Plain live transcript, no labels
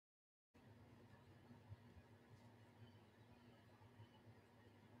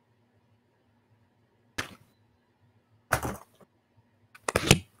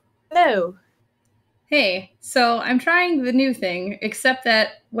Hello. Hey, so I'm trying the new thing, except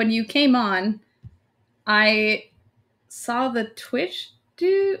that when you came on, I saw the Twitch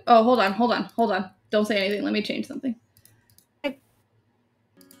do. Oh, hold on. Don't say anything. Let me change something.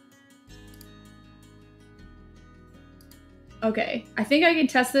 Okay, I think I can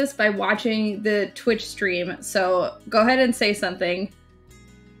test this by watching the Twitch stream, so go ahead and say something.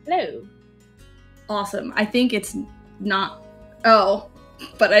 Hello. Awesome. I think it's not. Oh,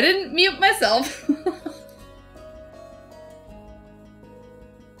 but I didn't mute myself.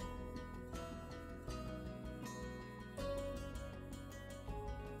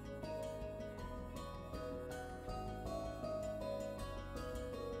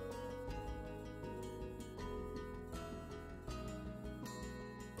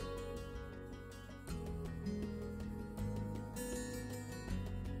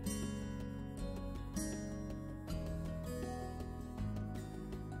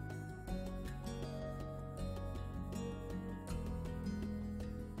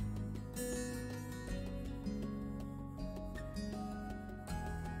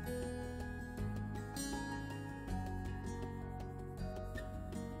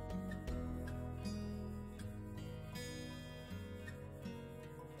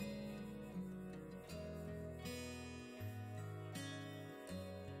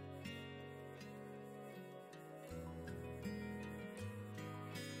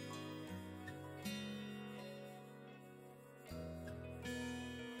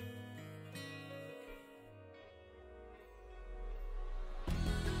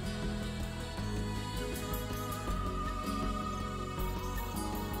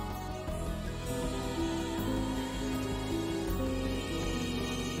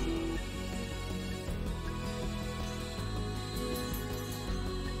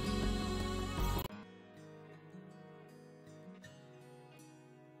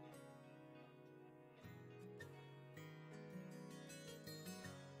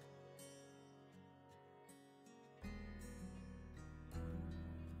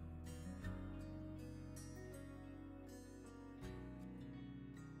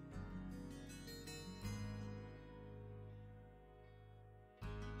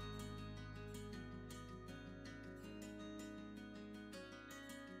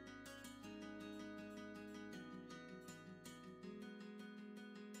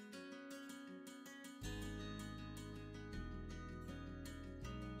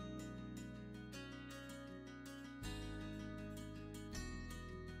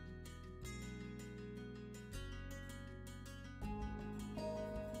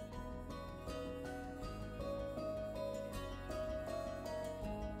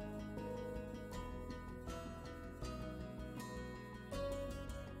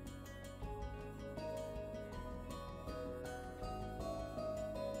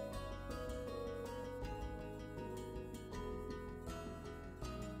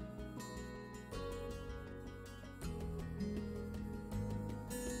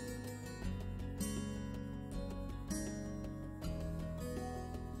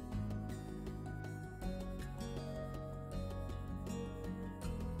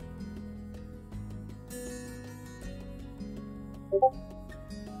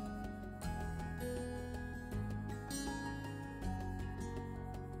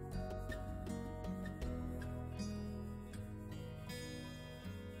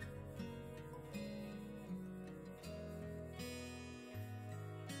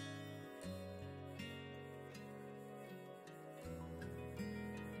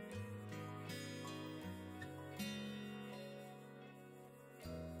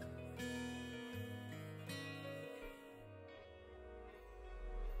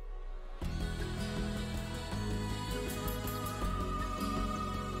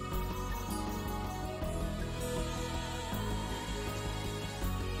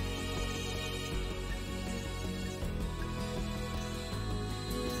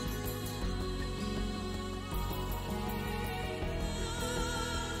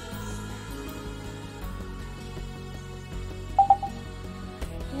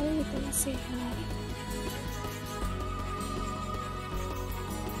 Say hi.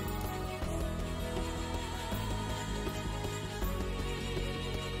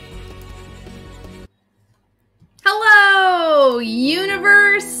 Hello,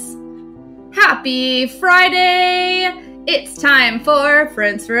 universe! Happy Friday! It's time for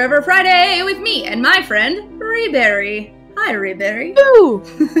Friends Forever Friday with me and my friend, Reeberry. Hi, Reeberry. Boo!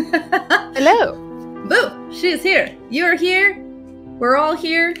 Hello. Boo! She is here. You're here. We're all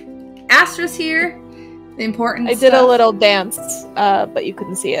here. Astra's here. The important I did a little dance, but you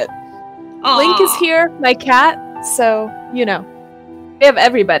couldn't see it. Aww. Link is here, my cat, so, you know. We have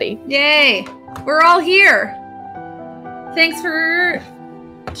everybody. Yay! We're all here. Thanks for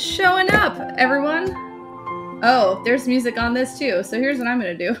showing up, everyone. Oh, there's music on this too. So here's what I'm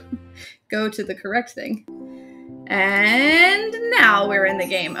gonna do. Go to the correct thing. And now we're in the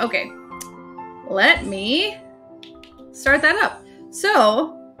game. Okay. Let me start that up.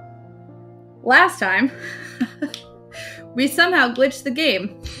 So, last time, we somehow glitched the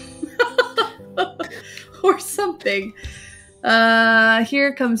game. Or something.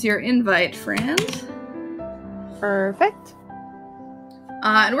 Here comes your invite, friend. Perfect.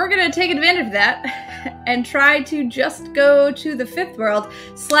 And we're going to take advantage of that and try to just go to the 5th world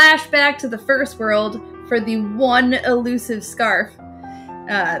 / back to the 1st world for the one elusive scarf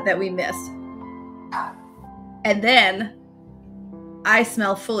that we missed. And then I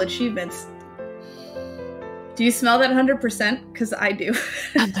smell full achievements. Do you smell that 100%? Because I do.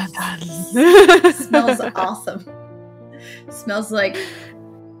 Smells awesome. Smells like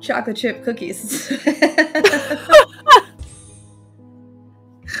chocolate chip cookies.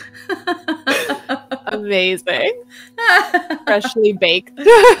 Amazing. Freshly baked.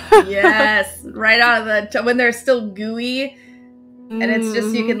 Yes, right out of the when they're still gooey, and it's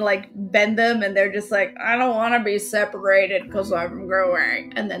just you can like bend them, and they're just like, I don't want to be separated because I'm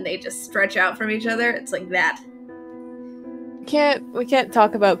growing, and then they just stretch out from each other. It's like that. We can't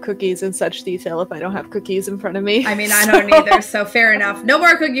talk about cookies in such detail if I don't have cookies in front of me. I mean, I don't either, so fair enough. No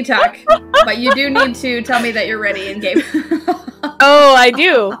more cookie talk, but you do need to tell me that you're ready in game. Oh, I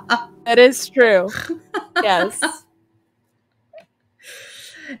do. That is true. Yes.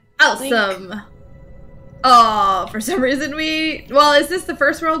 Awesome. Oh, for some reason well, is this the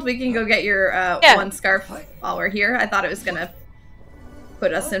 1st world? We can go get your one scarf while we're here. I thought it was gonna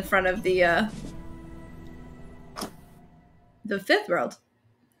put us in front of the 5th world,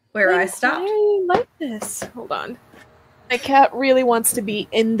 where I stopped. I like this. Hold on. My cat really wants to be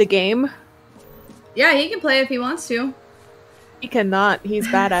in the game. Yeah, he can play if he wants to. He cannot. He's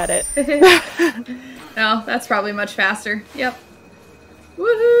bad at it. No, that's probably much faster. Yep.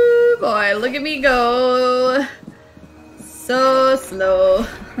 Woohoo, boy, look at me go. So slow.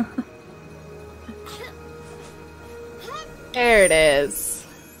 There it is.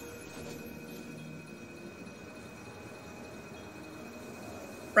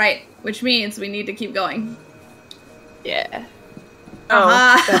 Right, which means we need to keep going. Yeah. Oh,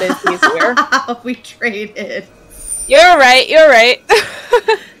 that is easier. We traded. You're right, you're right.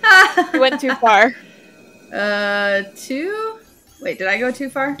 You went too far. 2? Wait, did I go too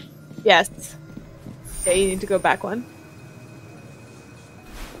far? Yes. Yeah, you need to go back one.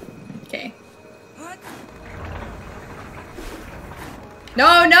 Okay.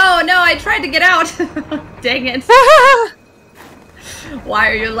 No, no, no, I tried to get out. Dang it. Why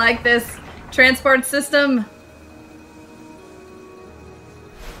are you like this, transport system?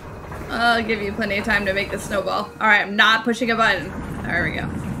 I'll give you plenty of time to make the snowball. Alright, I'm not pushing a button. There we go.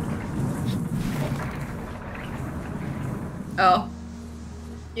 Oh.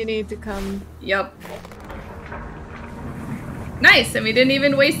 You need to come. Yep. Nice, and we didn't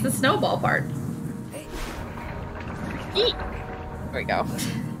even waste the snowball part. Eat. There we go.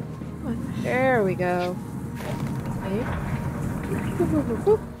 There we go.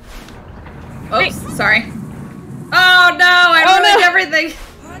 Oops, sorry. Oh no, I ruined everything.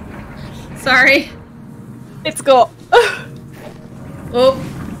 Sorry. It's cool. Oh.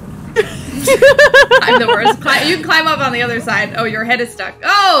 I'm the worst. You can climb up on the other side. Oh, your head is stuck.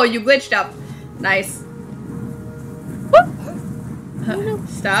 Oh, you glitched up. Nice.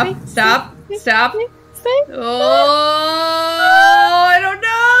 Stop. Stop. Stop. Oh, I don't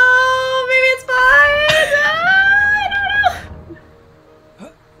know. Maybe it's fine. I don't know. How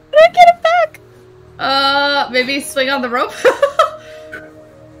do I get it back? Maybe swing on the rope.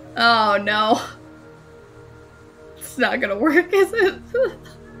 Oh no. It's not gonna work, is it?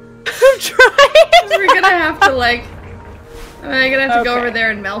 I'm trying. We're gonna have to like... Am I gonna have to go over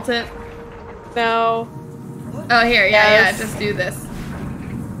there and melt it? No. Oh, here. Yeah, just do this.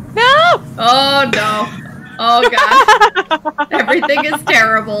 No! Oh no. Oh god. Everything is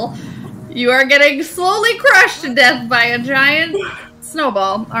terrible. You are getting slowly crushed to death by a giant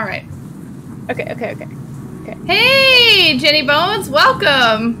snowball. Alright. Okay. Hey, Jenny Bones,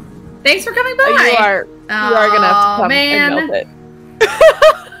 welcome. Thanks for coming by. You are gonna have to come and melt it.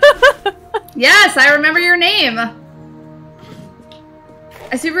 Yes, I remember your name.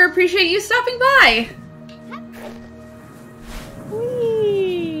 I super appreciate you stopping by.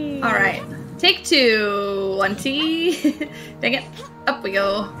 Whee. All right, take 2. 1 T. Dang it. Up we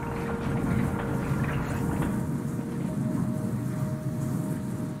go.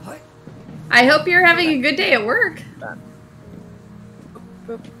 I hope you're having a good day at work.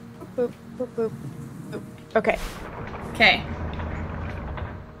 Boop, boop, boop, boop, boop. Okay. Okay.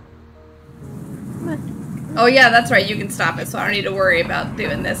 Oh yeah, that's right. You can stop it, so I don't need to worry about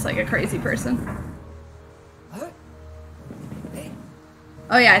doing this like a crazy person.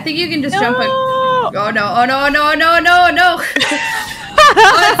 Oh yeah, I think you can just jump. Oh no! Oh no! No! No! No! No!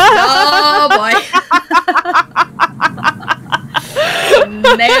 Oh boy!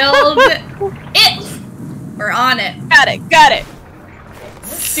 Nailed it. We're on it. Got it. Got it.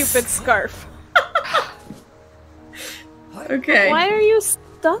 Stupid scarf. Okay. Why are you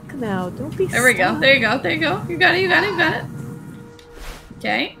stuck now? Don't be. There we go. There you go. There you go. You got it. You got it. You got it.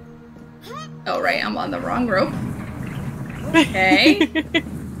 Okay. Oh right, I'm on the wrong rope. Okay.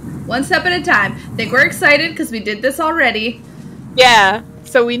 One step at a time. I think we're excited because we did this already. Yeah.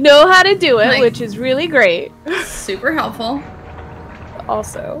 So we know how to do it, Like, which is really great. Super helpful.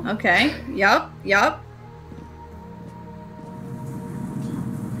 Also. Okay. Yup. Yup.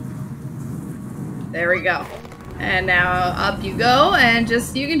 There we go. And now up you go, and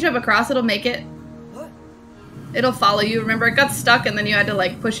just, you can jump across, it'll make it. It'll follow you. Remember, it got stuck, and then you had to,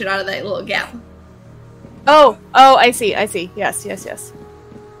 like, push it out of that little gap. Oh, oh, I see, I see. Yes, yes, yes.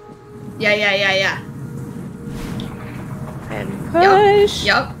 Yeah, yeah, yeah, yeah. And push.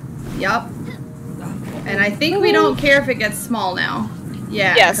 Yup. Yup. And I think we don't care if it gets small now.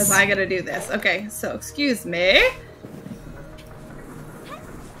 Yeah, yes. Because I gotta do this. Okay, so excuse me.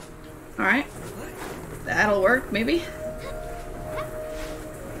 Alright. That'll work, maybe.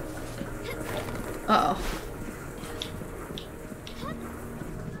 Uh-oh.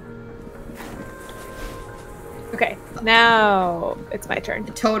 Okay, now it's my turn.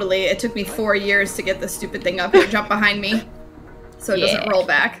 Totally. It took me 4 years to get this stupid thing up here. Jump behind me so it doesn't roll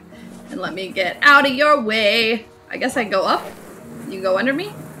back. And let me get out of your way. I guess I go up. You go under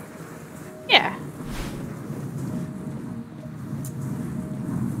me? Yeah.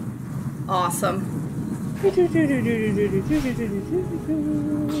 Awesome. Yay!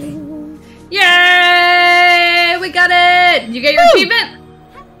 We got it! You get your achievement?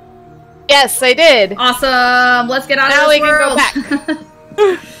 Yes, I did. Awesome! Let's get out of this world. Now we can go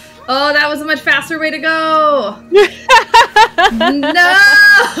back. Oh, that was a much faster way to go. No!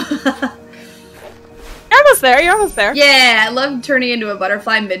 You're almost there. You're almost there. Yeah, I love turning into a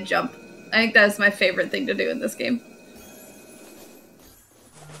butterfly mid-jump. I think that's my favorite thing to do in this game.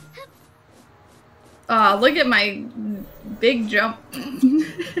 Oh, look at my big jump.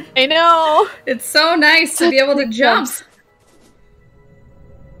 I know. It's so nice to be able to jump.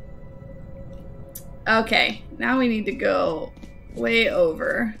 Okay, now we need to go way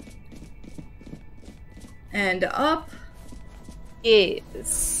over. And up.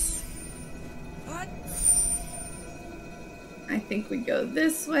 Yes. I think we go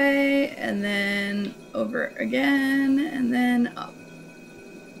this way, and then over again, and then up.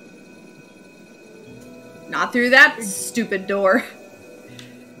 Not through that stupid door.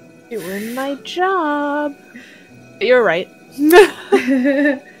 Doing my job. You're right.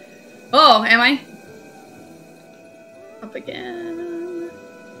 Oh, am I? Up again.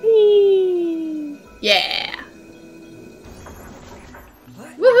 Whee! Yeah.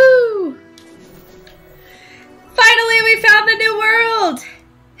 Woohoo! Finally, we found the new world!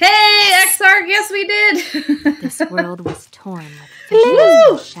 Hey, XR, yes we did! This world was torn with visions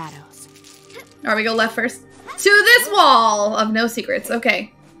and shadows. Alright, we go left first. To this wall of no secrets.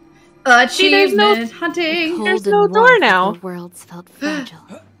 Okay. Achievement hunting. There's no door now. The worlds felt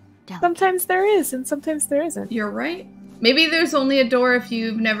fragile. Sometimes there is, and sometimes there isn't. You're right. Maybe there's only a door if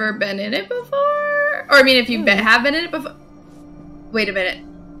you've never been in it before? Or, I mean, if you have been in it before? Wait a minute.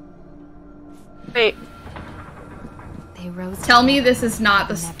 Wait. They rose. Tell me this is not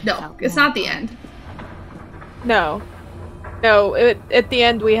the... No, it's not the end. No. No, at the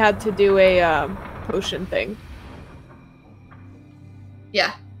end we had to do a potion thing.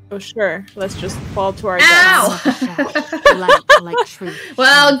 Yeah. Oh, sure. Let's just fall to our deaths. Light like truth.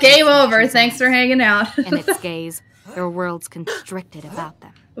 Well, game over. Thanks for hanging out. In its gaze, their worlds constricted about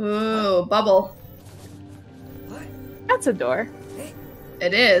them. Ooh, bubble. That's a door.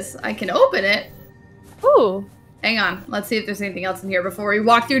 It is. I can open it. Ooh. Hang on. Let's see if there's anything else in here before we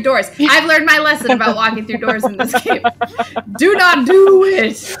walk through doors. I've learned my lesson about walking through doors in this game. Do not do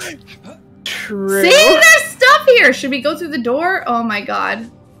it. True. See, there's stuff here. Should we go through the door? Oh my god.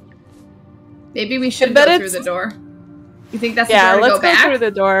 Maybe we should go through the door. You think that's the door to go back? Yeah, let's go through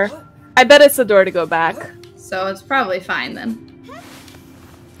the door. I bet it's the door to go back. So it's probably fine then.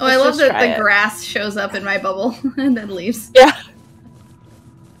 Oh, I love that the grass shows up in my bubble and then leaves. Yeah.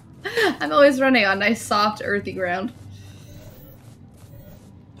 I'm always running on nice, soft, earthy ground.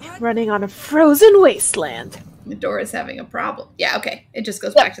 Running on a frozen wasteland. The door is having a problem. Yeah, okay. It just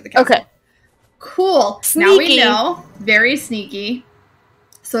goes back to the castle. Okay. Cool. Sneaky. Now we know. Very sneaky.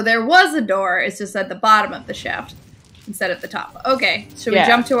 So there was a door. It's just at the bottom of the shaft instead of the top. Okay. Should we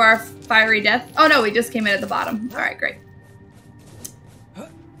jump to our fiery death? Oh, no. We just came in at the bottom. All right, great. All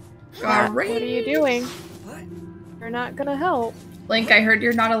right. What are you doing? You're not gonna help. Link, I heard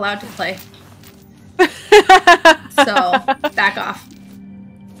you're not allowed to play. So, back off.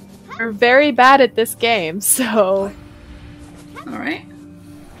 We're very bad at this game, so... Alright.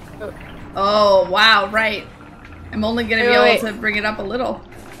 Oh, wow, right. I'm only gonna be able to bring it up a little.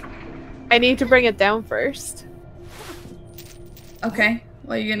 I need to bring it down first. Okay.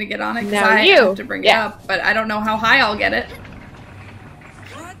 Well, you're gonna get on it? Because Now I you. have to bring it up, but I don't know how high I'll get it.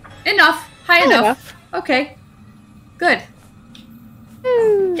 Enough. High enough. Okay. Good.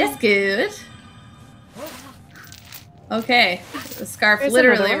 That's good. Okay. The scarf There's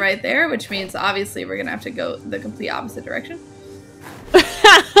literally right there, which means obviously we're gonna have to go the complete opposite direction.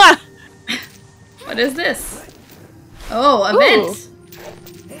 What is this? Oh, a vent.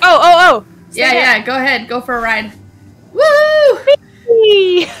 Oh! Yeah, go ahead. Go for a ride. Woo!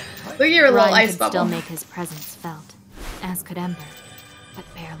 Look at your little ice bubble. Still make his presence felt, as could Ember, but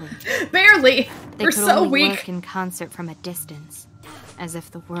barely. Barely! They We're could so only weak. work in concert from a distance, as if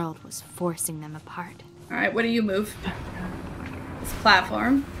the world was forcing them apart. Alright, what do you move? This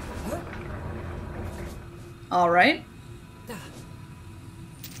platform. Alright.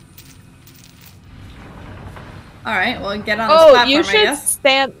 Alright, well, get on this platform, you I should guess.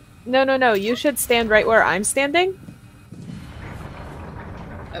 stand... No. You should stand right where I'm standing.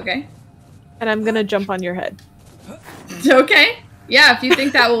 Okay. And I'm gonna jump on your head. Okay. Yeah, if you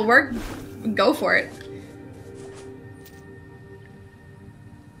think that will work, go for it.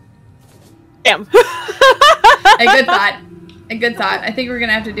 Damn. A good thought. A good thought. I think we're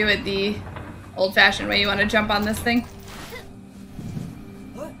gonna have to do it the old-fashioned way. You want to jump on this thing?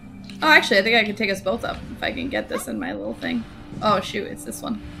 Oh, actually, I think I can take us both up if I can get this in my little thing. Oh, shoot, it's this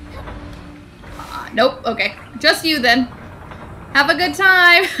one. Nope, okay. Just you, then. Have a good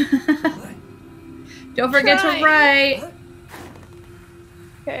time! Don't forget to write.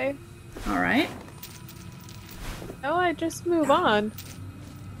 Okay. Alright. No, I just move on.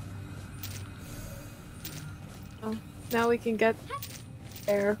 Oh, now we can get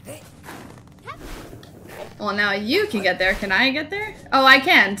there. Well, now you can get there. Can I get there? Oh, I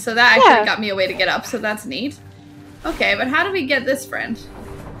can. So that actually got me a way to get up, so that's neat. Okay, but how do we get this friend?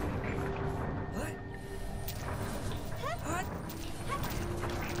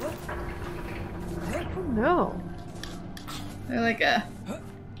 Oh, no. They're like a...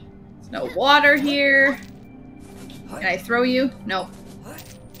 There's no water here. Can I throw you? No.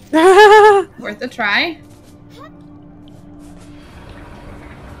 Worth a try.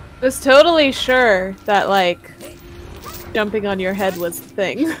 I was totally sure that, like, jumping on your head was the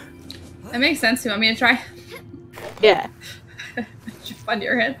thing. That makes sense. You want me to try? Yeah. Jump on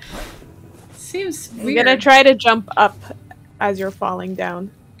your head. Seems weird. I'm gonna try to jump up as you're falling down.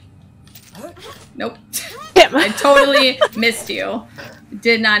 Nope. Damn. I totally missed you.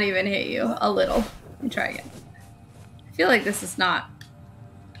 Did not even hit you. A little. Let me try again. I feel like this is not.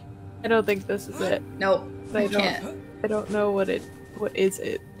 I don't think this is it. Nope. I can't. I don't know what is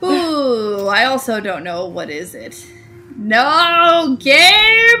it. Ooh, I also don't know what is it. No,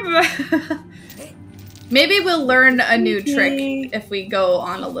 game! Maybe we'll learn a new trick if we go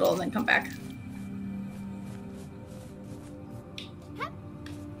on a little and then come back.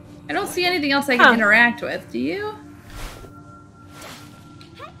 I don't see anything else I can interact with. Do you?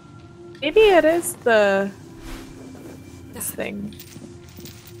 Maybe it is this thing.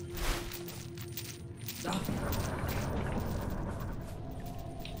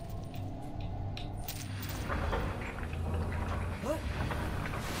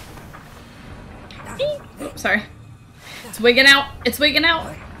 Oops, sorry. It's wigging out. It's wigging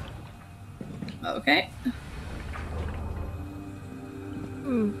out. Okay.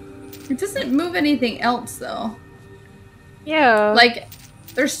 It doesn't move anything else, though. Yeah. Like,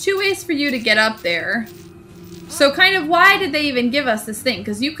 there's two ways for you to get up there. So kind of why did they even give us this thing?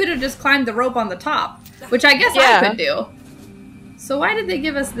 Because you could have just climbed the rope on the top, which I guess I could do. So why did they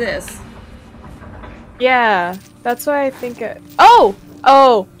give us this? Yeah, that's why I think it... Oh!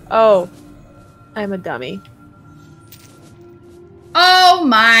 I'm a dummy. Oh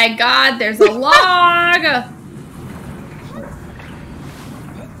my god, there's a log!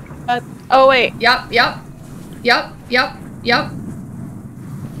 Oh, wait. Yep.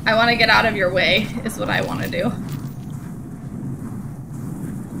 I want to get out of your way, is what I want to do.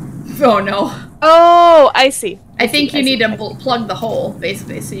 Oh no. Oh, I see. I think you need to plug the hole,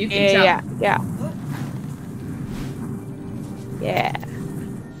 basically, so you can jump. Yeah. Yeah.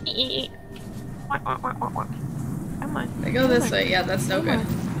 Come on. I go this way. Yeah, that's no good.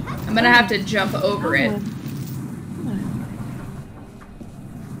 I'm gonna have to jump over it.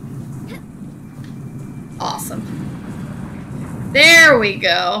 Awesome. There we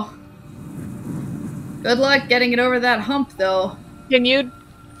go. Good luck getting it over that hump, though. Can you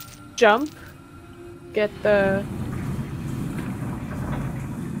jump? Get the...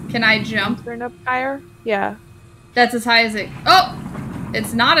 Can I jump? Turn up higher? Yeah. That's as high as it... Oh!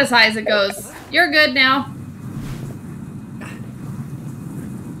 It's not as high as it goes. You're good now.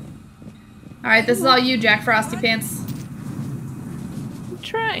 Alright, this is all you, Jack Frosty Pants. I'm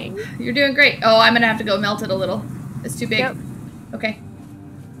trying. You're doing great. Oh, I'm gonna have to go melt it a little. It's too big. Yep. Okay.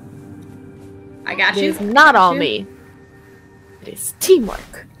 I got It you. is not all you. me. It is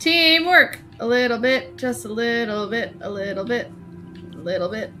teamwork. Teamwork! A little bit, just a little bit, a little bit, a little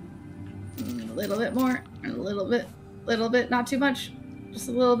bit, a little bit more, a little bit, not too much, just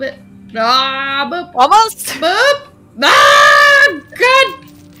a little bit. Ah, boop! Almost! Boop! Ah, God!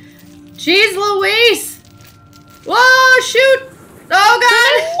 Jeez Louise! Whoa, shoot! Oh,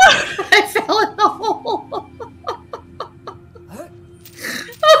 God! I fell in the hole.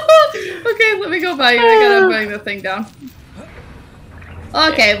 Okay, let me go by you. I gotta bring the thing down.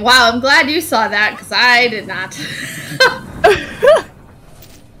 Okay, wow, I'm glad you saw that, because I did not.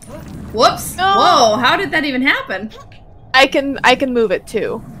 Whoops. No. Whoa, how did that even happen? I can move it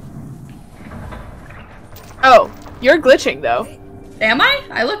too. Oh, you're glitching though. Am I?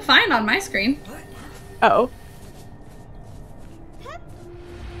 I look fine on my screen. Oh.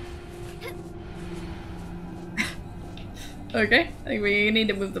 Okay, I think we need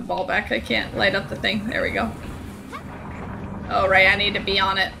to move the ball back. I can't light up the thing. There we go. Oh, right, I need to be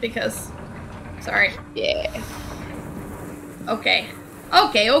on it because... Sorry. Yeah. Okay.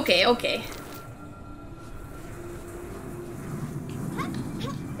 Okay, okay, okay.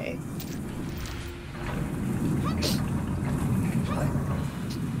 Okay.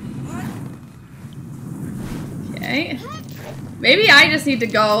 Okay. Maybe I just need to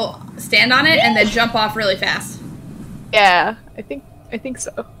go stand on it and then jump off really fast. Yeah, I think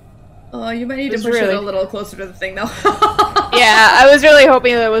so. Oh, you might need to It's push it really- a little closer to the thing, though. Yeah, I was really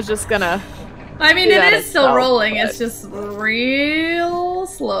hoping that it was just gonna... I mean, do it that is still itself, rolling. but- It's just real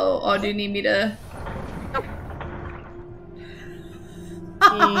slow. Oh, do you need me to...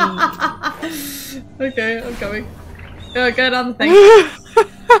 Okay, I'm coming. Oh, good on the thing.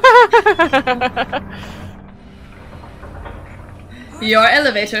 Your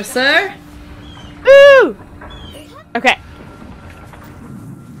elevator, sir. Woo! Okay.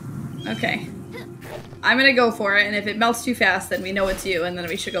 Okay. I'm gonna go for it, and if it melts too fast, then we know it's you, and then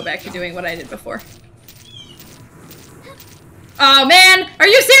we should go back to doing what I did before. Oh, man! Are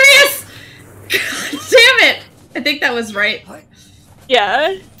you serious? God damn it! I think that was right.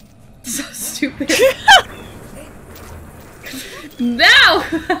 Yeah. So stupid. No!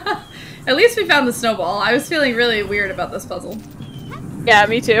 At least we found the snowball. I was feeling really weird about this puzzle. Yeah,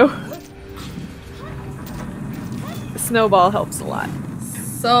 me too. The snowball helps a lot.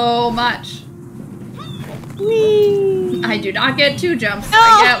 So much. Whee! I do not get 2 jumps. No!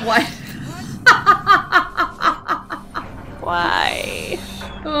 I get 1. Why?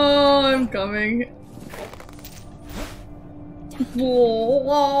 Oh, I'm coming.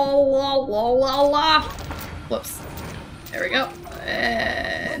 Whoops. There we go.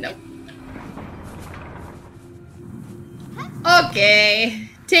 Nope. Okay.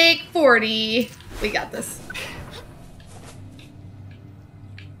 Take 40. We got this.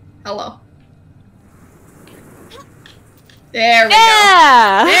 Hello. There we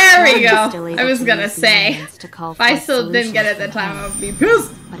Yeah! go. There we One was still go. able I was to gonna use the say. elements to call If I forth still didn't get it solutions that time, I from would be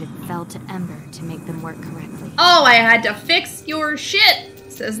pissed. but it fell to Ember to make them work correctly. Oh, I had to fix your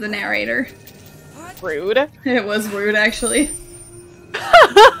shit, says the narrator. Rude. It was rude, actually.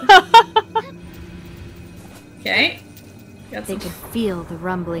 Okay. Got They some. could feel the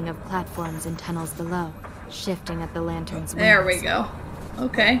rumbling of platforms and tunnels below, shifting at the lantern's There we wings. go.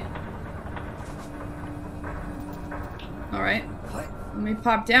 Okay. Alright. Let me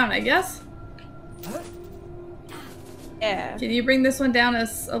pop down, I guess. Yeah. Can you bring this one down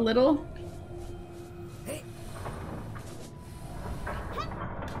a little?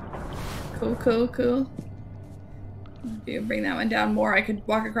 Cool, cool, cool. If you bring that one down more, I could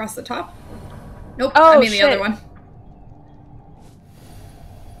walk across the top. Nope, I Oh, mean the other shit. one.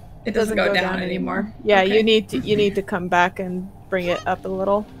 It doesn't go down anymore. Yeah, Okay. you need to come back and bring it up a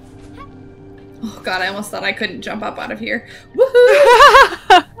little. Oh god, I almost thought I couldn't jump up out of here.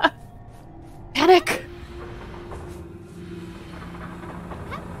 Woohoo! Panic.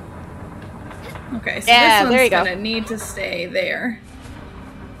 Okay, so Yeah, this there one's you go. gonna need to stay there.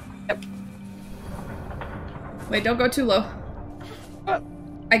 Yep. Wait, don't go too low.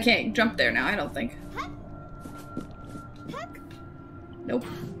 I can't jump there now, I don't think. Nope.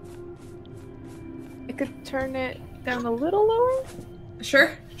 I could turn it down a little lower.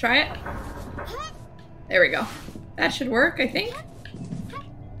 Sure, try it. There we go. That should work, I think.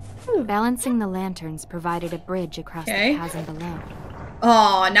 Balancing the lanterns provided a bridge across the chasm below.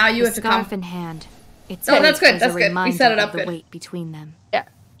 Oh, now you have to come. Scarf in hand. Its Oh, that's good, was that's a good. We reminder set it of up the good. weight between them. Yeah.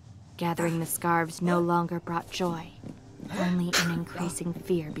 Gathering the scarves no longer brought joy, only an increasing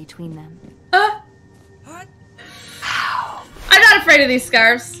fear between them. I'm not afraid of these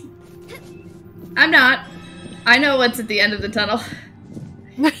scarves. I'm not. I know what's at the end of the tunnel.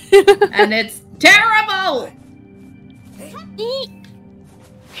 And it's terrible!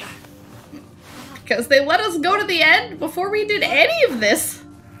 Because they let us go to the end before we did any of this.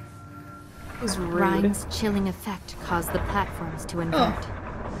 It was rude. Rhyme's chilling effect caused the platforms to invert.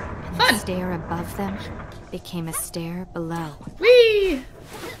 And Fun. the stair above them became a stair below. Whee!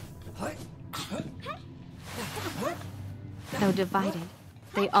 Though divided,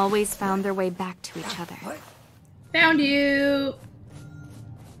 they always found their way back to each other. Found you.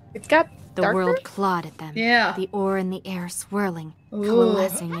 It got The darker? world clawed at them. Yeah. The ore in the air swirling, Ooh.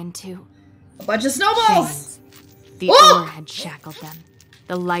 coalescing into A bunch of snowballs. chains. The Whoa! ore had shackled them.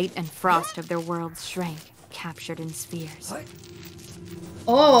 The light and frost of their worlds shrank, captured in spheres.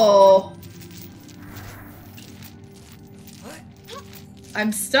 Oh.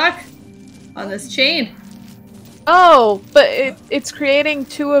 I'm stuck on this chain. Oh, but it's creating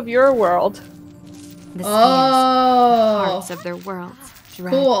two of your world. The spheres, Oh. parts of their worlds,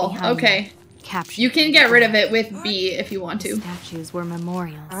 dragged Cool. behind Okay. them, captured. You can get rid of it with B if you want The to. statues were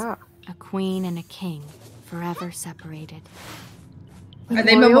memorials. Ah. A queen and a king, forever separated. Are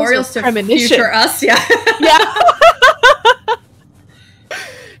they memorials to premonition. future us? Yeah. Yeah.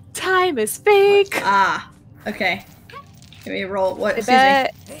 Time is fake. Ah. Okay. Can we roll? What? I Excuse me.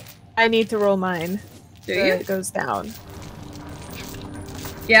 bet I need to roll mine. Do so you? It goes down.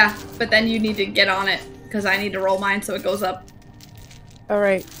 Yeah, but then you need to get on it because I need to roll mine so it goes up. All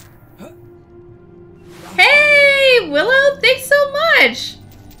right. Hey, Willow! Thanks so much.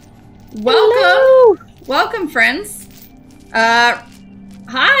 Welcome, Hello. welcome, friends.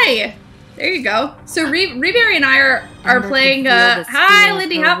 Hi. There you go. So Reeberry and I are Amber playing. could feel the Hi, sphere of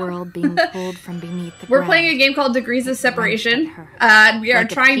Lindy her Hop. world being pulled from beneath the We're ground. playing a game called Degrees of Separation. Right at her. And we are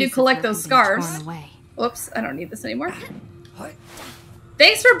Like a trying to piece of collect her those had been torn scarves. away. Oops, I don't need this anymore.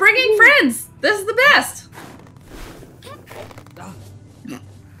 Thanks for bringing friends. This is the best.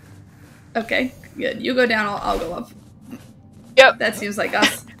 Okay, good. You go down, I'll go up. Yep. That seems like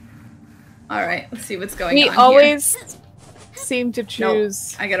us. All right, let's see what's going We on always seem to here. Nope,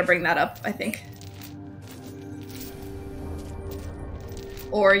 choose. I gotta bring that up, I think.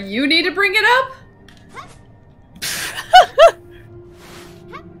 Or you need to bring it up?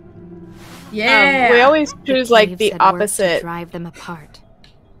 Yeah. We always choose like caves the had worked to opposite. drive them apart.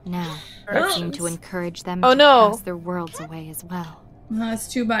 Now, it directions. seemed to encourage them Oh, to no. pass their worlds away as well. No, that's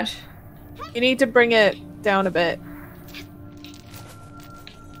too much. You need to bring it down a bit.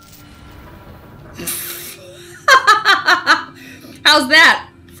 How's that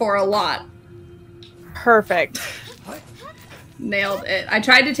for a lot? Perfect. Nailed it. I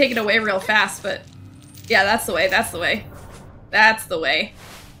tried to take it away real fast, but yeah, that's the way. That's the way. That's the way.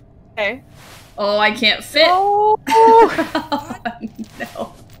 Okay. Oh, I can't fit. Oh.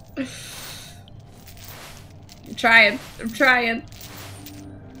 No. I'm trying. I'm trying.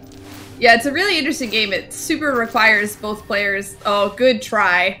 Yeah, it's a really interesting game. It super requires both players. Oh, good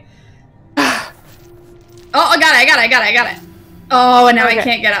try. Oh, I got it. I got it. I got it. I got it. Oh, and now I Okay.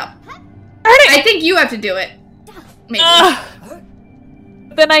 can't get up. I think you have to do it. Maybe.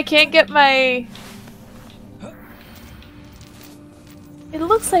 Then I can't get my... It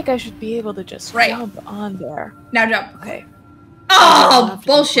looks like I should be able to just Right. jump on there. Now jump. Okay. Oh, Loved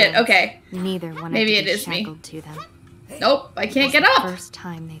bullshit. the Okay. Neither wanted Maybe to it be is me. shackled to them. Nope, I can't get The up. first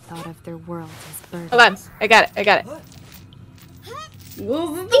time they thought of their worlds as burdens. Hold on. I got it. I got it. This is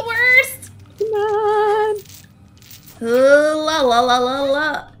the worst. Come on. La la la la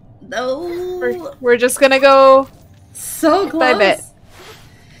la. No. We're just gonna go So bit by bit. close.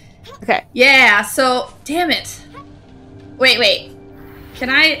 Okay. Yeah, so damn it. Wait. Can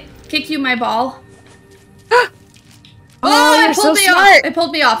I kick you my ball? Oh, it you're pulled so me smart. off. It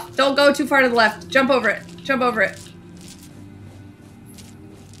pulled me off. Don't go too far to the left. Jump over it. Jump over it.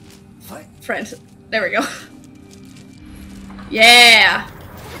 Friend. There we go. Yeah.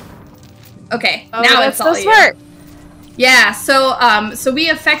 Okay. Oh, now that's it's all so you. smart. Yeah, so so we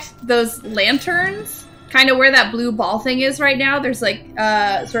affect those lanterns kind of where that blue ball thing is right now, there's like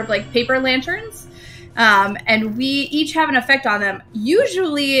sort of like paper lanterns. And we each have an effect on them.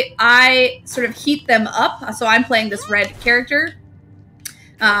 Usually I sort of heat them up. So I'm playing this red character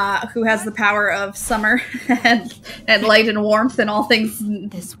who has the power of summer and light and warmth and all things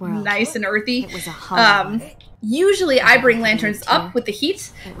This world, nice and earthy. it was a hollow. Usually I bring lanterns up with the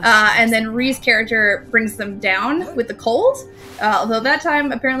heat, and then Ree's character brings them down with the cold. Although that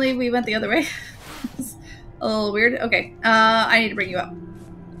time, apparently, we went the other way. It's a little weird. Okay, I need to bring you up.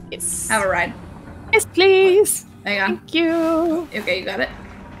 Yes. Have a ride. Yes, please. Hang on. Thank you. Okay, you got it.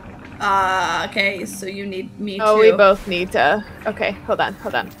 Okay, so you need me Oh, too. we both need to. Okay, hold on.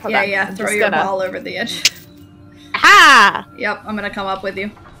 Yeah, I'm throw just your gonna- ball over the edge. Aha! Yep, I'm gonna come up with you.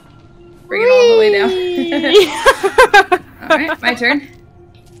 Bring it all the way down. Alright, my turn.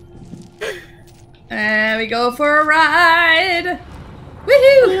 And we go for a ride!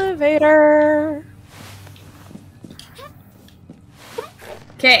 Woohoo! Elevator.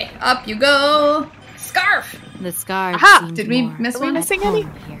 Okay, up you go! Scarf! The scarves Aha! seemed Did we more miss at one? Missing any?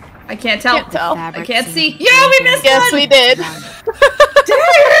 home here. I can't tell. Can't tell. I Fabric can't seemed see. to Yeah, we be missed Yes, one! we did. Dang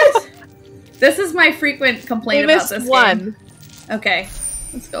it! This is my frequent We complaint about missed this one. game. Okay,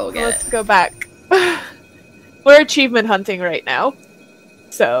 let's go get Let's it. go back. We're achievement hunting right now,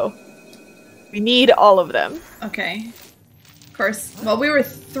 so we need all of them. Okay. Of course, well, we were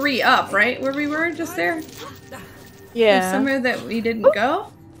 3 up, right? Where we were just there? Yeah, There's somewhere that we didn't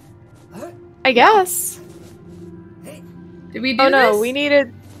go? I guess. Did we do Oh no, this? we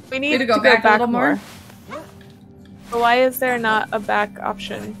need to go back a little more. But why is there not a back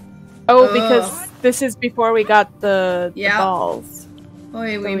option? Oh, because this is before we got the balls. Oh,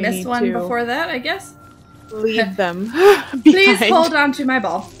 wait, So we we missed need one to- before that, I guess? Leave them. Please behind. hold on to my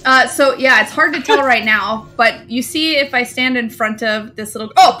ball. So yeah, it's hard to tell right now, but you see if I stand in front of this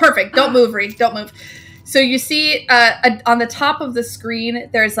little... Oh, perfect. Don't move, Ree. Don't move. So you see on the top of the screen,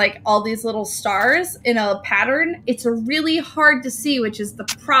 there's like all these little stars in a pattern. It's really hard to see, which is the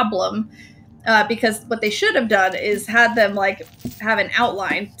problem. Because what they should have done is had them like have an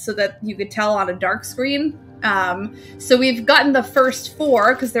outline so that you could tell on a dark screen. So we've gotten the first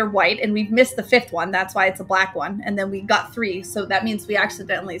 4 because they're white, and we've missed the 5th one. That's why it's a black one. And then we got 3, so that means we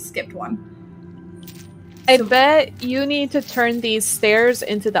accidentally skipped one. I bet you need to turn these stairs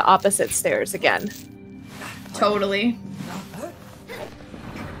into the opposite stairs again. Totally.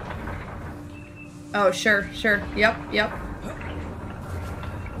 Oh, sure. Yep.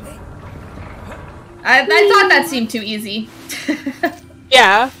 I thought that seemed too easy.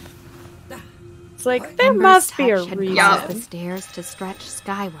 Yeah. It's like, there Ember's must be a touch had reason. caused the stairs to stretch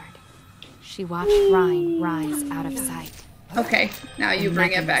skyward. She watched Ryan rise out of sight. Okay, now you The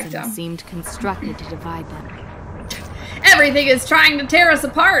bring it back mechanism down. seemed constructed to divide them. Everything is trying to tear us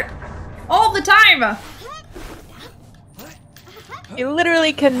apart! All the time! You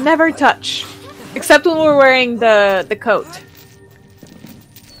literally can never touch. Except when we're wearing the coat.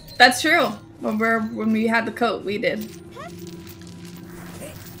 That's true. When we had the coat, we did.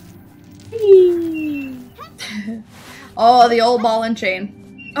 Oh, the old ball and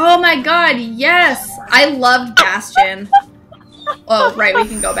chain. Oh my god, yes! I loved Bastion. Oh, right, we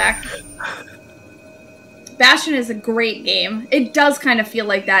can go back. Bastion is a great game. It does kind of feel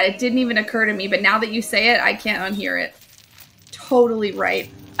like that. It didn't even occur to me, but now that you say it, I can't unhear it. Totally right.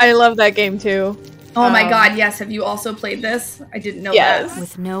 I love that game too. Oh my god, yes. Have you also played this? I didn't know Yes. that.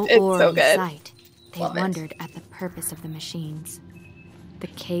 With no It's ore so in good. sight, they Love it. wondered at the purpose of the machines. The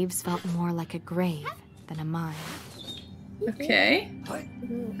caves felt more like a grave than a mine. Okay.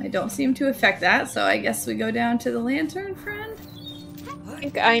 I don't seem to affect that, so I guess we go down to the lantern, friend? I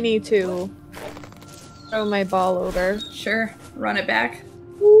think I need to throw my ball over. Sure. Run it back.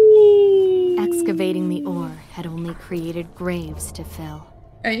 Excavating the ore had only created graves to fill.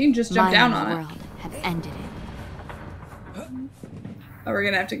 You can just jump down Mining the on it. world had ended it. Oh, we're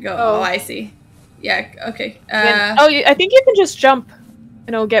gonna have to go. Oh. Oh, I see. Yeah, okay. I think you can just jump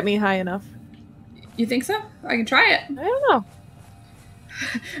and it'll get me high enough. You think so? I can try it. I don't know.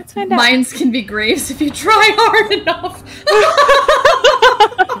 Let's find out. Mines can be graves if you try hard enough.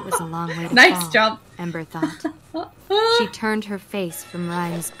 It was a long way to Nice fall, jump. Ember thought. She turned her face from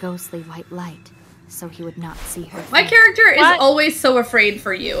Ryan's ghostly white light, so he would not see her. My face. character is What? always so afraid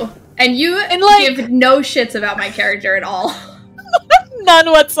for you. And you like- give no shits about my character at all.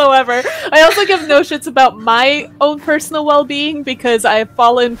 None whatsoever. I also give no shits about my own personal well-being because I have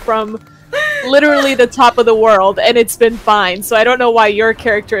fallen from literally the top of the world and it's been fine. So I don't know why your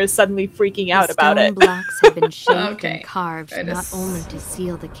character is suddenly freaking out The about stone it. blocks had been shaped Okay. and carved I not just- only to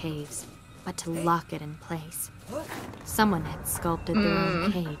seal the caves, but to lock it in place. Someone had sculpted their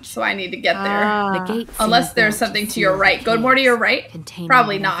own cage. So I need to get there. The gate Unless there's something to your right. Go more to your right?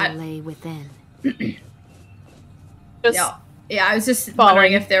 Probably not. Lay within. Just yeah, I was just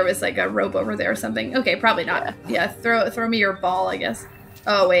wondering if there was like a rope over there or something. Okay, probably not. Yeah, throw me your ball, I guess.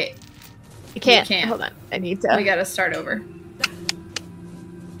 Oh, wait. You can't. Hold on. I need to. We gotta start over.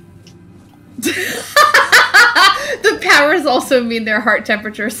 The powers also mean their heart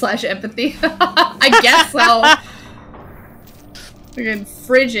temperature / empathy. I guess so. Freaking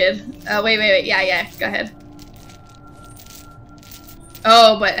frigid. Wait. Yeah. Go ahead.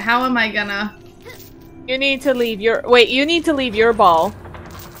 Oh, but how am I gonna... You need to leave your... Wait, you need to leave your ball.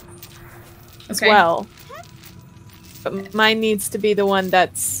 As well. But mine needs to be the one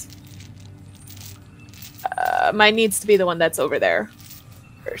that's... mine needs to be the one that's over there.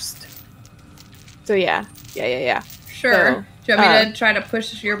 First. So yeah. Sure. So, do you want me to try to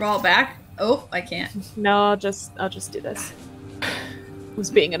push your ball back? Oh, I can't. No, I'll just do this. Who's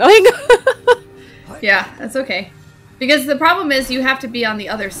being annoying? Yeah, that's okay. Because the problem is you have to be on the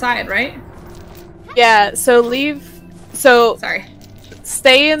other side, right? Yeah, so leave... So... Sorry.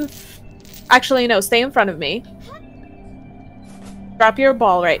 Stay in... Actually, no, stay in front of me. Drop your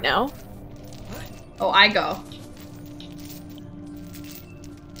ball right now. Oh, I go.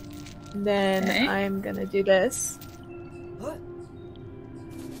 And then I'm gonna do this.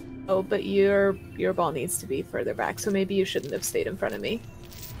 Oh, but your ball needs to be further back, so maybe you shouldn't have stayed in front of me.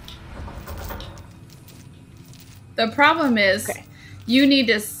 The problem is you need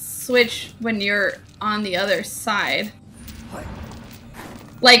to switch when you're on the other side.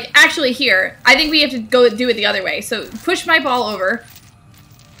 Like, actually here, I think we have to go do it the other way. So push my ball over.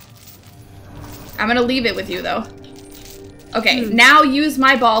 I'm gonna leave it with you, though. Okay, now use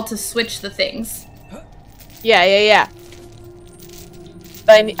my ball to switch the things. Yeah.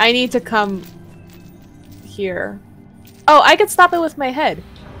 But I need to come here. Oh, I could stop it with my head.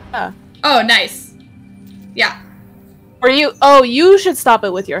 Oh, nice. Yeah. Or you... Oh, you should stop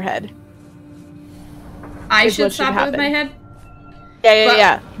it with your head. I should stop it with my head?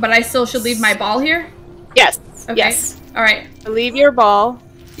 Yeah. But I still should leave my ball here? Yes. Okay. Yes. Alright. Leave your ball.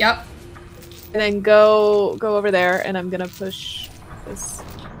 Yep. And then go over there, and I'm gonna push this.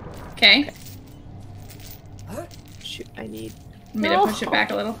 Okay. Shoot, I need... Me to push it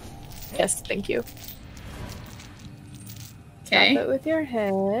back a little? Yes, thank you. Okay. Stop it with your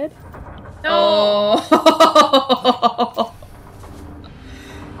head. No!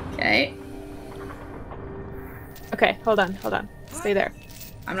 Okay. Okay, hold on. Stay there.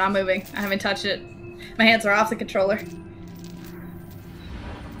 I'm not moving. I haven't touched it. My hands are off the controller.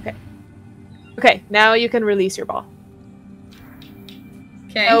 Okay, now you can release your ball.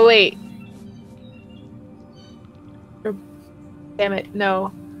 Okay. Oh, wait. Damn it,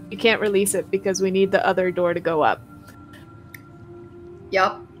 no. You can't release it because we need the other door to go up.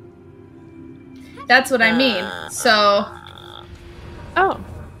 Yup. That's what I mean. So... Oh.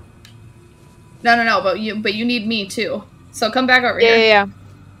 No, but you need me too. So come back over here. Yeah.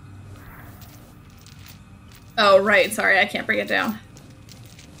 Oh, right. Sorry, I can't bring it down.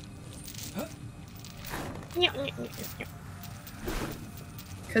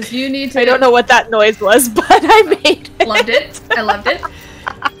 Because you need to... I don't know what that noise was, but I made it. Loved it. I loved it.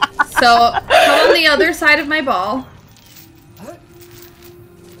 So, come on the other side of my ball.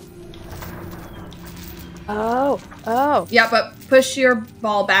 Oh. Yeah, but push your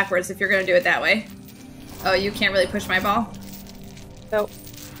ball backwards if you're going to do it that way. Oh, you can't really push my ball? Nope.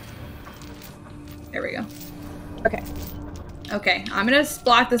 There we go. Okay. Okay, I'm going to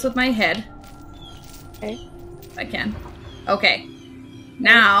block this with my head. Okay. If I can. Okay.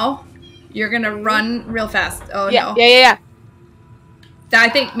 Now, you're going to run real fast. Oh, yeah, no. Yeah. I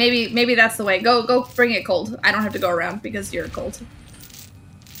think maybe that's the way. Go bring it cold. I don't have to go around because you're cold.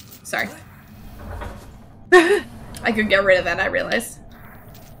 Sorry. I could get rid of that, I realized.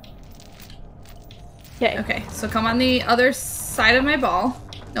 Okay, so come on the other side of my ball.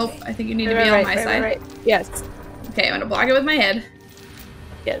 Nope, I think you need to be on my side. Right. Yes. Okay, I'm gonna block it with my head.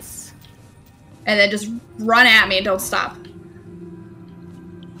 Yes. And then just run at me and don't stop.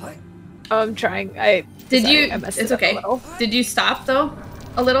 Oh, I'm trying. It's okay. Did you stop, though?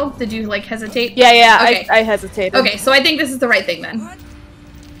 A little? Did you, like, hesitate? Yeah, okay. I hesitated. Okay, so I think this is the right thing, then.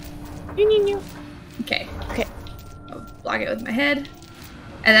 Okay. I'll block it with my head.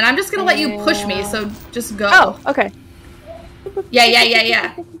 And then I'm just gonna let you push me, so just go. Oh, okay.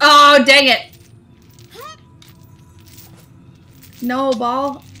 Yeah. Oh, dang it. No,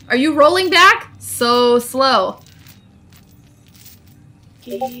 ball. Are you rolling back? So slow.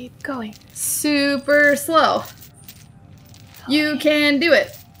 Keep going. Super slow. You can do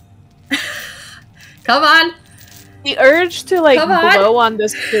it. Come on. The urge to like Come on. blow on the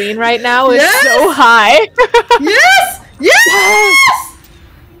screen right now is Yes! so high. Yes! Yes!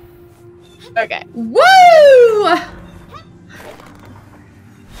 Okay. Woo!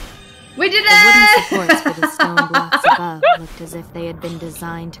 We did The wooden it! supports for the stone blocks above looked as if they had been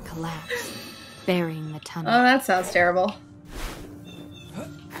designed to collapse, burying the tunnel. Oh, that sounds terrible.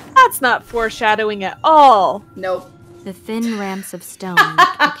 That's not foreshadowing at all. Nope. The thin ramps of stone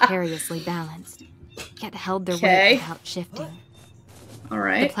looked precariously balanced, yet held their weight without shifting. All The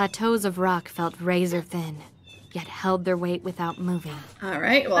right. plateaus of rock felt razor thin, yet held their weight without moving. All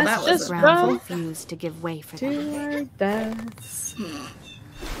right. Well, Let's that was just The run. ground refused to give way for them. To our deaths.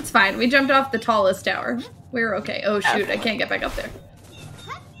 It's fine. We jumped off the tallest tower. We're okay. Oh shoot! I can't get back up there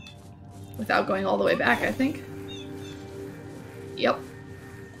without going all the way back. I think. Yep.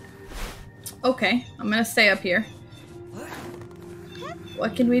 Okay. I'm gonna stay up here.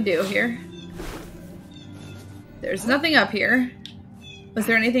 What can we do here? There's nothing up here. Was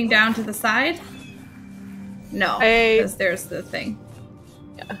there anything down to the side? No, because there's the thing.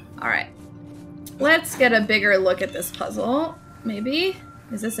 Yeah. Alright. Let's get a bigger look at this puzzle. Maybe?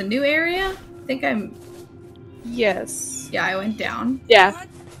 Is this a new area? I think I'm... Yes. Yeah, I went down. Yeah.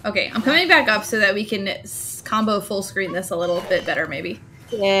 Okay, I'm coming back up so that we can combo full screen this a little bit better, maybe.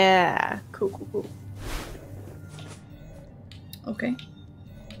 Yeah. Cool, cool, cool. Okay.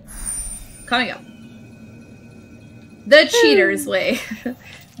 Coming up. The cheater's way.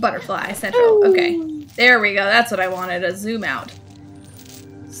 Butterfly Central. Okay. There we go. That's what I wanted. A zoom out.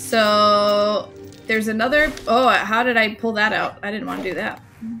 So... There's another... Oh, how did I pull that out? I didn't want to do that.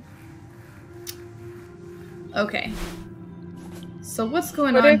 Okay. So what's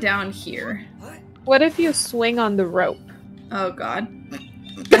going on down here? What if you swing on the rope? Oh, God.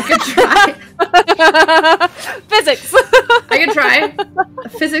 I could try. Physics! I could try.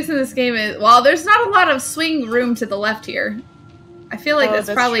 Physics in this game is... Well, there's not a lot of swing room to the left here. I feel like that's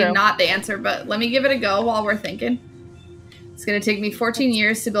probably true. not the answer, but let me give it a go while we're thinking. It's going to take me 14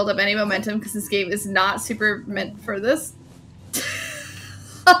 years to build up any momentum because this game is not super meant for this.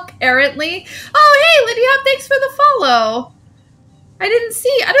 Apparently. Oh, hey, Lydia, thanks for the follow. I didn't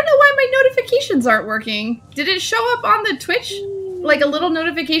see. I don't know why my notifications aren't working. Did it show up on the Twitch? Like a little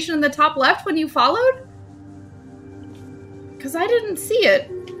notification in the top left when you followed? Because I didn't see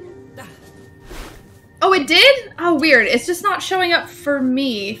it. Oh, it did? Oh, weird. It's just not showing up for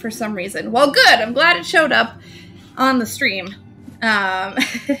me for some reason. Well, good. I'm glad it showed up on the stream.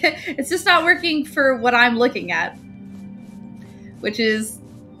 It's just not working for what I'm looking at, which is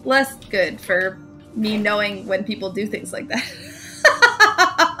less good for me knowing when people do things like that.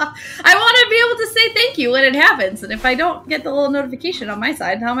 I want to be able to say thank you when it happens, and if I don't get the little notification on my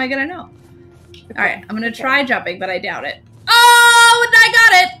side, how am I going to know? Alright, I'm going to try jumping, but I doubt it. Oh, I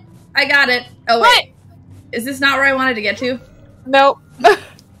got it! I got it. Oh, wait. Is this not where I wanted to get to? Nope.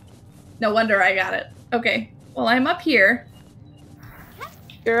 No wonder I got it. Okay. Well, I'm up here.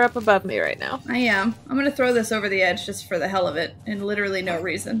 You're up above me right now. I am. I'm going to throw this over the edge just for the hell of it, and literally no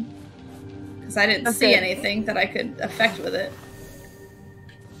reason. Because I didn't see anything that I could affect with it.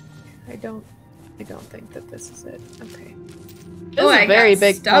 I don't think that this is it. Okay. This Oh, is I a very got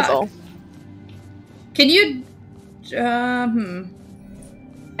big stuck. puzzle. Can you...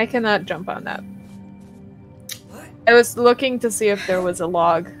 I cannot jump on that. I was looking to see if there was a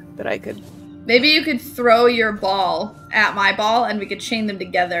log that I could... Maybe you could throw your ball at my ball and we could chain them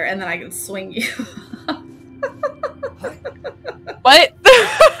together and then I could swing you. What?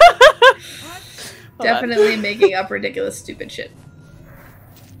 Definitely making up ridiculous stupid shit.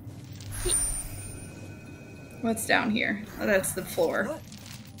 What's down here? Oh, that's the floor.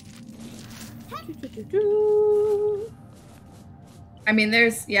 I mean,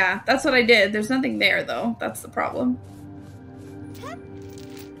 there's... Yeah, that's what I did. There's nothing there, though. That's the problem.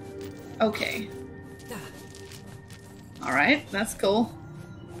 Okay. Alright, that's cool.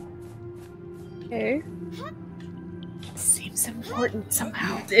 Okay. Seems important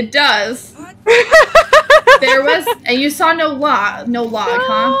somehow. It does. There was... And you saw no log,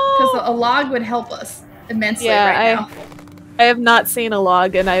 huh? Because a log would help us immensely right now. I have not seen a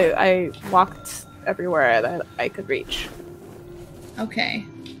log, and I walked everywhere that I could reach. Okay.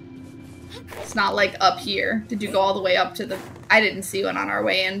 It's not like up here. Did you go all the way up to the... I didn't see one on our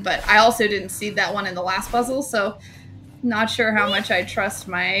way in, but I also didn't see that one in the last puzzle, so not sure how much I trust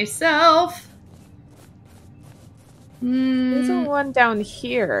myself. There's a one down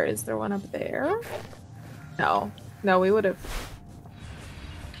here. Is there one up there? No. No, we would have...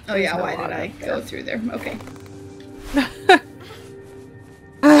 Oh yeah, why did I go through there? Okay.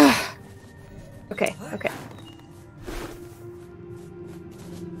 Okay, okay.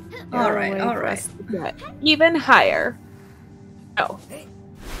 All right. Even higher. Oh.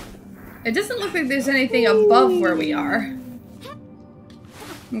 It doesn't look like there's anything above where we are.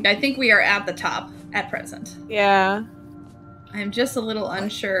 I think we are at the top at present. Yeah. I'm just a little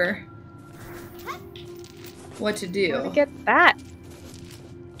unsure what to do. I want to get that.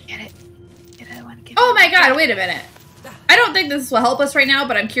 Get it. I want to get Oh my god, wait a minute. I don't think this will help us right now,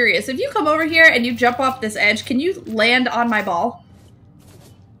 but I'm curious. If you come over here and you jump off this edge, can you land on my ball?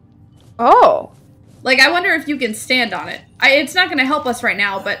 Oh. Like, I wonder if you can stand on it. It's not going to help us right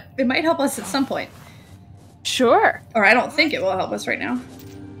now, but it might help us at some point. Sure. Or I don't think it will help us right now.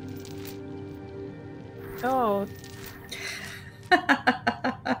 Oh.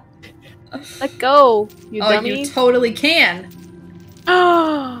 Let go, you dummy. You totally can.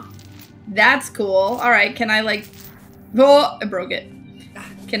 Oh. That's cool. Alright, can I like... Oh, I broke it.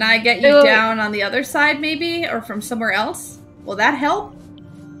 Can I get you down on the other side maybe? Or from somewhere else? Will that help?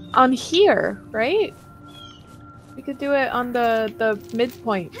 On here, right? We could do it on the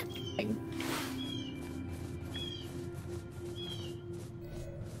midpoint thing.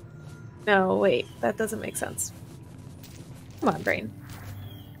 No, wait. That doesn't make sense. Come on, brain.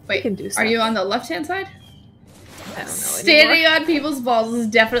 Wait, we can do are you on the left-hand side? I don't know Standing on people's balls is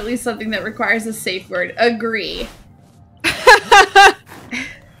definitely something that requires a safe word. Agree.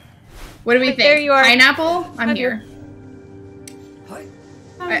 What do we think? There you are. Pineapple? I'm here.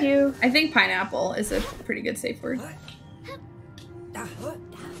 I think pineapple is a pretty good safe word. Yeah.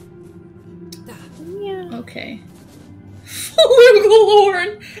 Okay.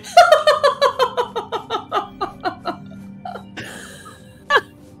 Flugelhorn!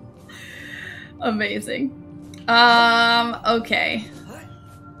 Amazing. Okay.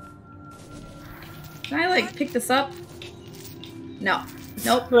 Can I, like, pick this up? No.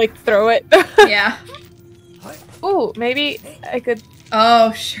 Nope. Like, throw it? Yeah. Ooh, maybe I could...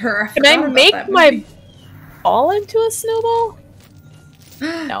 Oh, sure. Can I make my ball into a snowball?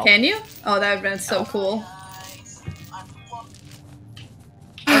 No. Can you? Oh, that would have been so cool.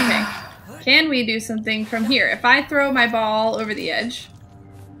 Okay. Can we do something from here? If I throw my ball over the edge...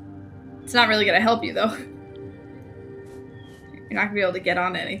 It's not really going to help you, though. You're not going to be able to get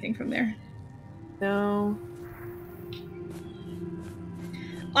onto anything from there. No.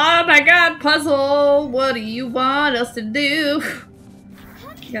 Oh my god, puzzle! What do you want us to do?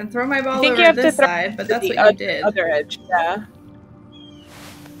 You can throw my ball over this side, but that's what you did. Other edge, yeah.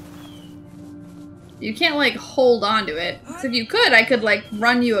 You can't, like, hold on to it. So if you could, I could, like,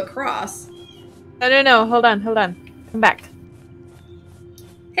 run you across. No. Hold on. Come back.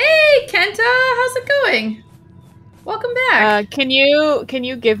 Hey, Kenta! How's it going? Welcome back. Can you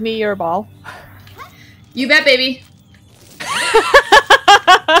give me your ball? You bet, baby.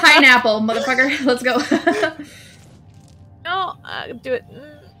 Pineapple, motherfucker. Let's go. No, do it.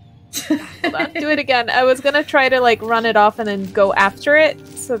 Hold on, do it again. I was gonna try to, like, run it off and then go after it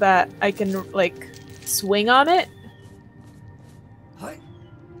so that I can, like, swing on it.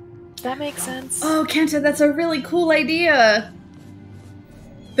 That makes sense. Oh, Kenta, that's a really cool idea.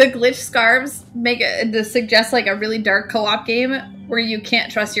 The glitch scarves make it to suggest, like, a really dark co-op game where you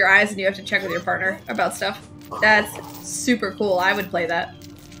can't trust your eyes and you have to check with your partner about stuff. That's super cool. I would play that.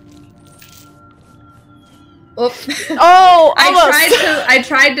 Oop. Oh, I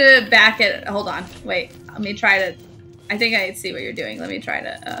tried to back it. Hold on. Wait. Let me try to... I think I see what you're doing. Let me try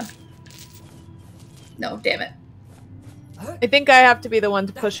to... No, damn it. I think I have to be the one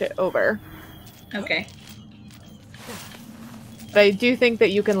to push it over. Okay. But I do think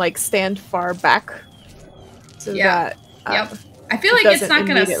that you can, like, stand far back. So that... Yep. I feel like it's not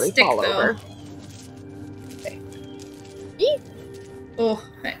going to stick, though. Over. Okay. Oh,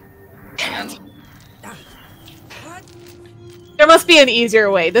 hey. Hang on. There must be an easier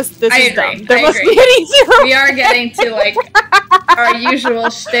way. This is agree. dumb. There must be an easier way. We are getting to, like, our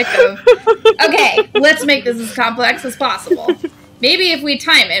usual shtick of, okay, let's make this as complex as possible. Maybe if we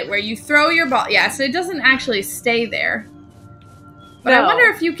time it, where you throw your ball... Yeah, so it doesn't actually stay there. But I wonder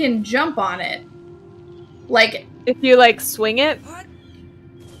if you can jump on it. Like... If you, like, swing it?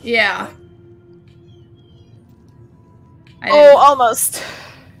 Yeah. Oh, almost.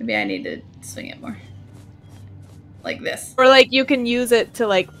 Maybe I need to swing it more. Like this. Or, like, you can use it to,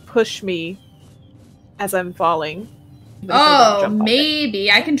 like, push me as I'm falling. Oh,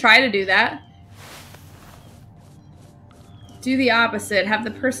 maybe. I can try to do that. Do the opposite. Have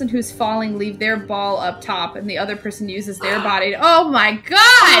the person who's falling leave their ball up top, and the other person uses their body to... Oh, my God!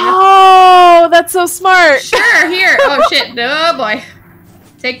 Oh, that's so smart. Sure, here. Oh, shit. Oh, boy.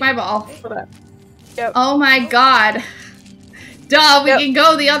 Take my ball. Hold on. Yep. Oh, my God. Duh, we can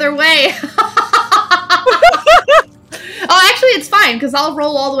go the other way. Oh, actually, it's fine, because I'll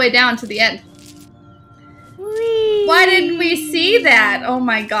roll all the way down to the end. Whee! Why didn't we see that? Oh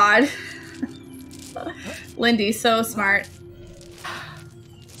my god. Lindy, so smart.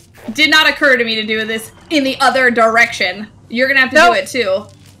 Did not occur to me to do this in the other direction. You're gonna have to do it too.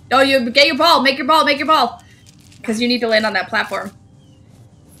 Oh, you get your ball. Make your ball. Make your ball. Because you need to land on that platform.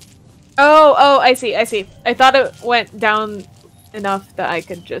 Oh, I see. I thought it went down enough that I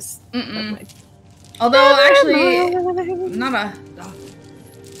could just... Although, actually, not a...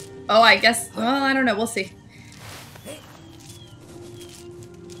 Oh, I guess... Well, I don't know. We'll see.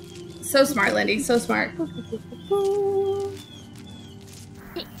 So smart, Lindy. So smart.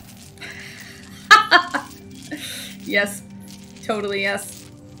 Yes. Totally yes.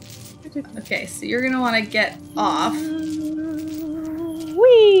 Okay, so you're going to want to get off.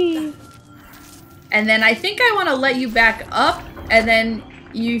 Whee! And then I think I want to let you back up, and then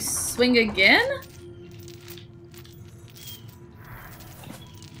you swing again?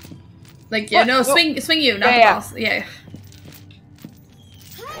 Like, yeah, no, swing you, not the balls. Yeah.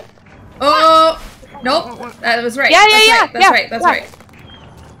 Oh, nope, that was right. That's right.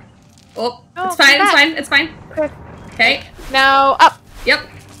 Oh, it's fine, it's fine. Okay. Now, up. Yep.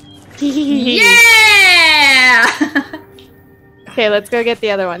 Yeah! Okay, let's go get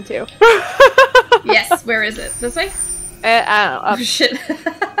the other one, too. Yes, where is it? This way? I don't know. Up. Oh, shit.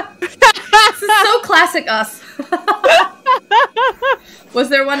 This is so classic us. Was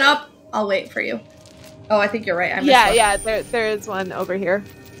there one up? I'll wait for you. Oh, I think you're right. I missed one. Yeah, there is one over here.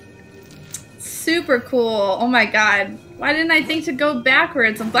 Super cool. Oh my god. Why didn't I think to go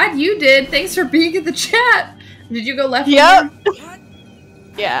backwards? I'm glad you did. Thanks for being in the chat. Did you go left? Yep.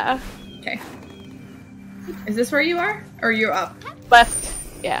 Yeah. Okay. Is this where you are? Or you're up? Left.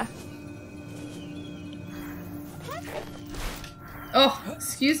 Yeah. Oh,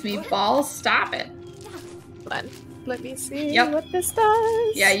 excuse me, ball. Stop it. Hold on. Let me see Yep. what this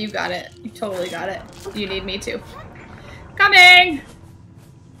does. Yeah, you got it. You totally got it. You need me too. Coming!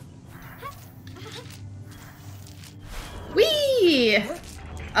 Whee!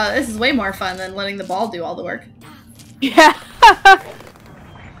 This is way more fun than letting the ball do all the work. Yeah.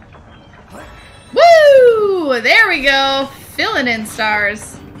 Woo! There we go. Filling in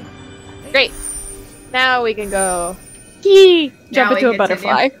stars. Great. Now we can go. Jump into a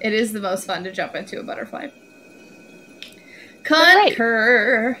butterfly. It is the most fun to jump into a butterfly.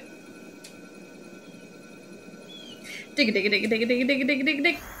 Concur. Dig a dig a dig a dig a dig a dig a dig a dig a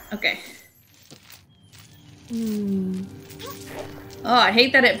dig. Okay. Oh, I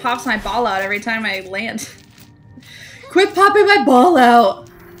hate that it pops my ball out every time I land. Quit popping my ball out!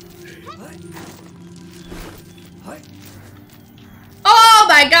 Oh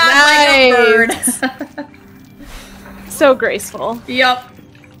my god, nice. like a bird! So graceful. Yup.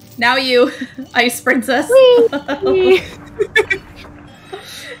 Now you, Ice Princess.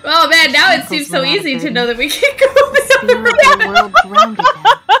 Oh man, now it seems so easy to know that we can go the world grounded them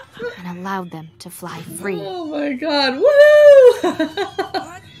and allowed them to fly free. Oh my god,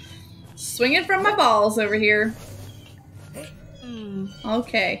 woo! Swinging from my balls over here.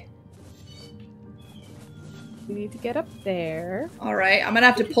 Okay. We need to get up there. Alright, I'm gonna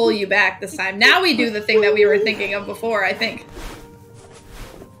have to pull you back this time. Now we do the thing that we were thinking of before, I think.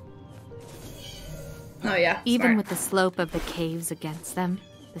 Oh yeah, Even smart. with the slope of the caves against them,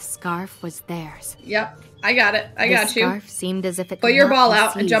 the scarf was theirs. Yep, I got it. I got you. The scarf seemed as if it Put could your not ball be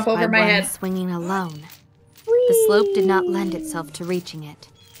out and jump seized over by my one head. swinging alone. The slope did not lend itself to reaching it,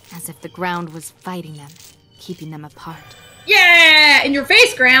 as if the ground was fighting them, keeping them apart. Yeah! In your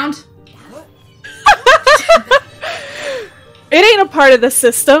face, ground! It ain't a part of the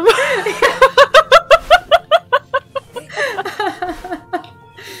system.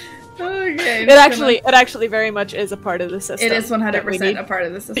 Okay. It actually very much is a part of the system. It is 100% a part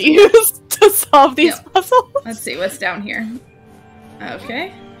of the system. To use to solve these puzzles. Let's see what's down here.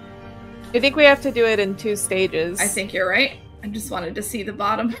 Okay. I think we have to do it in 2 stages. I think you're right. I just wanted to see the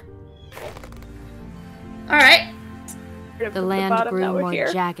bottom. Alright. The land grew more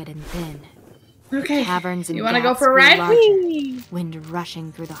jagged and thin. Okay. Caverns and you want to go gaps for a grew ride? larger, wind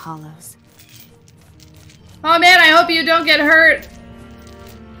rushing through the hollows. Oh man, I hope you don't get hurt.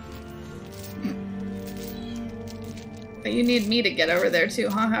 But you need me to get over there too,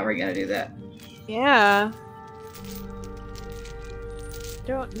 huh? How are we gonna do that? Yeah.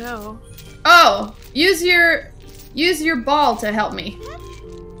 Don't know. Oh! Use your ball to help me.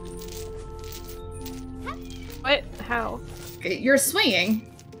 What? How? You're swinging.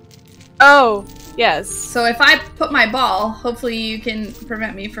 Oh, yes. So if I put my ball, hopefully you can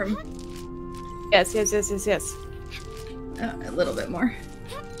prevent me from... Yes. a little bit more.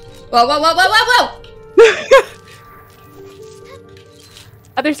 Whoa, whoa, whoa, whoa, whoa, whoa!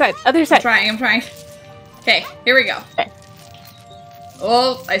 Other side. Other side. I'm trying. Okay, here we go. Okay.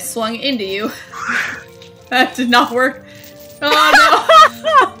 Oh, I swung into you. That did not work.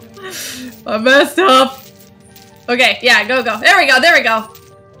 Oh no! I messed up. Okay, yeah, go. There we go.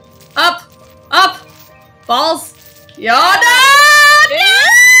 Up. Balls. Yada!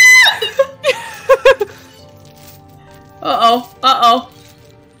 Uh-oh.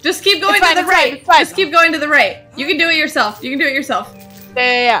 Just keep going to the right. Just keep going to the right. You can do it yourself.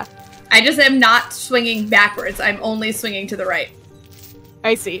 Yeah. I just am not swinging backwards. I'm only swinging to the right.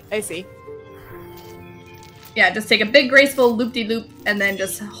 I see. Yeah, just take a big graceful loop-de-loop and then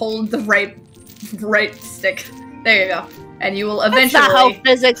just hold the right stick. There you go. And you will eventually... That's not how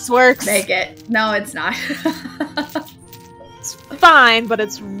physics works. Make it. No, it's not. It's fine, but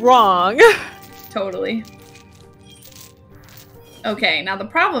it's wrong. Totally. Okay, now the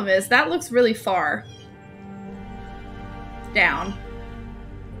problem is that looks really far down.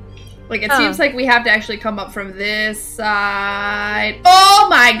 Like, it seems like we have to actually come up from this side. Oh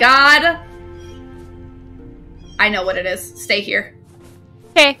my god! I know what it is. Stay here.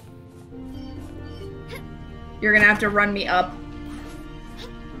 Okay. You're gonna have to run me up.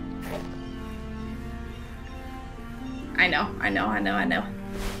 I know.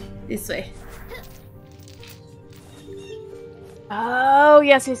 This way. Oh,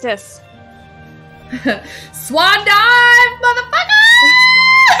 yes. Swan dive, motherfucker!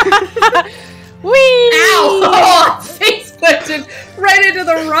 Whee! Ow! Oh, face planted right into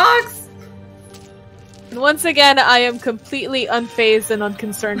the rocks! And once again, I am completely unfazed and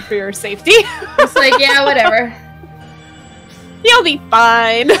unconcerned for your safety. It's like, yeah, whatever. You'll be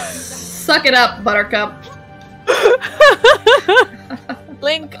fine. Suck it up, Buttercup.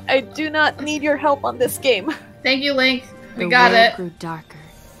 Link, I do not need your help on this game. Thank you, Link. We The got world it. grew darker,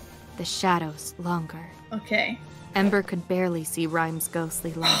 the shadows longer. Okay. Ember could barely see Rhyme's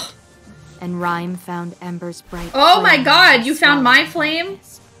ghostly light, and Rhyme found Ember's bright Oh my flame god, and you found swallowed my her flame?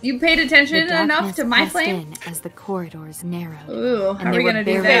 darkness. You paid attention The enough darkness to my pressed flame? in as the corridors narrowed, Ooh, how and are they we were gonna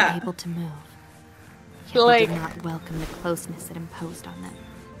do barely that? able to move. Yet Like- they did not welcome the closeness it imposed on them.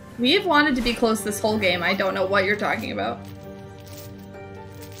 We have wanted to be close this whole game. I don't know what you're talking about.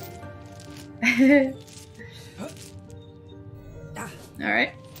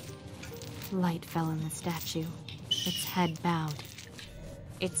 Alright. Light fell on the statue, its head bowed.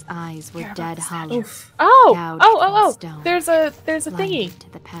 Its eyes were Care about dead the hollow. Oof. Oh. Stone. There's a blinded thingy. to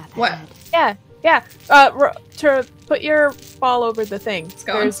the path What? ahead. Yeah. To put your ball over the thing.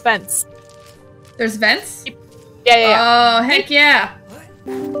 go on. There's vents. There's vents? Yeah. Oh, heck yeah.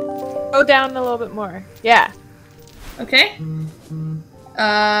 Go down a little bit more. Yeah. Okay.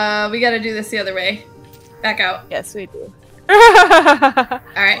 We gotta do this the other way. Back out. Yes, we do.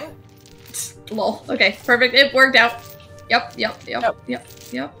 Alright. Lol. Okay, perfect. It worked out. Yep.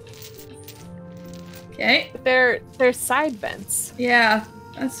 Okay. But they're side vents. Yeah,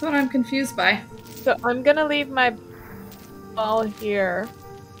 that's what I'm confused by. So I'm gonna leave my ball here,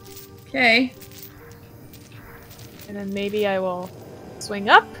 Okay. and then maybe I will swing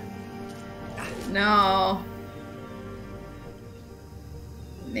up. No.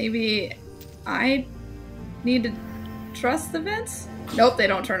 Maybe I need to trust the vents? Nope, they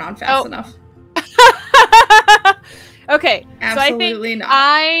don't turn on fast enough. Okay, Absolutely so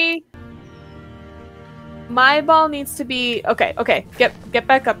I think not. my ball needs to be okay. Get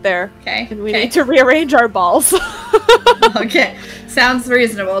back up there, Okay. and we need to rearrange our balls. Okay. Sounds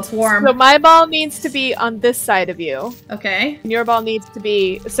reasonable. It's warm. So my ball needs to be on this side of you, Okay. and your ball needs to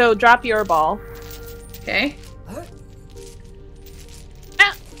be. So drop your ball. Okay.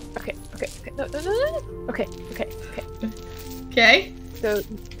 Ah! Okay. No. Okay. Okay. So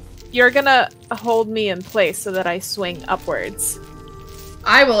you're gonna hold me in place so that I swing upwards.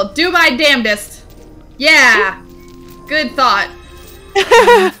 I will do my damnedest. Yeah. Good thought.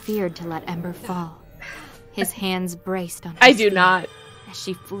 Rhyme feared to let Ember fall. His hands braced on her I do spear not. as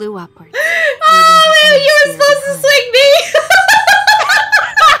she flew upwards. Oh, you were supposed to swing me.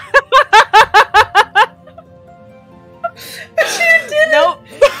 But you didn't. Nope.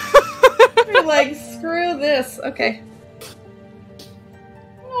 You're like, screw this. Okay.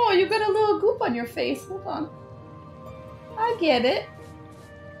 Oh, you got a little goop on your face. Hold on. I get it.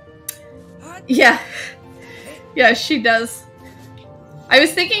 Yeah. Yeah, she does. I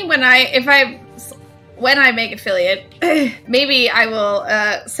was thinking when I make affiliate, maybe I will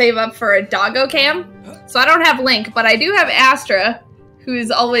save up for a doggo cam. So I don't have Link, but I do have Astra,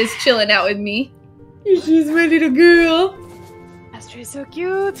 who's always chilling out with me. She's my little girl. Astra is so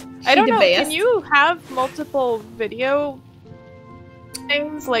cute. I don't the know. best. Can you have multiple video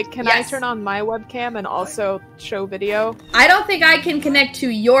things? Like, can Yes. I turn on my webcam and also show video? I don't think I can connect to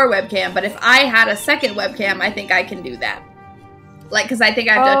your webcam, but if I had a second webcam, I think I can do that. Like, because I think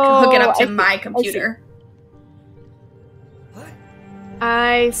I have to hook it up to my computer.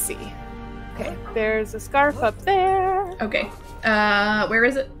 I see. Okay, there's a scarf up there. Okay. Where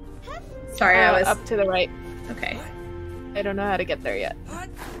is it? Sorry, I was... Up to the right. Okay. I don't know how to get there yet. I'm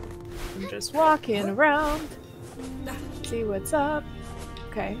just walking around. See what's up.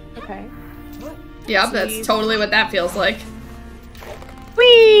 Okay, okay. Yep, that's totally what that feels like.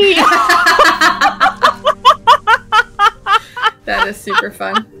 Whee! That is super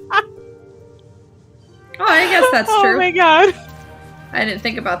fun. Oh, I guess that's true. Oh my god. I didn't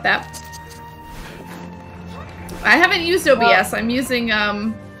think about that. I haven't used OBS. I'm using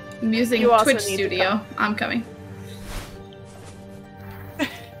Twitch Studio. I'm coming.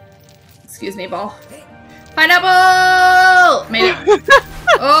 Excuse me, ball. Pineapple! Made it.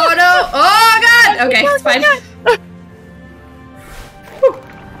 Oh no! Oh god! Okay, it's fine.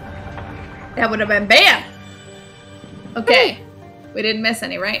 That would have been bad. Okay. We didn't miss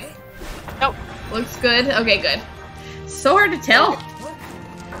any, right? Nope. Looks good. Okay, good. So hard to tell.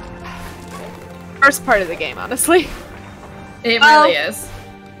 First part of the game, honestly. It really is.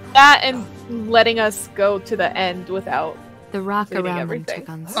 That and letting us go to the end without The rock reading around everything.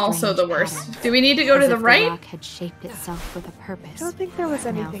 them took on Also the strange worst. patterns, Do we need to go as to the if right? The rock had shaped itself with a I purpose. don't think there was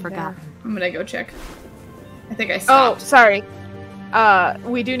now anything forgotten. there. I'm gonna go check. I think I Oh, stopped. sorry.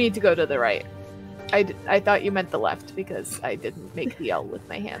 We do need to go to the right. I thought you meant the left because I didn't make the L with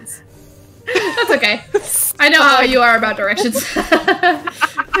my hands. That's okay. I know how you are about directions.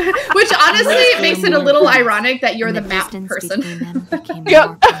 Which honestly makes it a little ironic that you're And the map distance person. between them became Yep.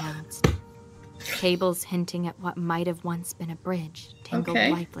 more pronounced. Cables hinting at what might have once been a bridge tangled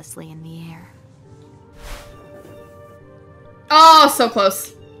Okay. lifelessly in the air. Oh, so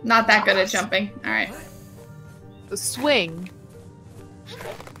close. Not that good at jumping. Alright. The swing.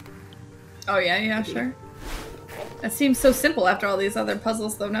 Oh yeah, yeah, sure. That seems so simple after all these other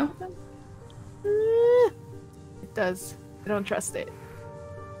puzzles though, no? It does. I don't trust it.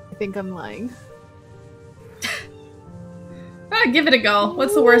 I think I'm lying. Give it a go.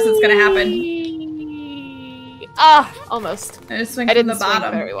 What's the worst that's gonna happen? Ah, almost. I just swing I from didn't the swing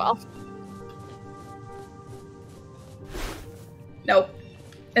bottom. very well. Nope.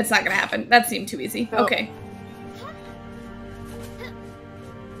 It's not gonna happen. That seemed too easy. Nope. Okay.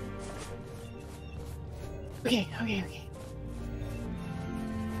 Okay, okay, okay.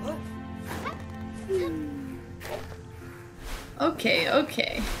 Okay,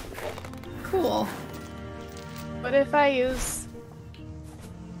 okay. Cool. What if I use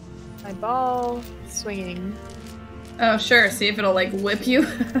my ball swinging? Oh, sure. See if it'll, like, whip you.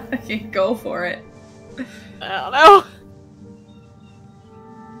 Okay, go for it. I don't know.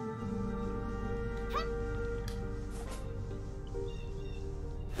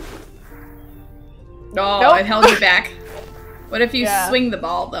 Oh, Nope. it held you back. What if you Yeah. swing the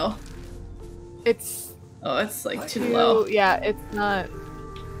ball, though? It's Oh, it's, like, too low. Yeah, it's not.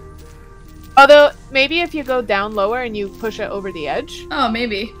 Although, maybe if you go down lower and you push it over the edge. Oh,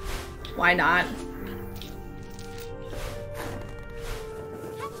 maybe. Why not?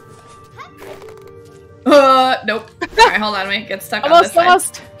 Nope. Alright, hold on. Wait, get stuck on this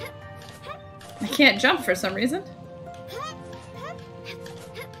Almost, side. almost. I can't jump for some reason.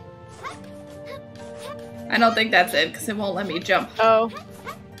 I don't think that's it, because it won't let me jump. Oh.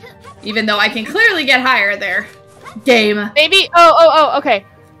 Even though I can clearly get higher there. Game. Maybe. Oh, okay.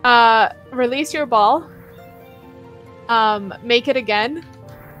 Release your ball. Make it again.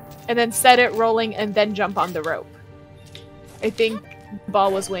 And then set it rolling and then jump on the rope. I think the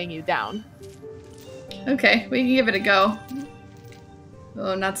ball was weighing you down. Okay, we can give it a go.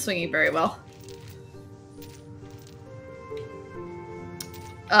 Oh, I'm not swinging very well.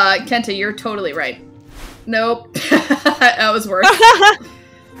 Kenta, you're totally right. Nope. That was worse.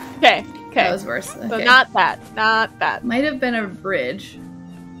 Okay, okay. That was worse. Okay. So not that. Might have been a bridge,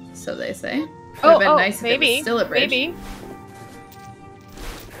 so they say. Would Oh, have been nice if maybe. it was still a bridge. Maybe.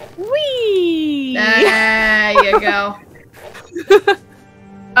 Whee! There you go.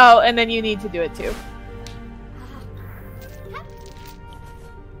 Oh, and then you need to do it too.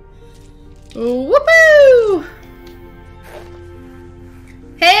 Whoopoo!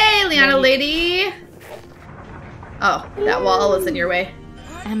 Hey, Liana lady! Oh, that wall is in your way.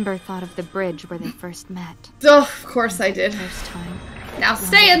 Ember thought of the bridge where they first met. Oh, of course I did. First time. Now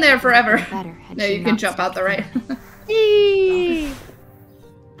stay in there forever. Better had No, she you can not jump out the right. Whee!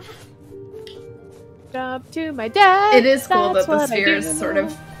 Jump to my dad. It is cool that that's the what I spheres do. sort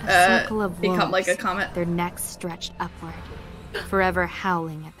of A circle of become like a wolves, comet. their necks stretched upward. forever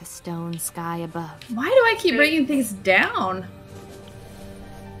howling at the stone sky above. Why do I keep bringing things down?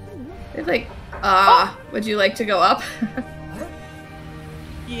 It's like, would you like to go up?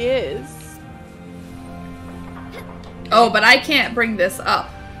 He is. Oh, but I can't bring this up.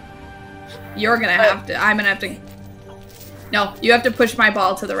 You're gonna have to. I'm gonna have to. No, you have to push my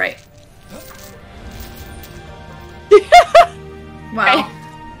ball to the right. Wow.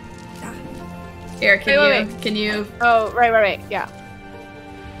 Here, can you? Oh, right. Yeah.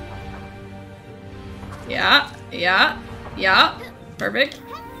 Yeah. Perfect.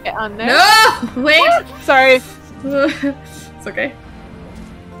 Get on there. No! Wait! Sorry. It's okay.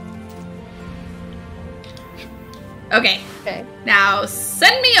 Okay. Now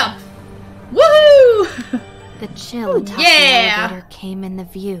send me up! Woohoo! The chill atop the elevator came in the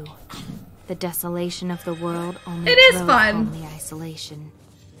view. The desolation of the world only drove home the isolation.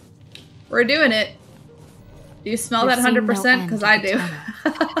 We're doing it. Do you smell that 100%? Because I do.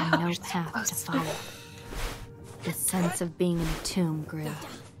 And no path to follow. The sense of being in a tomb grew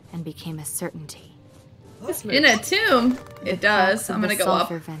and became a certainty. In a tomb? It does. I'm gonna go up.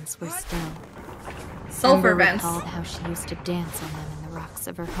 Sulfur vents were still. Sulfur vents. Recalled how she used to dance on them in the rocks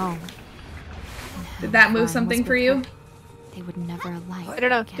of her home. Did that move something for you? They would never alight. I don't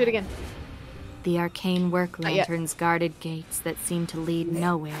know. Do it again. The arcane work lanterns guarded gates that seemed to lead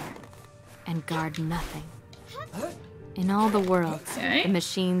nowhere and guard nothing. In all the worlds, the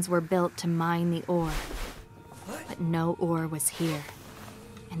machines were built to mine the ore. But no ore was here.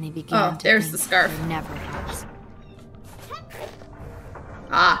 And they began to there's think the scarf. there never was.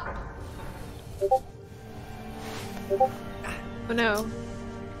 Ah. Oh no.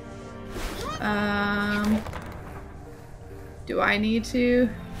 Do I need to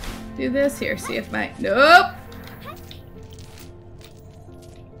do this? Here, see if my... Nope!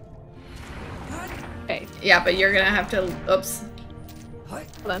 Okay. Yeah, but you're gonna have to... Oops.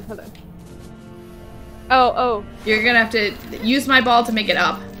 Hold on. Oh. You're gonna have to use my ball to make it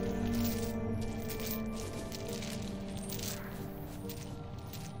up.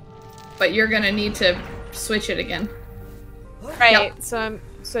 But you're gonna need to switch it again. Right, yep.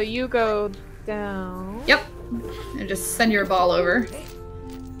 So you go down. Yep. And just send your ball over.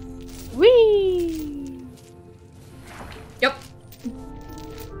 Whee! Yep.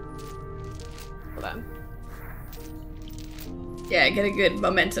 Hold on. Yeah, get a good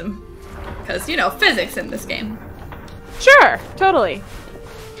momentum. Because, you know, physics in this game. Sure, totally.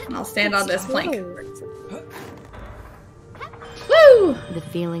 And I'll stand on this plank. Woo! The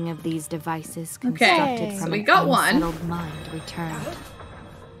feeling of these devices constructed from an unsettled mind returned.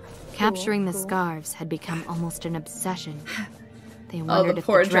 Capturing the scarves had become almost an obsession. They wondered if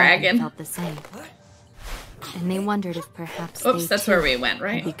the dragon felt the same. And they wondered if perhaps Oops, that's where we went,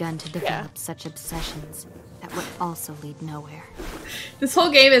 right? Had begun to develop such obsessions that would also lead nowhere. This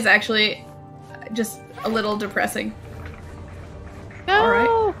whole game is actually just a little depressing. No. All right.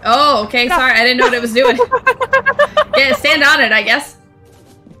 Oh, okay. No. Sorry, I didn't know what it was doing. Yeah, stand on it, I guess.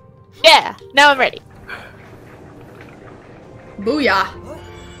 Yeah. Now I'm ready. Booyah.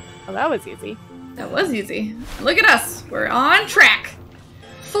 Oh, that was easy. That was easy. Look at us. We're on track.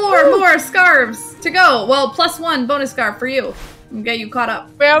 4 more scarves to go. Well, +1 bonus scarf for you. And get you caught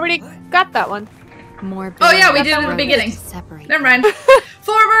up. We already got that one. More. Oh yeah, we did it at the beginning. Never mind.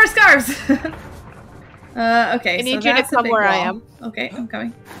 4 more scarves. Okay. I need you to come where I am. Okay, I'm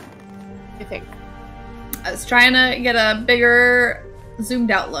coming. I think. I was trying to get a bigger, zoomed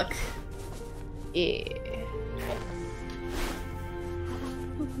out look. Yeah.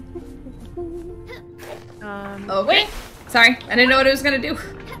 Okay. Wait. Sorry, I didn't know what it was gonna do.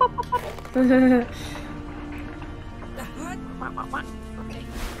 Okay.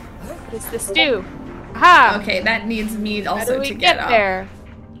 What does this do? Aha! Okay, that needs me also to get up. There?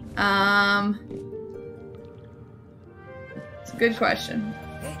 It's a good question.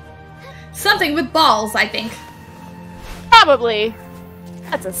 Something with balls, I think. Probably.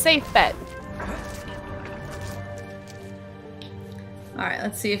 That's a safe bet. Alright,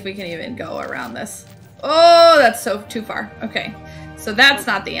 let's see if we can even go around this. Oh, that's so too far. Okay, so that's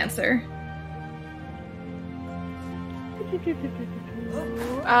not the answer.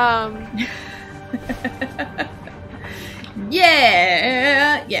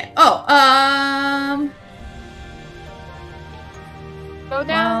 Yeah. Oh, Go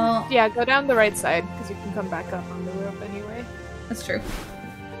down. Well, yeah, go down the right side because you can come back up on the roof anyway. That's true.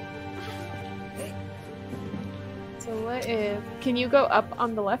 So what if? Can you go up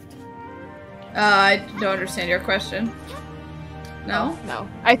on the left? I don't understand your question. No. Oh, no.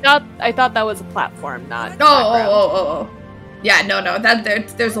 I thought that was a platform, not. Oh. Yeah, no. That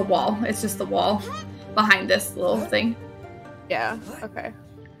there's a wall. It's just the wall behind this little thing. Yeah, okay.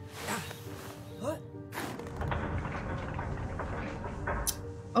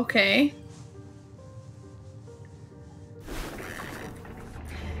 Okay.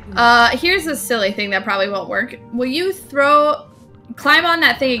 Here's a silly thing that probably won't work. Will you climb on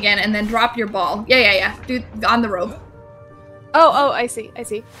that thing again and then drop your ball? Yeah. Do on the rope. Oh, I see.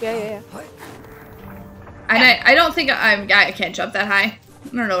 Yeah. And I don't think I can't jump that high.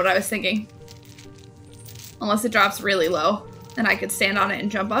 I don't know what I was thinking. Unless it drops really low. And I could stand on it and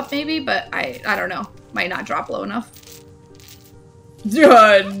jump up maybe, but I don't know. Might not drop low enough.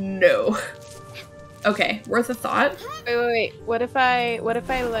 No. Okay, worth a thought. Wait. What if I let...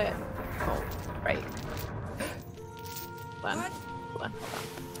 Oh, right. Hold on.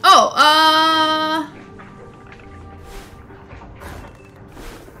 Oh,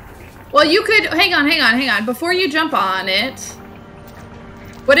 well, you could... Hang on. Before you jump on it,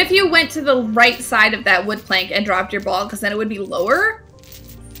 what if you went to the right side of that wood plank and dropped your ball? Because then it would be lower?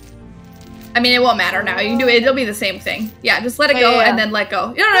 I mean, it won't matter now. You can do it. It'll be the same thing. Yeah, just let it go and then let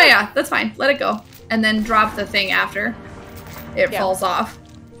go. No, yeah. That's fine. Let it go. And then drop the thing after it falls off.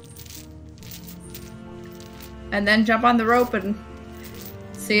 And then jump on the rope and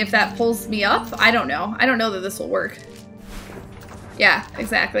see if that pulls me up. I don't know. I don't know that this will work. Yeah,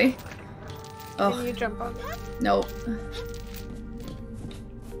 exactly. Oh. Can you jump on that? Nope.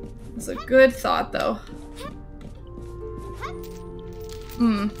 It's a good thought, though.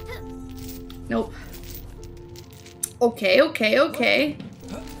 Nope. Okay.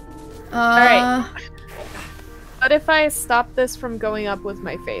 Alright. What if I stop this from going up with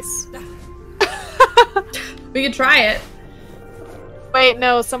my face? We could try it. Wait,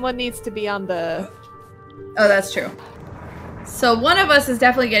 no, someone needs to be on the... Oh, that's true. So one of us is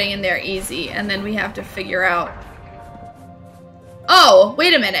definitely getting in there easy, and then we have to figure out... Oh,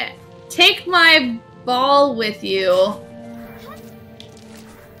 wait a minute. Take my ball with you.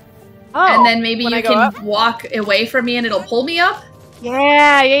 Oh, and then maybe you can up? walk away from me and it'll pull me up?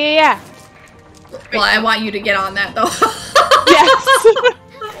 Yeah. Well, I want you to get on that, though. Yes.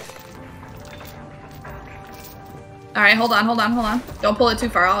 Alright, hold on. Don't pull it too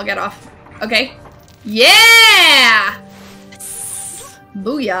far. I'll get off. Okay. Yeah!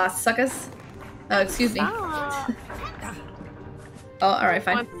 Booyah, suckers. Excuse me. Ah. Oh, alright,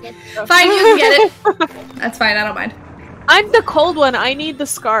 fine. Fine, you can get it. That's fine, I don't mind. I'm the cold one. I need the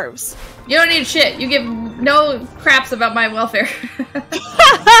scarves. You don't need shit. You give no craps about my welfare.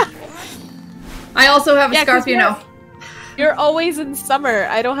 I also have a scarf, you know. You're always in summer.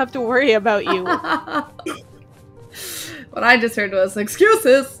 I don't have to worry about you. What I just heard was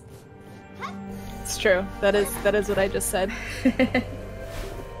excuses. It's true. That is what I just said.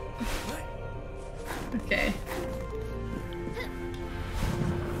 Okay.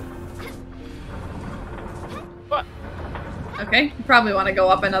 What? Okay, you probably want to go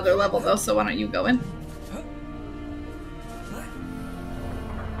up another level though, so why don't you go in?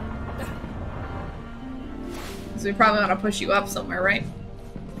 So we probably want to push you up somewhere, right?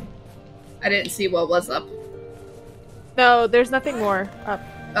 I didn't see what was up. No, there's nothing more up.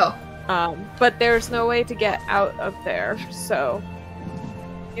 Oh. But there's no way to get out of there, so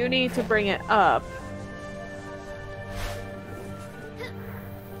you need to bring it up.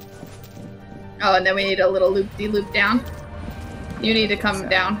 Oh, and then we need a little loop-de-loop down. You need to come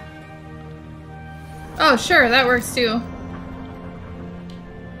down. Oh, sure, that works too.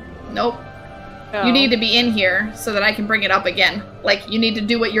 Nope. No. You need to be in here so that I can bring it up again. Like, you need to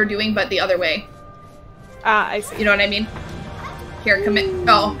do what you're doing, but the other way. Ah, I see. You know what I mean? Here, come in.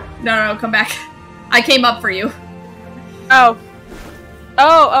 Oh, no, come back. I came up for you. Oh.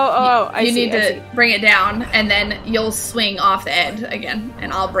 I see. You see, need to bring it down, and then you'll swing off the edge again,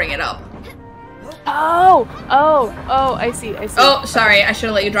 and I'll bring it up. Oh, I see. Oh, sorry. I should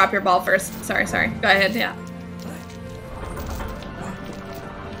have let you drop your ball first. Sorry. Go ahead, yeah.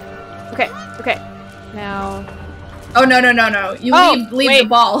 Okay. Now... Oh, no. You leave the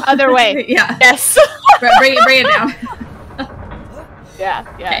ball. Other way. Yeah. Yes. bring it down. Yeah.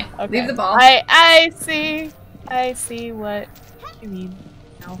 Okay. Leave the ball. I see what you mean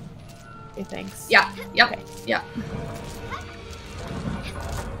now. Okay, thanks. Yeah. Yep. Okay. Yeah.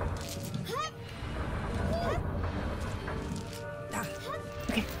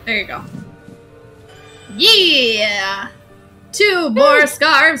 Okay. There you go. Yeah! 2 more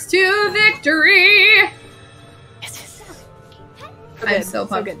scarves to victory! Yes. I'm so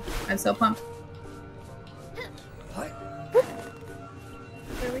pumped. good. I'm so pumped. Where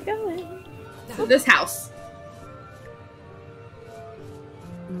are we going? To this house.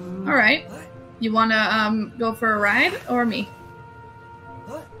 Alright. You wanna go for a ride or me?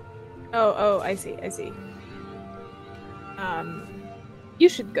 Oh, I see. You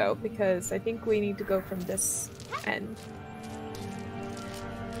should go, because I think we need to go from this end.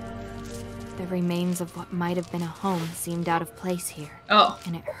 The remains of what might have been a home seemed out of place here. Oh.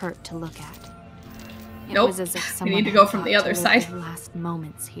 And it hurt to look at. It Nope. was as if We someone need to had go from thought the to other live side. their last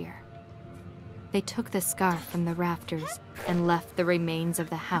moments here. They took the scarf from the rafters and left the remains of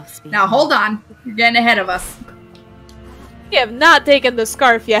the house behind. Now hold on. You're getting ahead of us. We have not taken the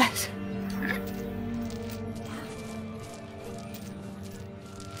scarf yet.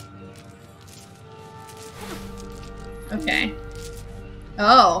 Okay.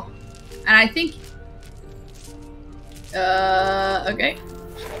 Oh. And I think... okay.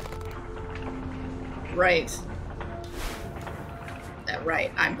 Right.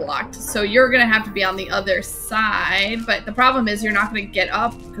 Right, I'm blocked. So you're gonna have to be on the other side, but the problem is you're not gonna get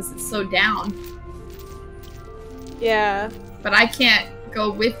up because it's so down. Yeah. But I can't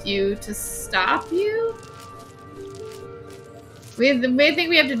go with you to stop you? I think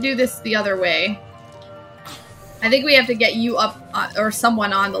we have to do this the other way. I think we have to get you up, or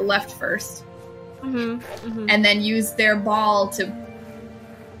someone on the left first. And then use their ball to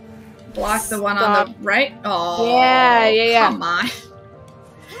block the one on the right. Oh, yeah. Come on.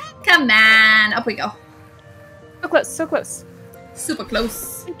 Come on. Up we go. So close, so close. Super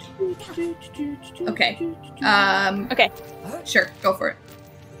close. Okay. Okay. Sure, go for it.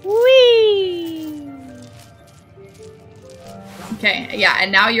 Whee! Okay, yeah,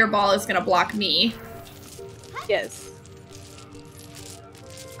 and now your ball is gonna block me. Yes.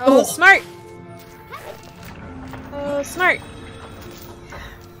 Oh, smart! Oh, smart.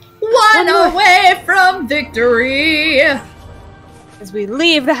 One away from victory! As we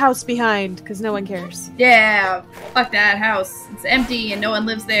leave the house behind, because no one cares. Yeah, fuck that house. It's empty and no one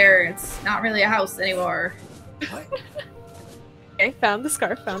lives there. It's not really a house anymore. Okay, found the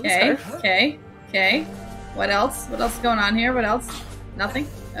scarf, found the scarf. Okay. What else? What else is going on here? What else? Nothing?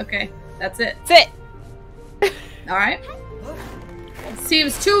 Okay, that's it. That's it! Alright.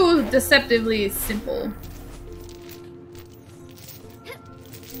 Seems too deceptively simple.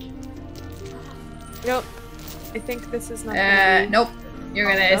 Nope. I think this is not gonna be... Nope. You're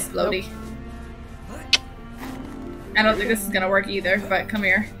gonna explode. I don't think this is gonna work either, but come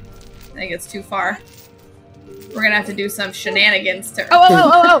here. I think it's too far. We're gonna have to do some shenanigans to...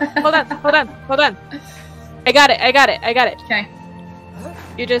 Oh! Hold on. I got it. Okay.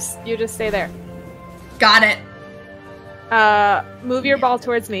 You just stay there. Got it. Move your ball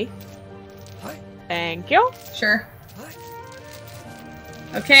towards me. Thank you. Sure.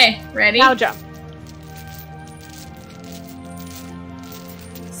 Okay, ready? Now jump.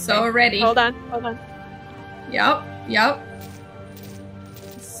 So ready. Hold on. Yup.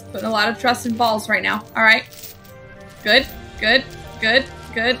 Just putting a lot of trust in balls right now. Alright. Good. A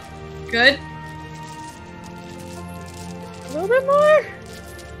little bit more.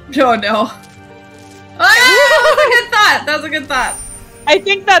 Oh no. Oh, that was a good thought. I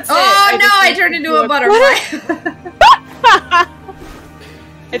think that's it. Oh no, I turned into a butterfly.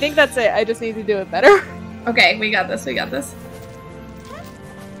 I think that's it. I just need to do it better. Okay, we got this.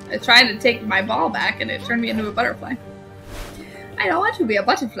 I tried to take my ball back and it turned me into a butterfly. I don't want to be a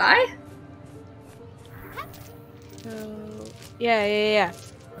butterfly. Yeah.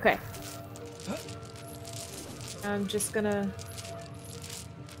 Okay. I'm just gonna...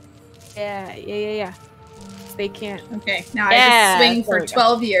 Yeah. They can't. Okay, now I just swing for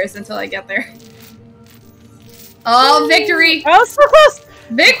 12 years until I get there. Oh, victory! Oh, so close!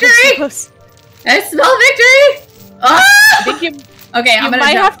 Victory! So close. I smell victory! Oh! I think you... Okay, I'm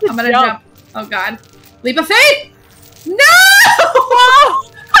gonna jump. I'm gonna jump. Oh god. Leap of faith! No!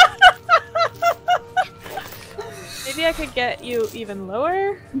 Maybe I could get you even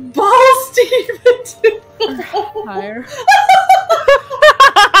lower? Balls, Steven! Higher.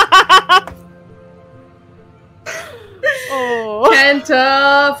 Oh.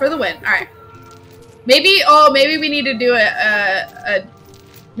 Kenta for the win. Alright. Maybe we need to do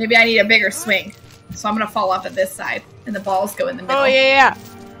maybe I need a bigger swing. So I'm gonna fall off at this side, and the balls go in the middle. Oh, yeah.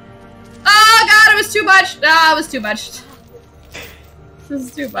 Oh god, it was too much! Ah, it was too much. This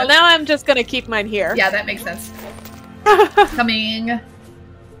is too much. Well, now I'm just gonna keep mine here. Yeah, that makes sense. Coming.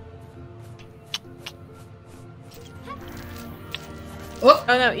 Oh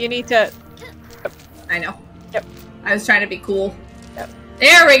no, you need to... I know. Yep. I was trying to be cool. Yep.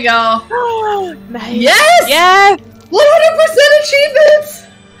 There we go! Nice! Yes! Yes! 100% achievements!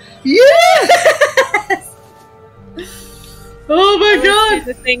 Yes! Oh my god!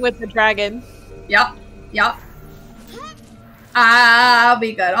 The thing with the dragon. Yep.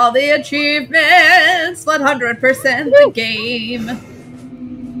 We got all the achievements! 100% the game!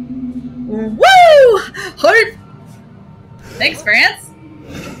 Woo! Hype! Thanks, France.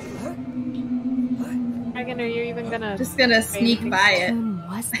 Dragon, are you even gonna... Just gonna sneak by it. Whom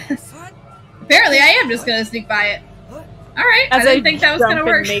was this? Apparently I am just gonna sneak by it. Alright, I didn't think that was gonna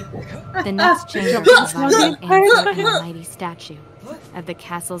work. The next chamber provided an answer in a mighty statue of the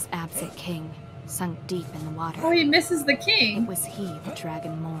castle's absent king, sunk deep in the water. Oh, he misses the king. It was he the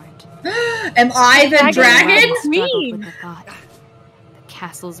dragon mourned. Am I the dragon? Struggled with the thought. The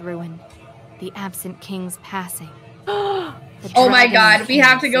castle's ruin, the absent king's passing. Oh my god, we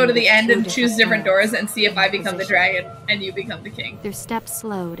have to go to the end and choose different doors and see if I become the dragon and you become the king. Their steps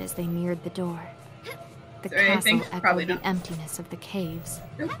slowed as they neared the door. The Is there anything? castle Probably echoed not. the emptiness of the caves.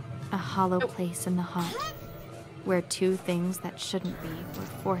 A hollow place in the heart, where two things that shouldn't be were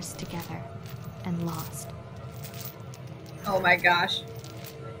forced together and lost. Oh my gosh.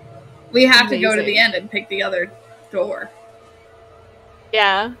 We have to go to the Amazing. end and pick the other door.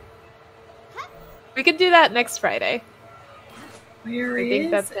 Yeah. We could do that next Friday. Where I is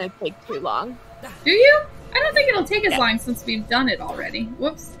think that's it? gonna take too long. Do you? I don't think it'll take as long since we've done it already.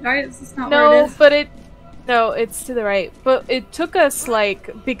 Whoops. Why is this not where No, it is? but no, it's to the right. But it took us,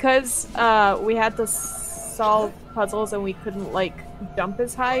 like, because we had to solve puzzles and we couldn't, like, jump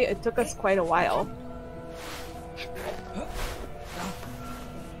as high, it took us quite a while.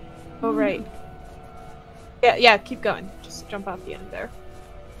 Oh, right. Yeah, keep going. Just jump off the end there.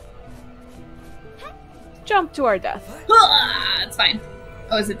 Jump to our death. Ah, it's fine.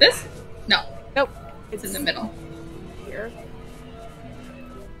 Oh, is it this? No. Nope. It's in the middle. Here.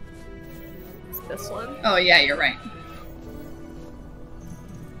 It's this one. Oh, yeah, you're right.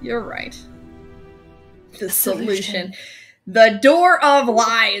 You're right. The solution. The door of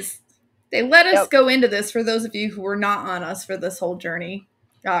lies. They let us go into this, for those of you who were not on us for this whole journey,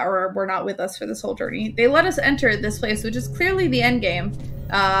 or were not with us for this whole journey. They let us enter this place, which is clearly the end game,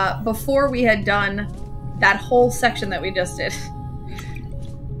 before we had done that whole section that we just did.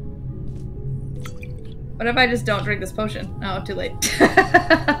 What if I just don't drink this potion? Oh, too late.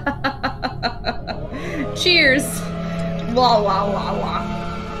 Cheers! Wah, wah, wah, wah.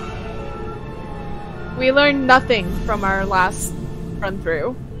 We learned nothing from our last run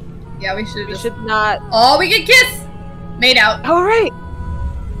through. Yeah, we should We just... should not. Oh, we can kiss! Made out. All right.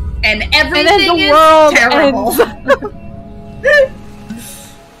 And everything And then the is world terrible.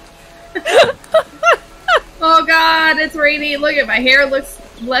 Oh god, it's rainy. Look at my hair looks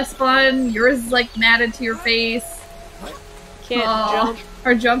less fun. Yours is like matted to your face. Can't jump.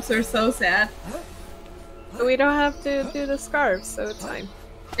 Our jumps are so sad. But we don't have to do the scarves, so it's fine.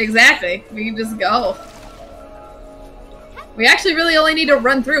 Exactly. We can just go. We actually really only need to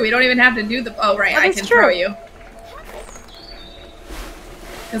run through. We don't even have to do the... Oh, right. That I is can true. throw you.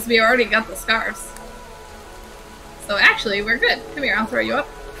 Because we already got the scarves. So actually, we're good. Come here, I'll throw you up.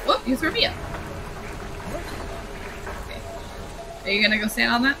 Whoop, you threw me up. Okay. Are you gonna go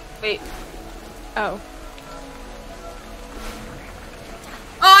stand on that? Wait. Oh.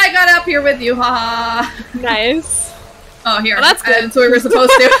 Oh, I got up here with you, haha. Nice. Oh, here. Well, that's good. That's what we were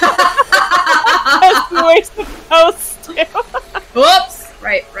supposed to. That's what we're supposed to. Whoops.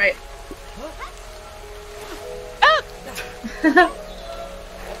 Right.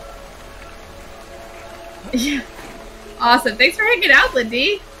 Yeah. Awesome. Thanks for hanging out,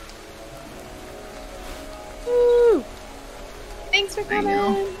 Lindy. Woo. Thanks for I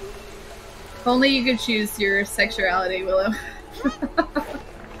know. coming. If only you could choose your sexuality, Willow.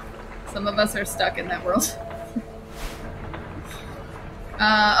 Some of us are stuck in that world.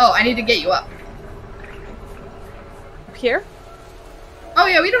 Oh, I need to get you up. Up here? Oh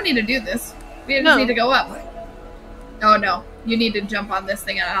yeah, we don't need to do this. We just need to go up. Oh no, you need to jump on this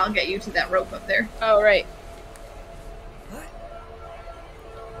thing and I'll get you to that rope up there. Oh, right.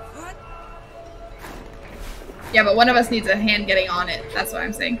 Yeah, but one of us needs a hand getting on it. That's what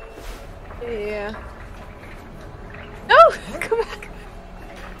I'm saying. Yeah. No! Come back!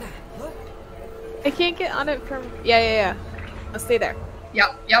 I can't get on it from... Yeah. I'll stay there.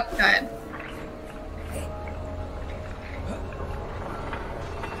 Yep, go ahead.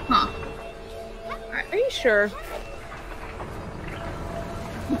 Huh. Alright. Are you sure?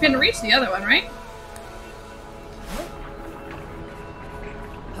 You can reach the other one, right?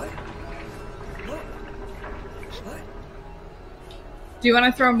 Do you want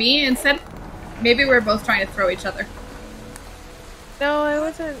to throw me instead? Maybe we're both trying to throw each other. No, I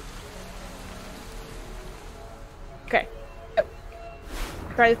wasn't... Okay. Oh.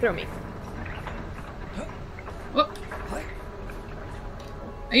 Try to throw me. Whoop.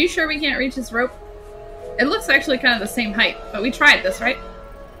 Are you sure we can't reach this rope? It looks actually kind of the same height, but we tried this, right?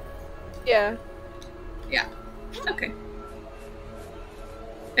 Yeah. Yeah. Okay.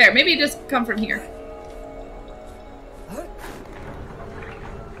 There, maybe just come from here.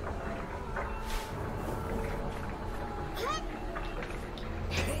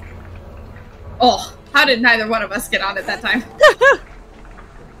 Oh, how did neither one of us get on it that time?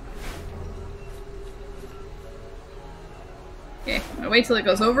 Okay, I'm gonna wait till it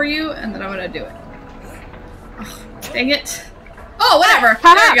goes over you, and then I'm gonna do it. Oh, dang it. Oh, whatever.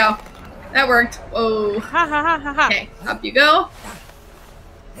 There you go. That worked. Whoa. Okay, up you go.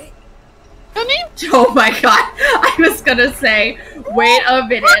 Oh my god. I was gonna say, wait a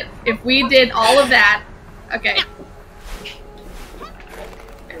minute. If we did all of that. Okay.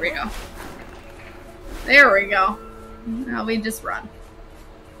 There we go. There we go. Now we just run.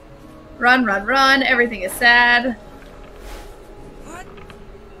 Run, run, run. Everything is sad.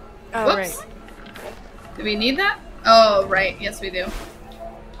 Oh, Whoops. right. Do we need that? Oh, right. Yes, we do.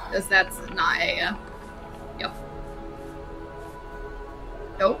 Because that's not a... Yep.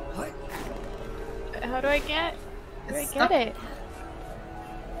 Nope. How do I get? How do I Stuck. get it?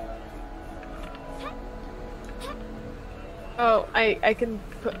 Oh, I can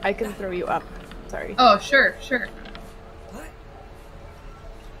throw you up. Sorry. Oh, sure, sure.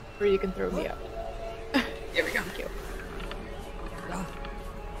 Or you can throw me up. There we go. Thank you.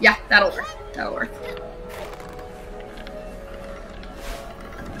 Yeah, that'll work. That'll work.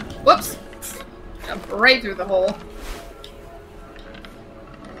 Whoops! Jump right through the hole.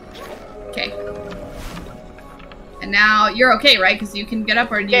 Okay. And now you're okay, right? Because you can get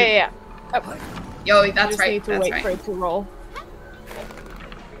up, or do you... Yeah. Up. Yo, You that's just right. need to That's wait right. for it to roll.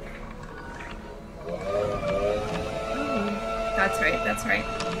 That's right. That's right.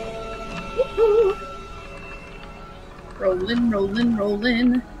 Woohoo! Rollin', rollin',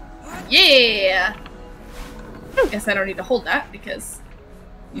 rollin'. Yeah! Guess I don't need to hold that because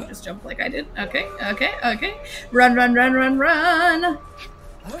you just jumped like I did. Okay, okay, okay. Run, run, run, run, run!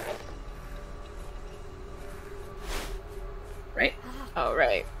 Right? Oh,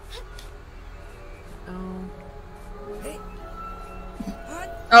 right. Oh.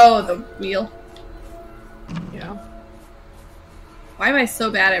 Oh, the wheel. Yeah. Why am I so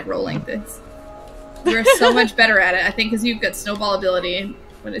bad at rolling this? You're so much better at it. I think because you've got snowball ability. And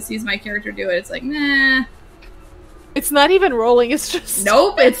when it sees my character do it, it's like, nah. It's not even rolling, it's just...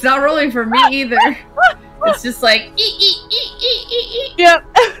 Nope, it's not rolling for me either. It's just like, Yep.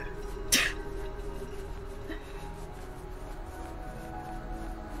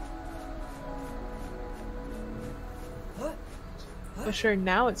 Oh, sure,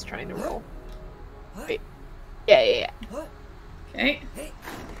 now it's trying to roll. Wait. Yeah. Okay.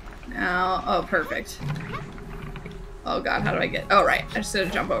 Now, oh, perfect. Oh god, how do I get... Oh, right. I just gotta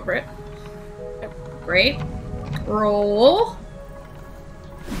jump over it. Great. Roll.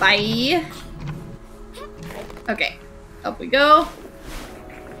 Bye. Okay. Up we go.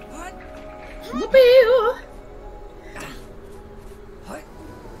 Whoopee.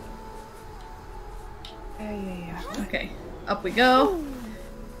 Yeah. Okay. Up we go.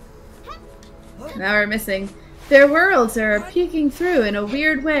 Now we're missing. Their worlds are peeking through in a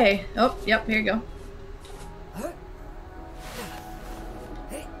weird way. Oh, yep, here you go.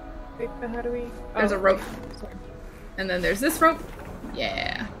 Wait, how do we... There's a rope. Sorry. And then there's this rope.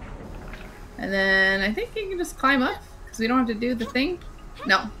 Yeah. And then I think you can just climb up. Because we don't have to do the thing.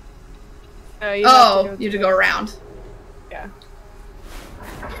 No. You Oh, you have to go around. Yeah.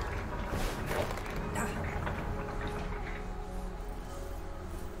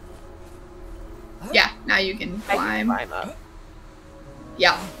 Yeah, now you can I climb. can climb up.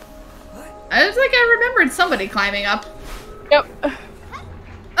 Yeah. I was like, I remembered somebody climbing up. Yep.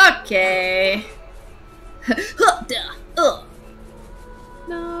 Okay.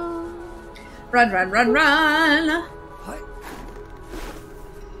 No. Run, run, run, run.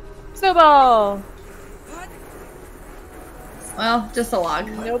 Snowball! Well, just a log.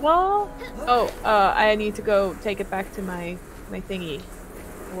 Snowball? Oh, I need to go take it back to my thingy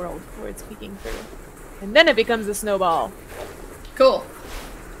world where it's peeking through. And then it becomes a snowball. Cool.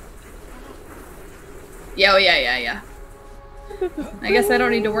 Yeah, oh, yeah. I guess I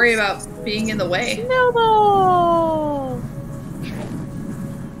don't need to worry about being in the way. Snowball!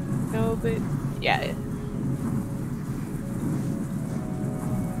 No, but... Yeah.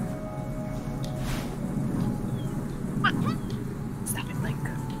 Stop it, Link.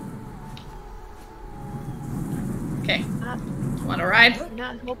 Okay. Want to ride? You're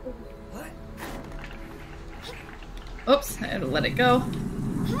not helping. Oops, I had to let it go.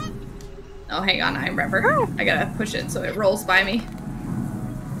 Oh, hang on, I remember. I gotta push it so it rolls by me.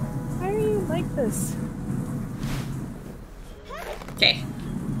 Why are you like this? Okay.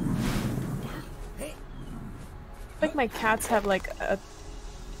 I think my cats have like a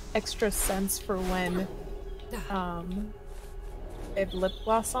extra sense for when they have lip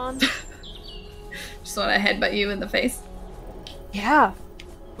gloss on. Just want to headbutt you in the face. Yeah.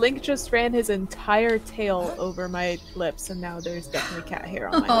 Link just ran his entire tail over my lips, and now there's definitely cat hair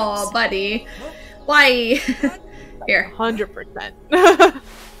on my lips. Oh, buddy. Why? Here. 100%.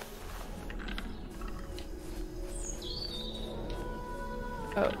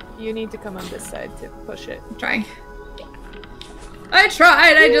 Oh, you need to come on this side to push it. I'm trying. I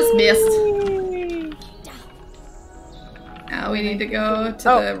tried, I just missed. Now we need to go to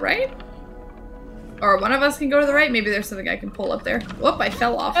the right? Or one of us can go to the right? Maybe there's something I can pull up there. Whoop, I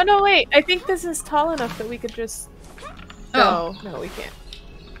fell off. Oh, no, wait. I think this is tall enough that we could just... Oh. No, we can't.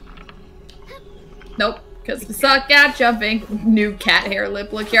 Nope, because we suck at jumping. New cat hair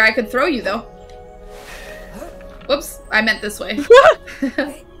lip. Look here, I could throw you, though. Whoops, I meant this way.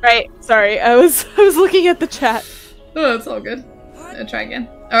 Right, sorry. I was looking at the chat. Oh, it's all good. I'll try again.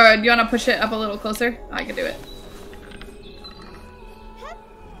 Or do you want to push it up a little closer? I can do it.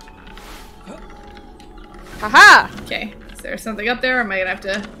 Haha! Okay, is there something up there, or am I gonna have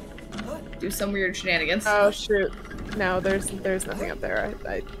to do some weird shenanigans? Oh, shoot. No, there's nothing up there.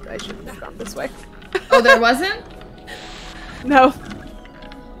 I shouldn't have gone this way. Oh, there wasn't? No.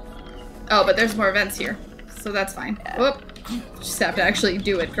 Oh, but there's more vents here, so that's fine. Yeah. Whoop. Just have to actually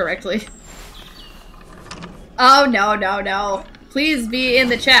do it correctly. Oh, no, no, no. Please be in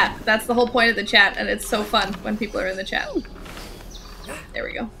the chat. That's the whole point of the chat, and it's so fun when people are in the chat. There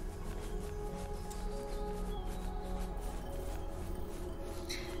we go.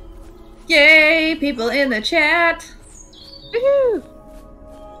 Yay, people in the chat! Woohoo!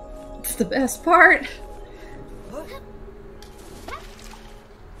 It's the best part.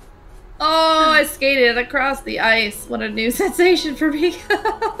 Oh, I skated across the ice. What a new sensation for me.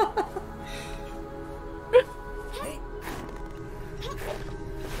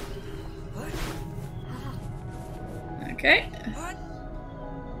 Okay.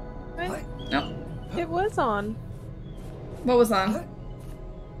 Nope. It was on. What was on?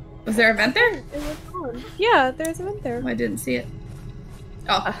 Was there a vent there? It was on. Yeah, there's a vent there. Oh, I didn't see it.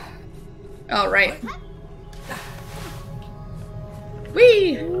 Oh. Oh, right.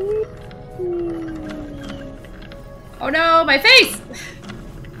 Whee! Oh no, my face!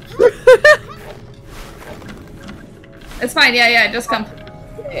 It's fine, yeah, just come.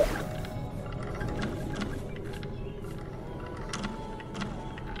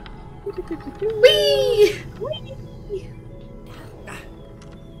 Whee!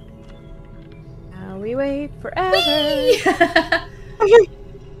 Now we wait forever.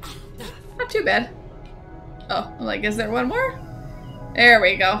 Not too bad. Oh, I'm like, is there one more? There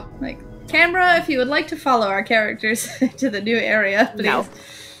we go. Like, camera, if you would like to follow our characters to the new area, please. No.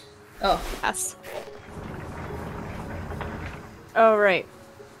 Oh. Yes. Oh, right.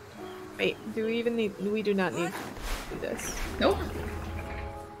 Wait, do we even need... We do not need to do this. Nope.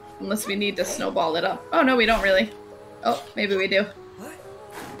 Unless we need to snowball it up. Oh, no, we don't really. Oh, maybe we do.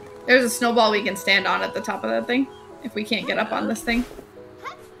 There's a snowball we can stand on at the top of that thing. If we can't get up on this thing.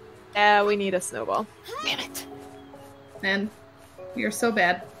 Yeah, we need a snowball. Damn it. And we are so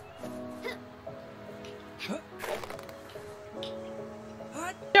bad.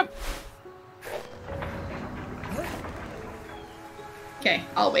 Jump. Okay,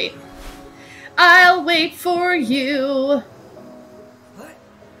 I'll wait. I'll wait for you.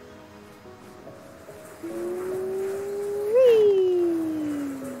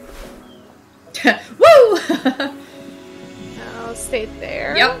 Woo! I'll stay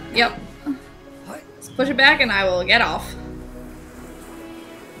there. Yep. Let's push it back and I will get off.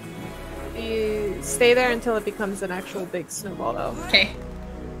 You stay there until it becomes an actual big snowball, though. Okay.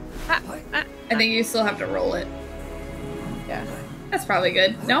 I think you still have to roll it. Yeah. That's probably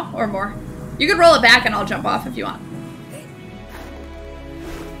good. No? Or more? You could roll it back and I'll jump off if you want.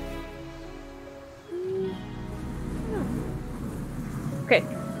 Okay.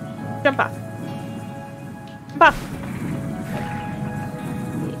 Jump off. Jump off.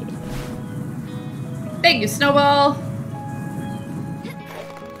 Thank you, Snowball.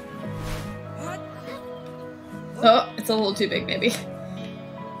 Oh, it's a little too big, maybe.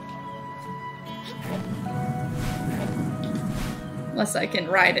 Unless I can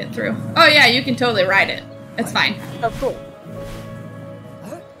ride it through. Oh yeah, you can totally ride it. It's fine. Oh, cool.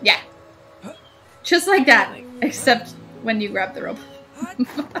 Yeah. Just like that. Except when you grab the rope.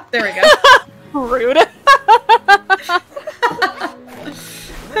 There we go. Rude.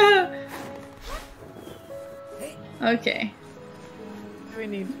 Okay. Do we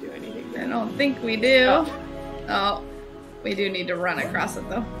need to do anything? I don't think we do. Oh, we do need to run across it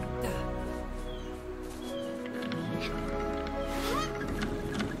though.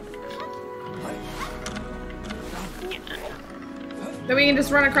 Then we can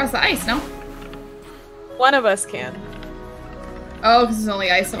just run across the ice, no? One of us can. Oh, because it's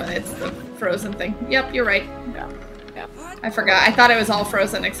only ice when it's the frozen thing. Yep, you're right. Yeah. I forgot. I thought it was all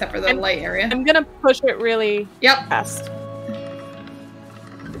frozen except for the light area. I'm gonna push it really fast.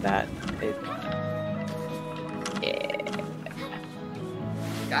 That. Yeah.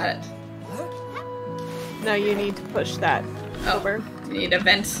 Got it. Now you need to push that over. You need a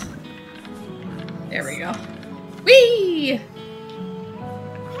vent. There we go. Whee!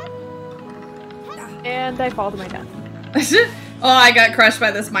 And I fall to my death. Oh, I got crushed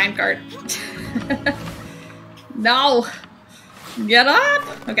by this minecart. No! Get up!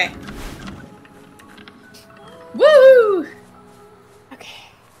 Okay. Woo! Okay.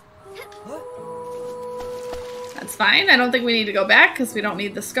 That's fine. I don't think we need to go back because we don't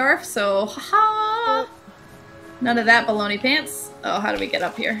need the scarf, so haha! None of that baloney pants. Oh, how do we get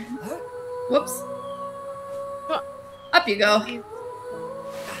up here? Whoops. Up you go. Thank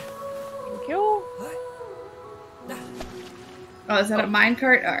you. Oh, is that a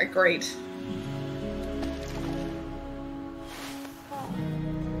minecart? Alright, great.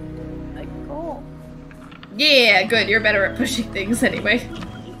 Cool. Yeah, good. You're better at pushing things anyway.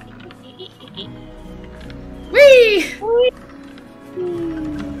 Whee!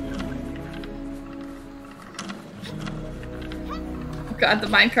 God, the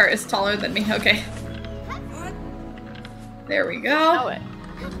minecart is taller than me. Okay. There we go.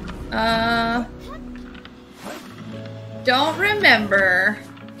 Don't remember.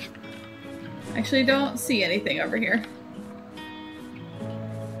 Actually, don't see anything over here.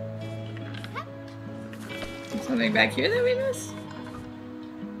 Something back here that we missed?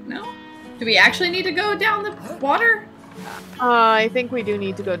 No? Do we actually need to go down the water? I think we do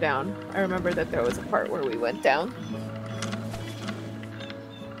need to go down. I remember that there was a part where we went down.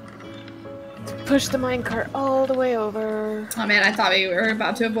 Push the minecart all the way over. Oh man, I thought we were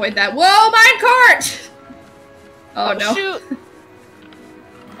about to avoid that. Whoa, minecart! Oh no. Shoot!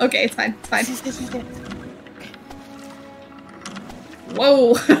 Okay, it's fine. It's fine.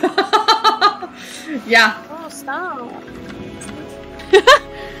 Whoa! Yeah. Oh, stop.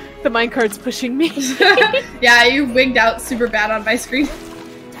 The minecart's pushing me. Yeah, you wigged out super bad on my screen.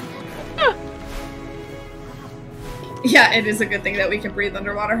 Yeah, it is a good thing that we can breathe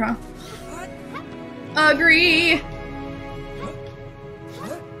underwater, huh? Agree!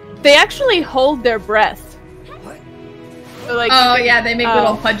 They actually hold their breath. So, like, oh yeah, they make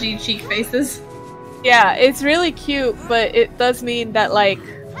little pudgy cheek faces. Yeah, it's really cute, but it does mean that, like...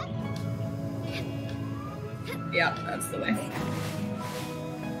 Yeah, that's the way.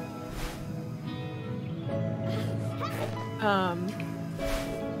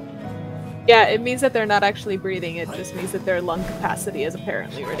 Yeah, it means that they're not actually breathing, it just means that their lung capacity is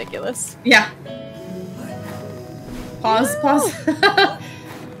apparently ridiculous. Yeah. Pause, pause.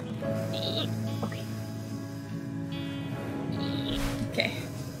 Okay. Okay.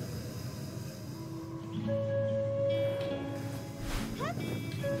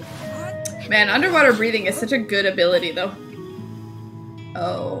 Man, underwater breathing is such a good ability, though.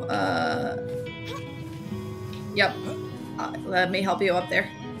 Oh, Yep. Let me help you up there.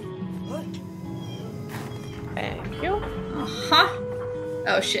 Thank you. Uh-huh.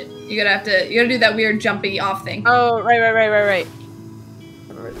 Oh shit. You gotta do that weird jumpy off thing. Oh, right. I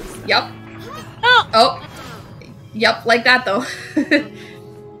remember this. Yep. Oh! Oh. Yep, like that though.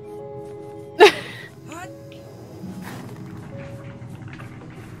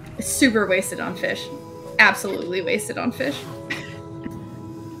 Super wasted on fish. Absolutely wasted on fish.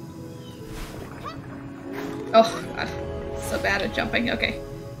 Oh god. So bad at jumping. Okay.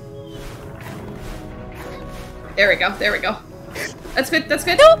 There we go. There we go. That's good. That's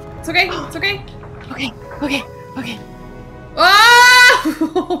good. No! It's okay. It's okay. Okay.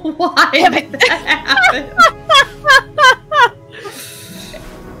 Oh! Why did that happen?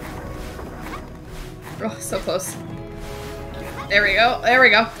 Oh, so close. There we go. There we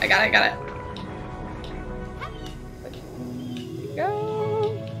go. I got it.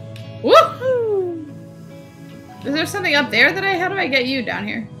 Go. Woo! Is there something up there that how do I get you down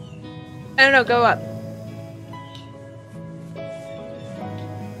here? I don't know, go up.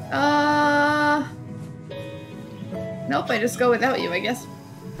 Nope, I just go without you, I guess.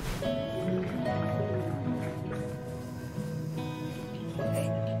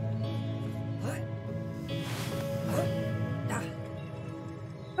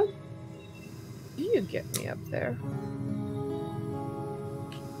 You get me up there.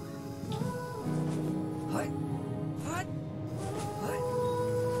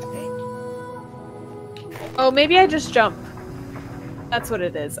 Oh, maybe I just jump. That's what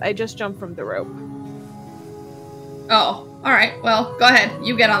it is. I just jump from the rope. Oh, alright. Well, go ahead.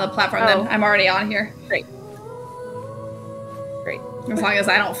 You get on the platform then. I'm already on here. Great. As long as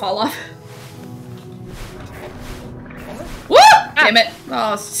I don't fall off. Woo! Damn it.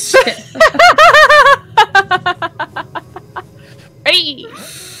 Oh, shit. Hey!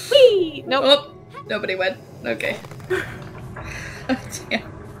 Whee! Nope. Oh, nobody went. Okay.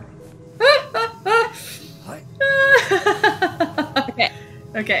 Damn. Okay.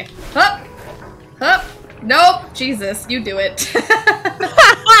 Okay. Hup! Hup! Nope! Jesus, you do it.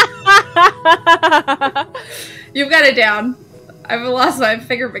 You've got it down. I've lost my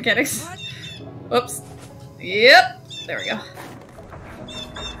finger mechanics. Whoops. Yep. There we go.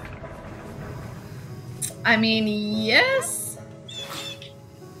 I mean, yes.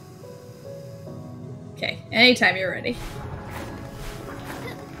 Okay, anytime you're ready.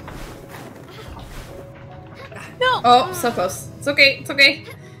 No. Oh, so close. It's okay. It's okay.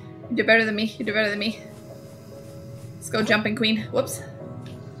 You do better than me. You do better than me. Let's go, jumping queen. Whoops.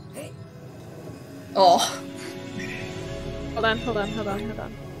 Oh. Hold on, hold on, hold on, hold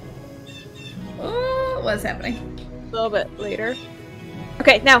on. Oh, what's happening? A little bit later.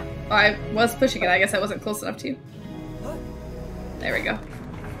 Okay, now. Oh, I was pushing it. I guess I wasn't close enough to you. There we go.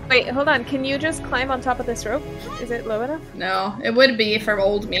 Wait, hold on. Can you just climb on top of this rope? Is it low enough? No, it would be for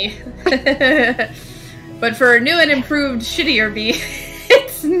old me. But for new and improved shittier me,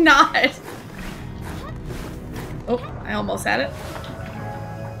 it's not. Oh, I almost had it.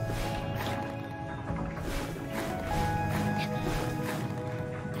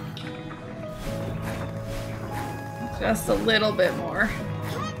 Just a little bit more.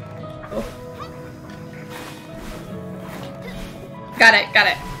 Oh. Got it, got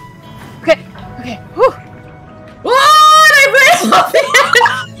it. Okay, okay. Whew. Whoa! And I ran off the edge!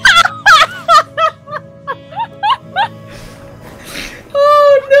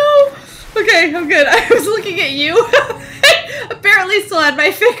 Oh no! Okay, I'm good. I was looking at you. I apparently still had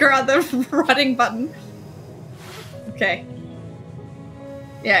my finger on the running button. Okay.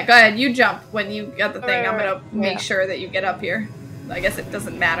 Yeah, go ahead. You jump when you got the thing. I'm gonna make sure that you get up here. I guess it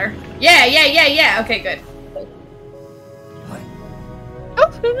doesn't matter. Yeah, yeah, yeah, yeah. Okay, good.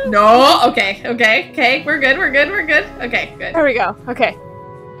 Oh, no, no. No. Okay, okay, okay. We're good. We're good. We're good. Okay, good. There we go. Okay.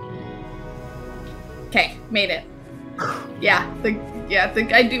 Okay, made it. Yeah,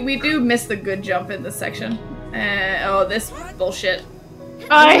 we do miss the good jump in this section. Oh, this bullshit.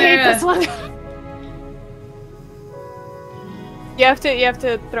 I hate this one. You have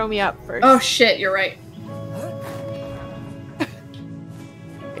to throw me up first. Oh shit, you're right.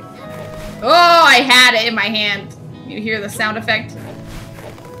 Oh, I had it in my hand. You hear the sound effect?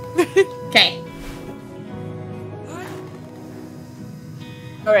 Okay.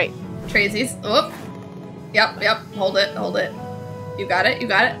 Alright. Tracy's. Oh. Yep, yep. Hold it, hold it. You got it, you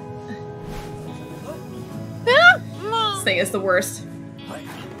got it. This thing is the worst.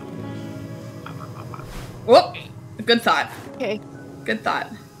 Whoop. Good thought. Okay. Good thought.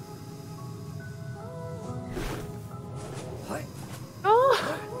 Oh,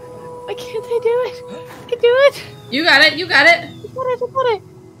 why can't I do it? I can do it. You got it, you got it. I got it, I got it.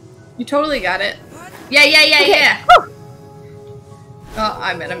 You totally got it. Yeah, yeah, yeah, Okay. yeah. Whew. Oh,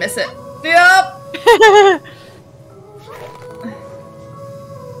 I'm gonna miss it. Yep.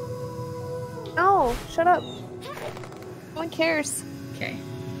 No, shut up. No one cares. Okay.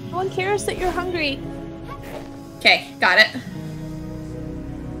 No one cares that you're hungry. Okay, got it.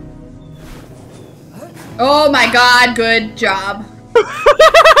 Oh my god, good job.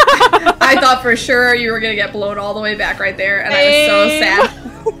 I thought for sure you were gonna get blown all the way back right there, and I was so sad.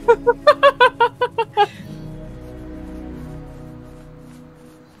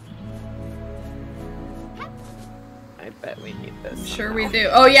 I bet we need this. Sure we do.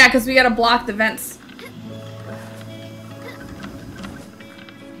 Oh yeah, because we gotta block the vents.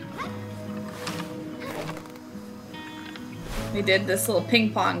 We did this little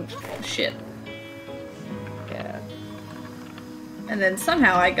ping pong shit. Yeah. And then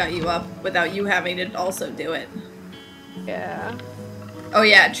somehow I got you up without you having to also do it. Yeah. Oh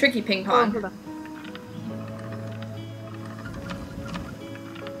yeah, tricky ping Oh, pong. hold on.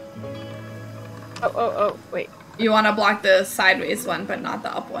 Oh, wait. You want to block the sideways one, but not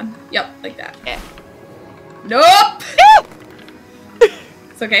the up one. Yep, like that. Yeah. Nope!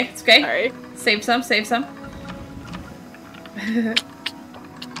 It's okay, it's okay. Sorry. Save some, save some.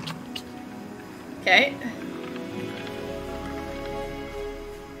 Okay.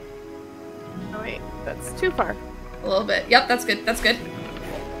 Oh, wait. That's too far. A little bit. Yep, that's good, that's good.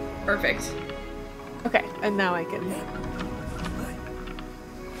 Perfect. Okay, and now I can...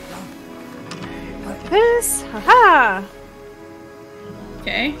 This! Haha!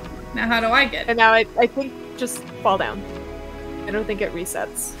 Okay. Now how do I get it? And now I think just fall down. I don't think it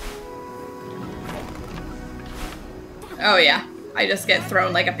resets. Oh yeah. I just get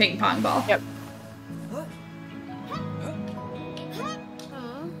thrown like a ping pong ball. Yep.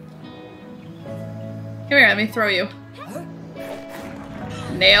 Come here, let me throw you.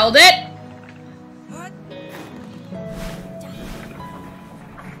 Nailed it!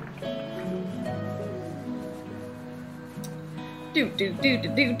 Do do do do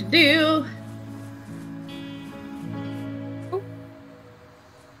do do do.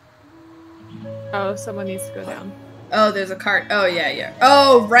 Oh, someone needs to go down. Oh, there's a cart. Oh, yeah, yeah.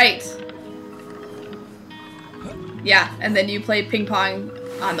 Oh, right. Yeah, and then you play ping pong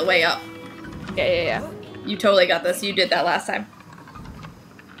on the way up. Yeah. You totally got this. You did that last time.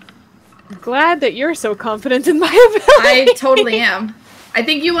 I'm glad that you're so confident in my ability. I totally am. I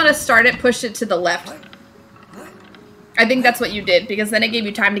think you want to start it, push it to the left. I think that's what you did, because then it gave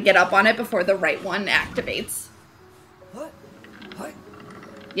you time to get up on it before the right one activates.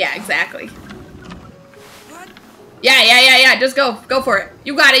 Yeah, exactly. Yeah. Just go. Go for it.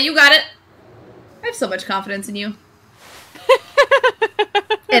 You got it. You got it. I have so much confidence in you.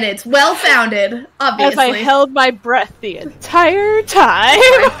 And it's well-founded, obviously. As I held my breath the entire time.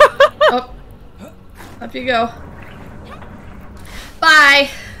 Oh. Up you go. Bye.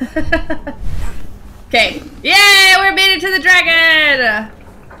 Okay. Yay! We made it to the dragon!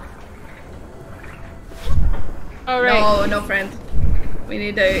 Alright. No, friend. We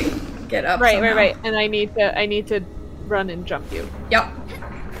need to get up somehow. Right. And I need to run and jump you. Yep.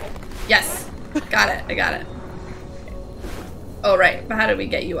 Yes. Got it. I got it. Oh, right. But how did we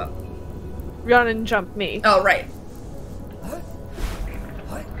get you up? Run and jump me. Oh, right.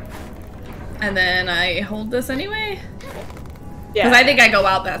 And then I hold this anyway? Yeah. Because I think I go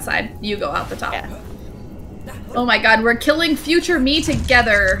out that side. You go out the top. Yeah. Oh my god, we're killing future me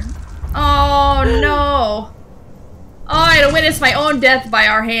together. Oh no. Oh, I had to witness my own death by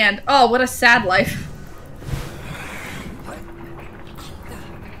our hand. Oh, what a sad life.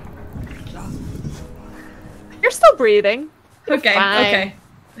 You're still breathing. Okay, Fine. okay.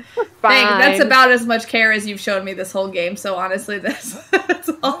 Fine. Thanks. That's about as much care as you've shown me this whole game, so honestly, that's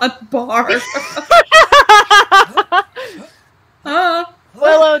on par.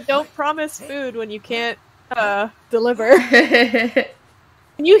 Willow, don't promise food when you can't deliver. Can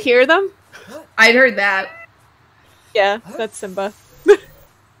you hear them? I'd heard that. Yeah, that's Simba.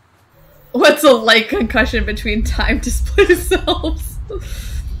 What's a light concussion between time display selves?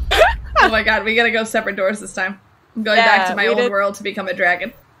 Oh my god, we gotta go separate doors this time. I'm going back to my own world to become a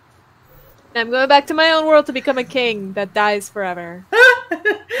dragon. I'm going back to my own world to become a king that dies forever.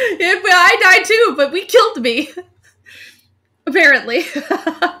 I died too, but we killed me. Apparently.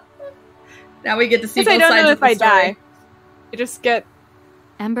 Now we get to see both sides of the story. I don't know if I die. You just get...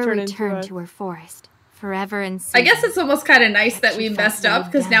 Ember returned to her forest, forever and I guess it's almost kind of nice that we messed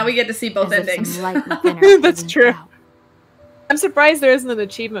up, because now we get to see both endings. That's true. I'm surprised there isn't an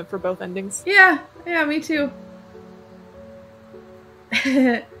achievement for both endings. Yeah, me too.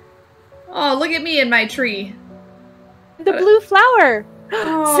 Oh, look at me in my tree. The blue flower!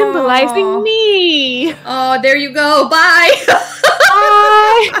 Oh. Symbolizing me! Oh, there you go. Bye!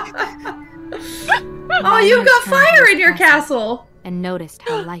 Bye! Oh, you've got fire in your castle! And noticed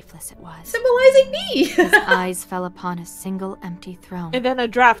how lifeless it was. Symbolizing me! His eyes fell upon a single empty throne. And then a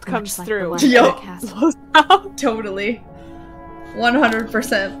draft comes through. Yup. Totally.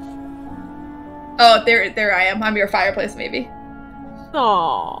 100%. Oh, there I am. I'm your fireplace, maybe.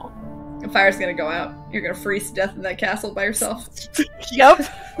 Aww. The fire's gonna go out. You're gonna freeze to death in that castle by yourself. Yep.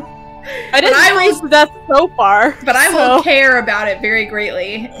 I didn't freeze to death so far. But I will care about it very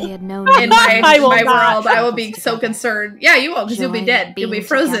greatly. They had known in my world, I will be so concerned. Yeah, you will, because you'll be dead. You'll be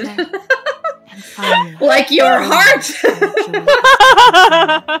frozen. Like your heart!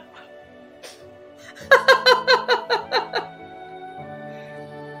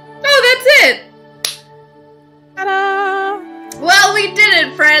 Oh, that's it! Ta-da! Well, we did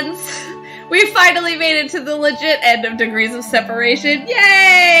it, friends! We finally made it to the legit end of Degrees of Separation.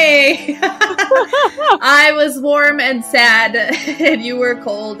 Yay! I was warm and sad, and you were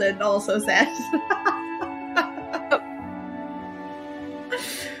cold and also sad.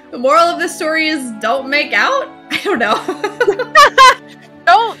 The moral of the story is don't make out? I don't know.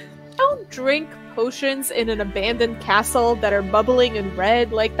 Don't drink potions in an abandoned castle that are bubbling and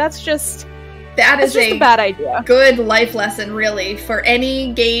red. Like, that's just a bad idea. Good life lesson, really, for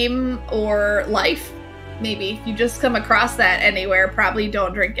any game or life. Maybe if you just come across that anywhere, probably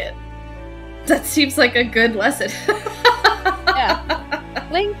don't drink it. That seems like a good lesson. Yeah.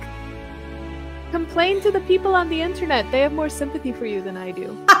 Link, complain to the people on the internet. They have more sympathy for you than I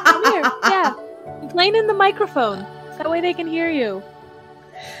do. Come here. Yeah. Complain in the microphone. That way they can hear you.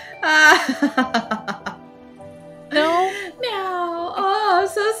 No? Meow. Oh,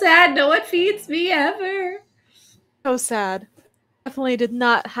 so sad. No one feeds me ever. So sad. Definitely did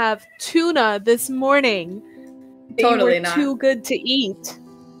not have tuna this morning. Totally you were not. Too good to eat.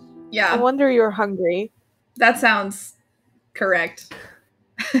 Yeah. No wonder you're hungry. That sounds correct.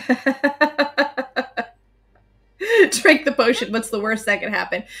 Drink the potion. What's the worst that could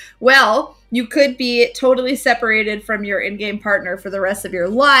happen? Well, you could be totally separated from your in-game partner for the rest of your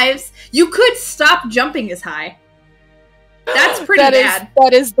lives. You could stop jumping as high. That's pretty bad.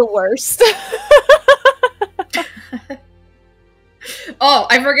 That is the worst. Oh,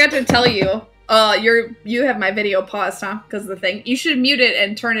 I forgot to tell you. You have my video paused, huh? Because of the thing. You should mute it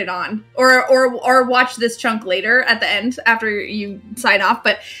and turn it on, or watch this chunk later at the end after you sign off.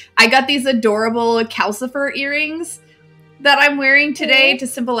 But I got these adorable Kellzaba earrings that I'm wearing today to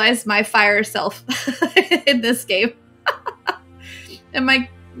symbolize my fire self in this game. And my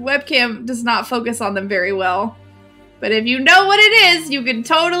webcam does not focus on them very well. But if you know what it is, you can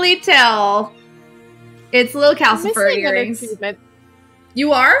totally tell. It's little Kellzaba earrings.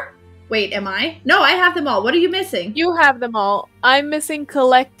 You are? Wait, am I? No, I have them all. What are you missing? You have them all. I'm missing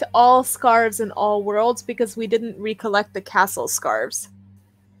collect all scarves in all worlds because we didn't recollect the castle scarves.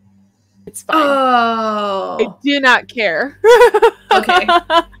 It's fine. Oh. I do not care. Okay.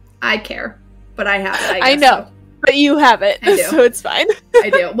 I care. But I have it, I know. So. But you have it. I do. So it's fine. I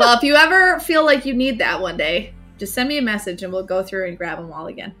do. Well, if you ever feel like you need that one day, just send me a message and we'll go through and grab them all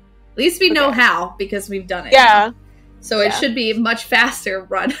again. At least we know how because we've done it. Yeah. So it should be much faster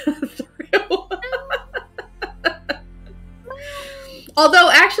run through.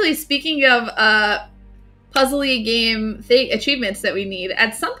 Although, actually, speaking of puzzly game achievements that we need,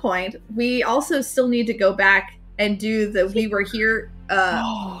 at some point, we also still need to go back and do the We Were Here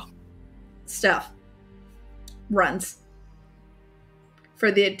stuff. Runs.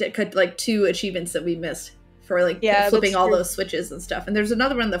 For the, like, 2 achievements that we missed. For, like, flipping all those switches and stuff. And there's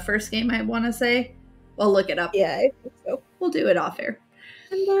another one in the first game, I want to say. We'll look it up. Yeah, I think so. We'll do it off air.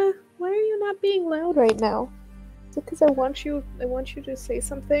 And why are you not being loud right now? Is it because I want you to say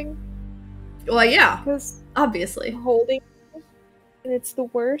something? Well, yeah. Because obviously. I'm holding you, and it's the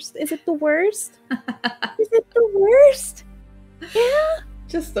worst. Is it the worst? Is it the worst? Yeah.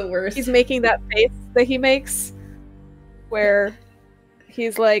 Just the worst. He's making that face that he makes where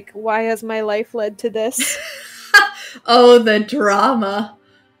he's like, why has my life led to this? Oh, the drama.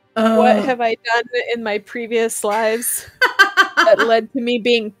 What have I done in my previous lives that led to me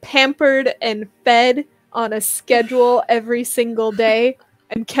being pampered and fed on a schedule every single day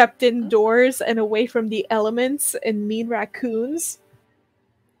and kept indoors and away from the elements and mean raccoons?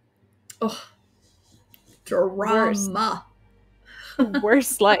 Oh, drama.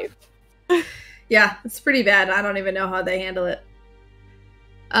 Worst life. Yeah, it's pretty bad. I don't even know how they handle it.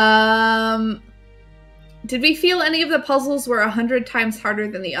 Did we feel any of the puzzles were 100 times harder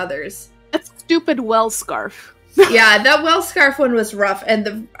than the others? That stupid well scarf. Yeah, that well scarf one was rough,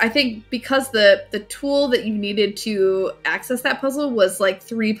 and I think because the tool that you needed to access that puzzle was like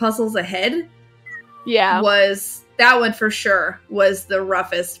 3 puzzles ahead. Yeah, that one for sure was the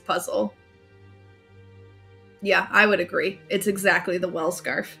roughest puzzle. Yeah, I would agree. It's exactly the well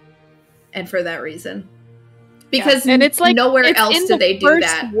scarf, and for that reason. Because and it's like nowhere else do they do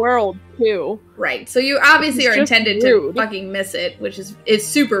that. World too, right? So you obviously are intended rude. To fucking miss it, which is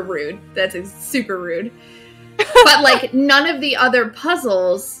super rude. That's super rude. But like none of the other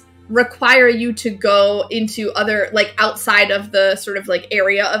puzzles require you to go into other like outside of the sort of like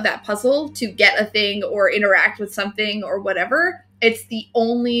area of that puzzle to get a thing or interact with something or whatever. It's the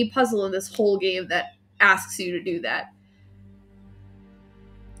only puzzle in this whole game that asks you to do that.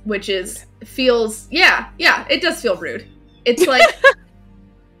 Which feels, it does feel rude. It's like,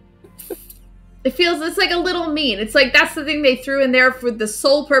 it's like a little mean. It's like, that's the thing they threw in there for the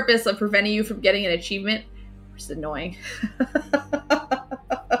sole purpose of preventing you from getting an achievement, which is annoying.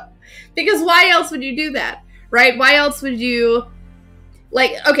 Because why else would you do that, right? Why else would you,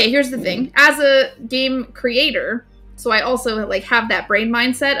 like, okay, here's the thing. As a game creator, so I also, like, have that brain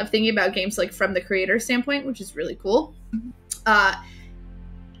mindset of thinking about games, like, from the creator standpoint, which is really cool.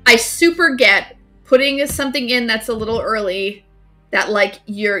 I super get putting something in that's a little early that like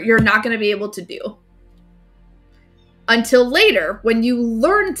you're not going to be able to do until later when you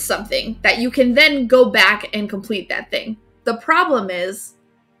learn something that you can then go back and complete that thing. The problem is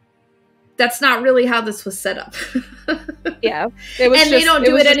that's not really how this was set up. Yeah. They don't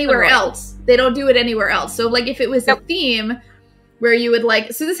do it anywhere else. They don't do it anywhere else. So like if it was a theme where you would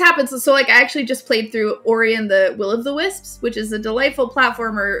like, so this happens, so like I actually just played through Ori and the Will of the Wisps, which is a delightful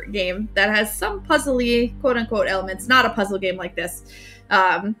platformer game that has some puzzly, quote-unquote, elements, not a puzzle game like this.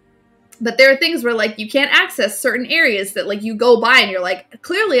 But there are things where, like, you can't access certain areas that, like, you go by and you're like,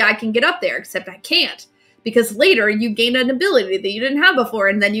 clearly I can get up there, except I can't. Because later you gain an ability that you didn't have before,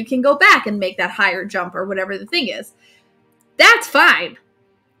 and then you can go back and make that higher jump or whatever the thing is. That's fine.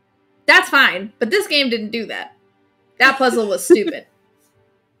 That's fine. But this game didn't do that. That puzzle was stupid.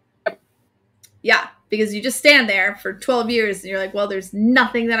 Yeah, because you just stand there for 12 years and you're like, well, there's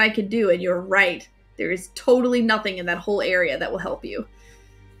nothing that I could do. And you're right. There is totally nothing in that whole area that will help you.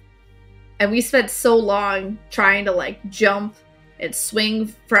 And we spent so long trying to, like, jump and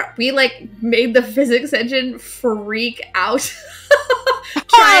swing. We, like, made the physics engine freak out.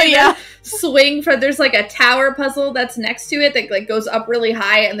 Trying to swing from, there's, like, a tower puzzle that's next to it that, like, goes up really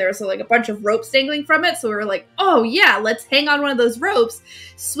high. And there's, like, a bunch of ropes dangling from it. So we were like, oh, yeah, let's hang on one of those ropes,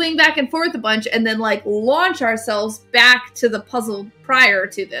 swing back and forth a bunch, and then, like, launch ourselves back to the puzzle prior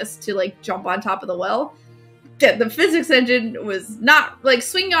to this to, like, jump on top of the well. The physics engine was not, like,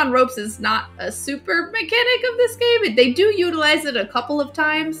 swinging on ropes is not a super mechanic of this game. They do utilize it a couple of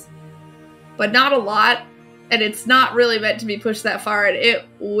times, but not a lot. And it's not really meant to be pushed that far, and it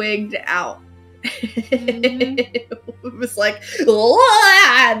wigged out. It was like,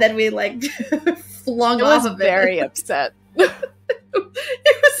 and then we, like, flung off of it. I was very upset. It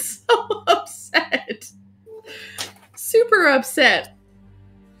was so upset. Super upset.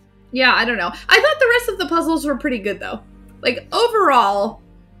 Yeah, I don't know. I thought the rest of the puzzles were pretty good, though. Like, overall,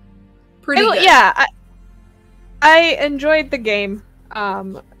 pretty good. Yeah, I enjoyed the game.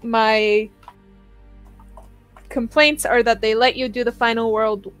 My complaints are that they let you do the final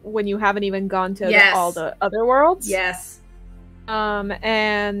world when you haven't even gone to all the other worlds. Yes.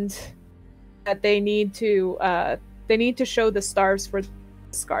 And that they need to show the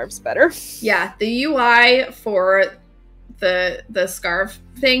scarves better. Yeah, the UI for the scarf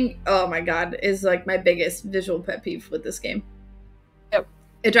thing, oh my god, is like my biggest visual pet peeve with this game. Yep.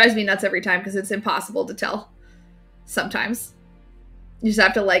 It drives me nuts every time because it's impossible to tell. Sometimes. You just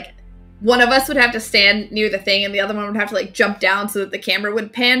have to, like, one of us would have to stand near the thing and the other one would have to, like, jump down so that the camera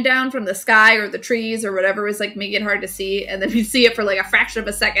would pan down from the sky or the trees or whatever was, like, making it hard to see. And then we'd see it for, like, a fraction of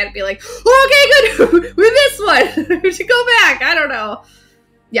a second and be like, oh, okay, good, we missed one. We should go back. I don't know.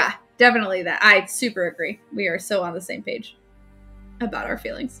 Yeah, definitely that. I super agree. We are so on the same page about our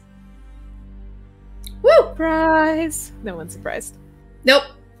feelings. Woo! Surprise! No one's surprised. Nope.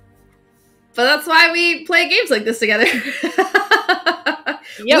 But that's why we play games like this together.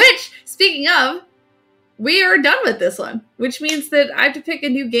 Yep. Which, speaking of, we are done with this one. Which means that I have to pick a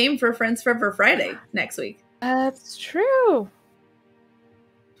new game for Friends Forever Friday next week. That's true.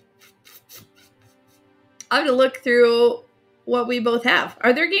 I have to look through what we both have.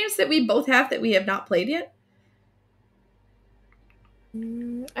 Are there games that we both have that we have not played yet?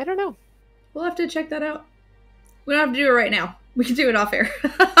 I don't know. We'll have to check that out. We don't have to do it right now. We can do it off air.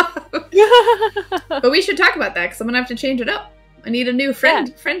 But we should talk about that because I'm going to have to change it up. I need a new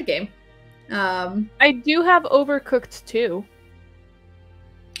friend game. I do have Overcooked 2.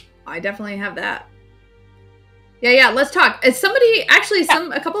 I definitely have that. Yeah, let's talk. Somebody, actually,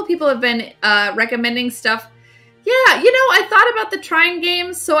 a couple of people have been recommending stuff. Yeah, you know, I thought about the Trine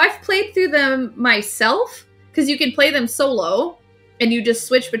games, so I've played through them myself, because you can play them solo, and you just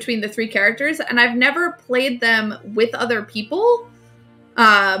switch between the 3 characters, and I've never played them with other people.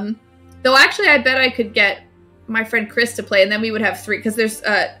 Though actually, I bet I could get my friend Chris to play, and then we would have 3, because there's,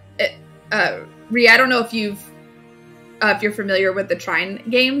 Rhea, I don't know if you're familiar with the Trine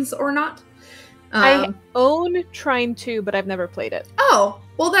games or not. I own Trine 2, but I've never played it. Oh,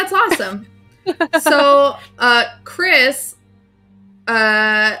 well, that's awesome. So, Chris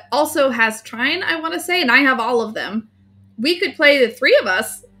also has Trine, I want to say, and I have all of them. We could play the 3 of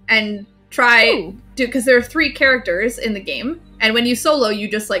us and try to, because there are 3 characters in the game, and when you solo, you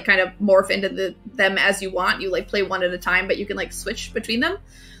just, like, kind of morph into them as you want. You, like, play one at a time, but you can, like, switch between them.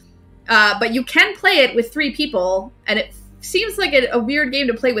 But you can play it with 3 people, and it seems like a weird game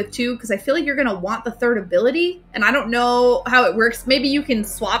to play with 2, because I feel like you're going to want the 3rd ability, and I don't know how it works. Maybe you can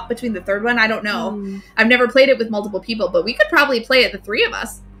swap between the 3rd one. I don't know. I've never played it with multiple people, but we could probably play it, the 3 of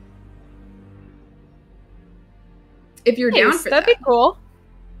us. If you're down for that. That'd be cool.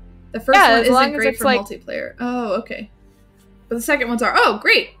 The first one isn't great for multiplayer. Oh, okay. But the second ones are. Oh,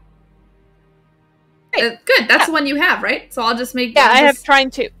 great. Good. That's the one you have, right? So I'll just make... Yeah, I have Trine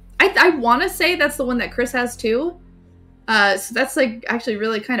 2. I want to say that's the one that Chris has too. So that's, like, actually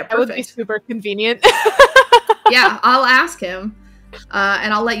really kind of perfect. That would be super convenient. Yeah, I'll ask him.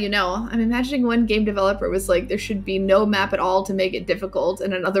 And I'll let you know. I'm imagining one game developer was like, there should be no map at all to make it difficult.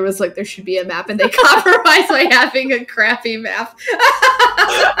 And another was like, there should be a map. And they compromised by having a crappy map.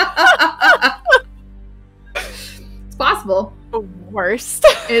 It's possible. The worst.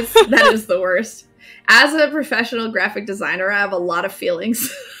 That is the worst. As a professional graphic designer, I have a lot of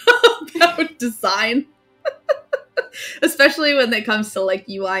feelings about design. Especially when it comes to like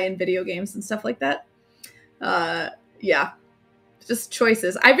UI and video games and stuff like that. Yeah. Just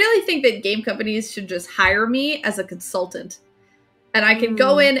choices. I really think that game companies should just hire me as a consultant. And I can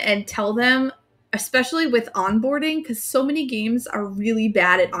go in and tell them, especially with onboarding, because so many games are really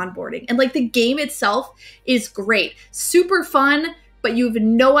bad at onboarding. And like the game itself is great. Super fun, but you have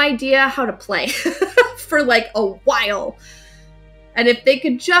no idea how to play for like a while. And if they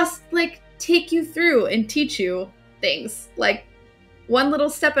could just like take you through and teach you things, like one little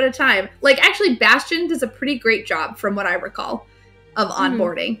step at a time. Like actually Bastion does a pretty great job from what I recall of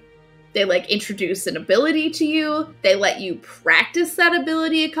onboarding. They like introduce an ability to you. They let you practice that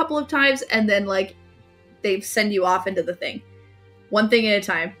ability a couple of times and then like they send you off into the thing. One thing at a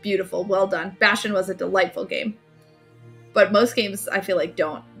time. Beautiful. Well done. Bastion was a delightful game. But most games I feel like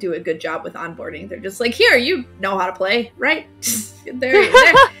don't do a good job with onboarding. They're just like, here, you know how to play, right? there.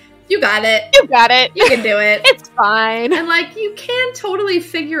 You got it. You got it. You can do it. It's fine. And like you can totally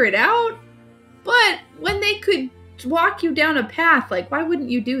figure it out. But when they could walk you down a path, like why wouldn't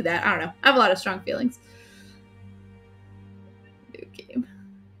you do that? I don't know. I have a lot of strong feelings. New game.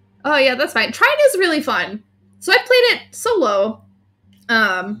 Oh yeah, that's fine. Trine is really fun. So I played it solo.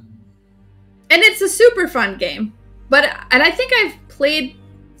 And it's a super fun game. And I think I've played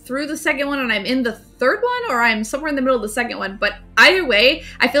through the second one and I'm in the third one or I'm somewhere in the middle of the second one. But either way,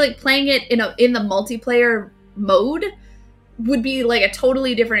 I feel like playing it in the multiplayer mode would be like a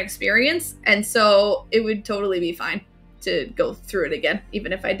totally different experience. And so it would totally be fine to go through it again,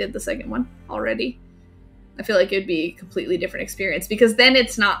 even if I did the second one already. I feel like it would be a completely different experience because then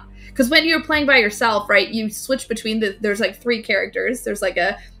it's not, because when you're playing by yourself, right, you switch between there's like 3 characters. There's like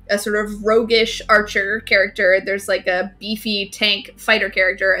a sort of roguish archer character. There's like a beefy tank fighter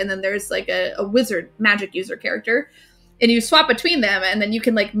character. And then there's like a wizard magic user character. And you swap between them and then you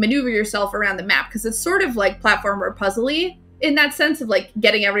can like maneuver yourself around the map because it's sort of like platformer puzzly in that sense of like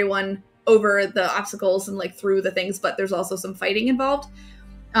getting everyone over the obstacles and like through the things, but there's also some fighting involved.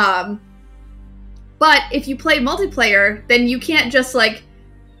 But if you play multiplayer, then you can't just like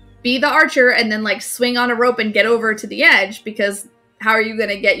be the archer and then like swing on a rope and get over to the edge because how are you going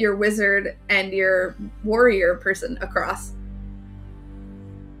to get your wizard and your warrior person across?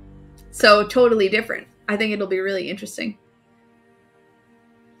 So totally different. I think it'll be really interesting.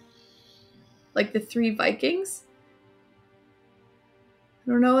 Like the 3 Vikings?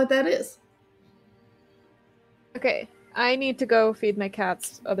 I don't know what that is. Okay, I need to go feed my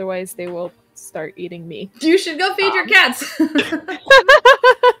cats, otherwise they will start eating me. You should go feed your cats.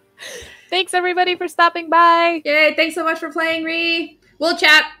 Thanks everybody for stopping by. Yay, thanks so much for playing, Ree. We'll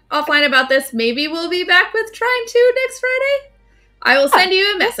chat offline about this. Maybe we'll be back with Trine 2 next Friday. I will send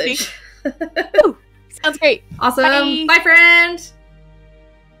you a message. Ooh, sounds great. Awesome. Bye. Bye, friend.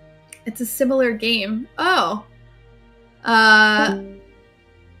 It's a similar game. Oh.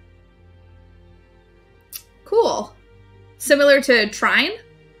 Cool. Similar to Trine?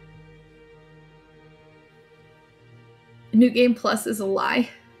 New Game Plus is a lie.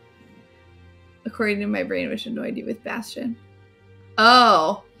 According to my brain, which had no idea with Bastion.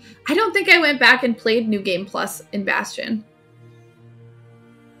 Oh. I don't think I went back and played New Game Plus in Bastion.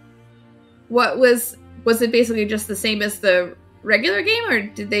 What was it basically just the same as the regular game, or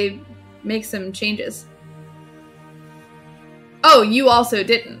did they make some changes? Oh, you also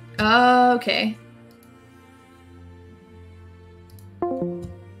didn't. Oh, okay.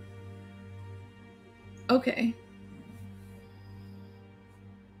 Okay.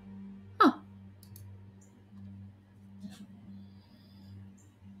 Huh.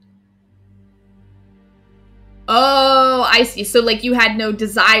 Oh, I see. So, like, you had no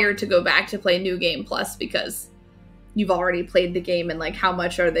desire to go back to play New Game Plus because you've already played the game, and, like, how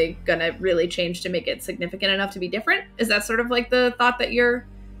much are they gonna really change to make it significant enough to be different? Is that sort of, like, the thought that you're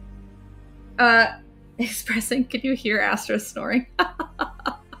expressing? Can you hear Astra snoring?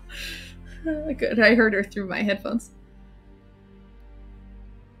 Good, I heard her through my headphones.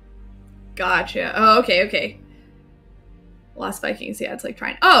 Gotcha. Oh, okay. Lost Vikings, yeah, it's like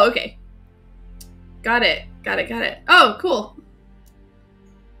trying. Oh, okay. Got it. Oh, cool.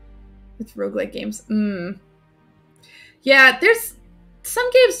 It's roguelike games. Yeah, there's some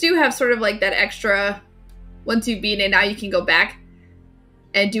games do have sort of like that extra, once you've beaten it, now you can go back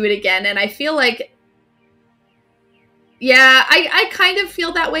and do it again. And I feel like, yeah, I kind of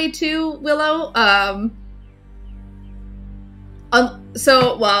feel that way too, Willow.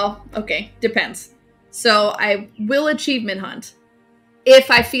 Well, okay, depends. So I will achievement hunt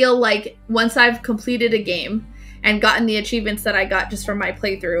if I feel like once I've completed a game and gotten the achievements that I got just from my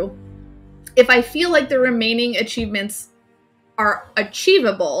playthrough, if I feel like the remaining achievements are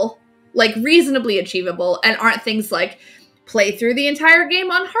achievable, like reasonably achievable, and aren't things like play through the entire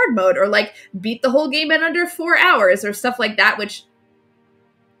game on hard mode, or like beat the whole game in under 4 hours, or stuff like that, which,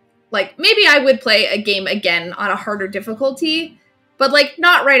 like, maybe I would play a game again on a harder difficulty, but like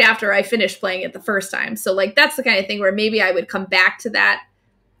not right after I finished playing it the first time. So like that's the kind of thing where maybe I would come back to that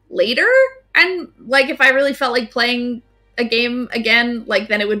later, and like if I really felt like playing a game again, like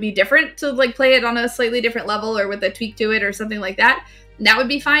then it would be different to like play it on a slightly different level or with a tweak to it or something like that. That would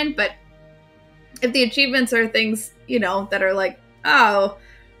be fine. But if the achievements are things, you know, that are like, oh,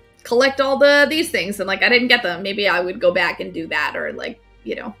 collect all these things, and like I didn't get them, maybe I would go back and do that, or like,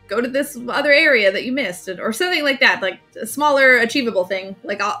 you know, go to this other area that you missed, or something like that, like a smaller achievable thing.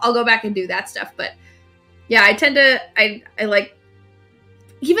 Like I'll go back and do that stuff. But yeah, I tend to, I like,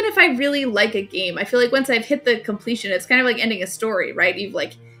 even if I really like a game, I feel like once I've hit the completion, it's kind of like ending a story, right? You've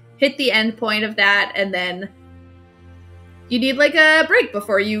like hit the end point of that, and then you need like a break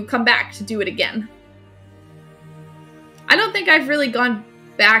before you come back to do it again. I don't think I've really gone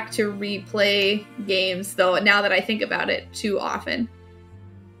back to replay games, though, now that I think about it, too often.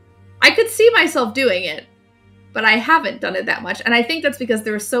 I could see myself doing it, but I haven't done it that much. And I think that's because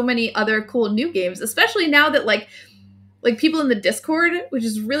there are so many other cool new games, especially now that like people in the Discord, which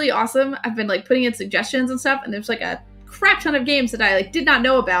is really awesome. I've been like putting in suggestions and stuff, and there's like a crap ton of games that I like did not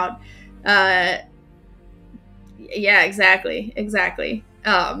know about. Yeah, exactly.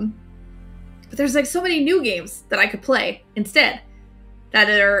 But there's like so many new games that I could play instead that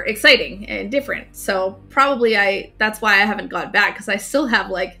are exciting and different. So probably that's why I haven't gone back, because I still have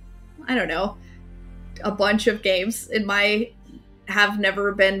like, I don't know, a bunch of games in my have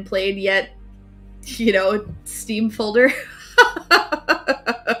never been played yet, you know, Steam folder.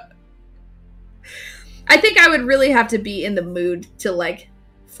 I think I would really have to be in the mood to like,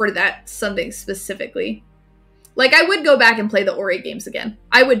 for that something specifically. Like I would go back and play the Ori games again.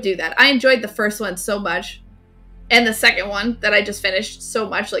 I would do that. I enjoyed the first one so much, and the second one that I just finished so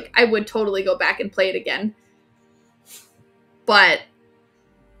much. Like I would totally go back and play it again. But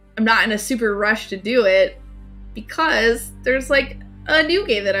I'm not in a super rush to do it because there's like a new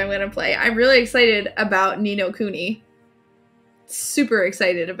game that I'm going to play. I'm really excited about Ni no Kuni. Super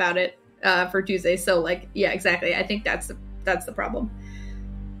excited about it for Tuesday. So like, yeah, exactly. I think that's the problem.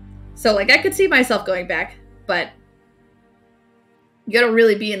 So like I could see myself going back, but you gotta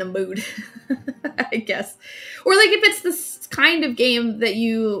really be in the mood, I guess. Or like if it's this kind of game that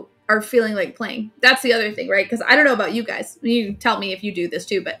you are feeling like playing. That's the other thing, right? Because I don't know about you guys. You tell me if you do this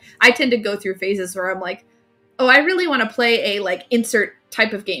too, but I tend to go through phases where I'm like, oh, I really want to play a like insert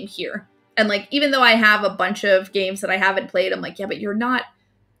type of game here. And like, even though I have a bunch of games that I haven't played, I'm like, yeah, but you're not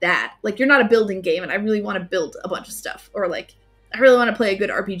that. Like, you're not a building game, and I really want to build a bunch of stuff. Or like, I really want to play a good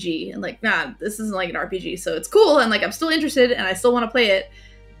RPG, and like, nah, this isn't like an RPG, so it's cool, and like, I'm still interested, and I still want to play it.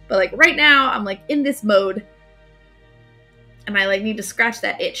 But like, right now, I'm like in this mode, and I like need to scratch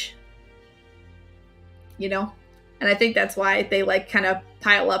that itch. You know? And I think that's why they like kind of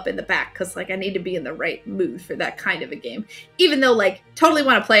pile up in the back, because like I need to be in the right mood for that kind of a game. Even though like totally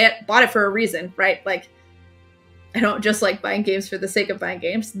want to play it, bought it for a reason, right? Like I don't just like buying games for the sake of buying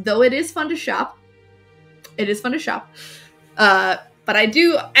games, though it is fun to shop. It is fun to shop. But I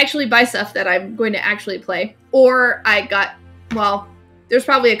do actually buy stuff that I'm going to actually play. Or I got, well, there's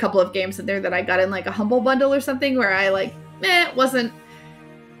probably a couple of games in there that I got in like a Humble Bundle or something where I like, it wasn't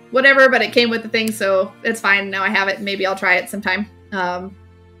whatever, but it came with the thing, so it's fine. Now I have it. Maybe I'll try it sometime.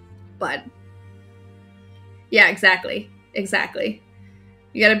 But yeah, exactly.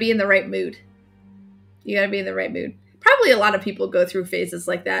 You gotta be in the right mood. Probably a lot of people go through phases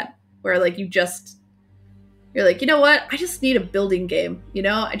like that, where like you're like, you know what? I just need a building game. You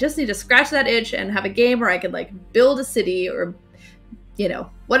know, I just need to scratch that itch and have a game where I can like build a city or, you know,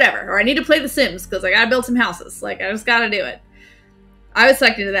 whatever. Or I need to play The Sims because I gotta build some houses. Like, I just gotta do it. I was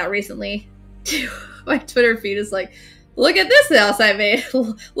sucked into that recently. My Twitter feed is like, look at this house I made.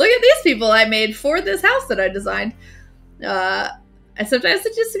 Look at these people I made for this house that I designed. And sometimes I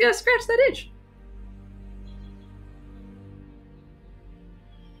just gotta scratch that itch.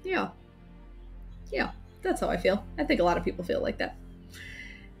 Yeah, that's how I feel. I think a lot of people feel like that.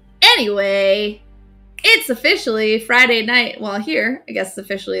 Anyway, it's officially Friday night. Well, here, I guess it's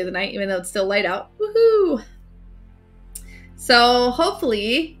officially the night, even though it's still light out. Woohoo! So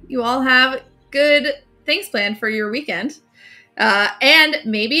hopefully you all have good things planned for your weekend. And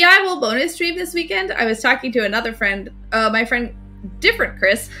maybe I will bonus stream this weekend. I was talking to another friend, my friend, different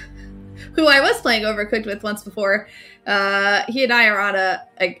Chris, who I was playing Overcooked with once before. He and I are on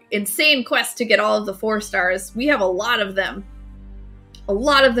a insane quest to get all of the 4 stars. We have a lot of them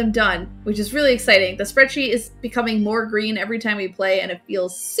done, which is really exciting. The spreadsheet is becoming more green every time we play, and it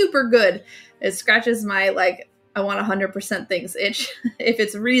feels super good. It scratches my, like, I want 100% things itch, if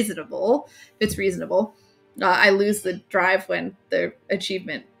it's reasonable. I lose the drive when the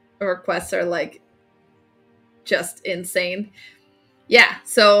achievement or quests are, like, just insane. Yeah,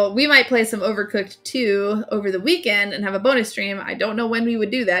 so we might play some Overcooked 2 over the weekend and have a bonus stream. I don't know when we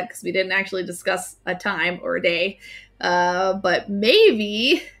would do that because we didn't actually discuss a time or a day. But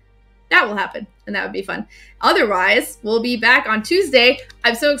maybe that will happen, and that would be fun. Otherwise, we'll be back on Tuesday.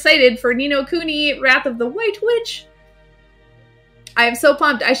 I'm so excited for Ni no Kuni Wrath of the White Witch. I am so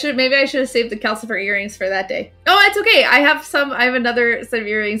pumped. Maybe I should have saved the Calcifer earrings for that day. Oh, it's okay. I have another set of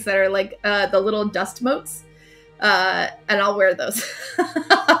earrings that are like the little dust motes. And I'll wear those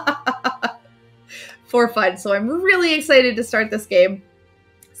for fun. So I'm really excited to start this game.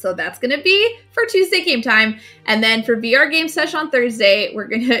 So that's going to be for Tuesday game time. And then for VR game session on Thursday, we're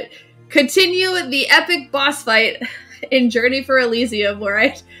going to continue the epic boss fight in Journey for Elysium, where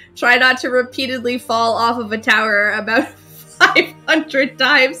I try not to repeatedly fall off of a tower about 500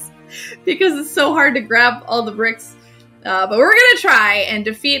 times because it's so hard to grab all the bricks. But we're going to try and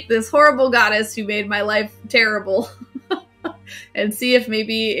defeat this horrible goddess who made my life terrible and see if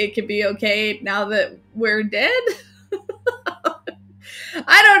maybe it could be okay now that we're dead.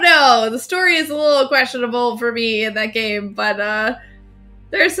 I don't know. The story is a little questionable for me in that game, but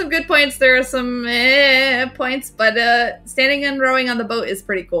there are some good points. There are some points, but standing and rowing on the boat is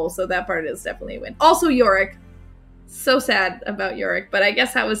pretty cool, so that part is definitely a win. Also, Yorick. So sad about Yorick, but I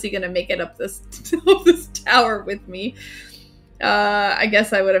guess how was he going to make it up this tower with me? I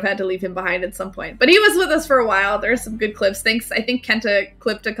guess I would have had to leave him behind at some point. But he was with us for a while. There are some good clips. Thanks. I think Kenta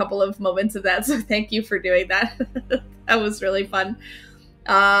clipped a couple of moments of that, so thank you for doing that. That was really fun.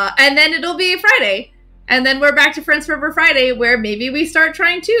 And then it'll be Friday. And then we're back to Friends Forever Friday, where maybe we start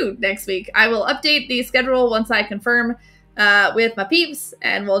trying 2 next week. I will update the schedule once I confirm with my peeps,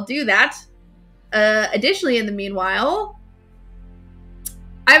 and we'll do that. Additionally, in the meanwhile,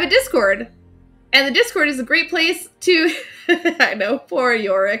 I have a Discord, and the Discord is a great place to, I know, poor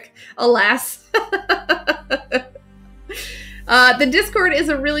Yorick, alas. The Discord is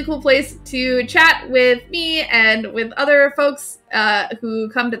a really cool place to chat with me and with other folks who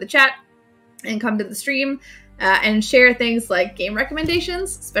come to the chat and come to the stream and share things like game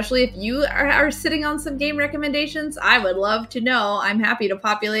recommendations, especially if you are sitting on some game recommendations. I would love to know. I'm happy to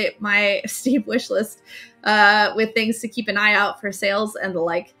populate my Steam wishlist with things to keep an eye out for sales and the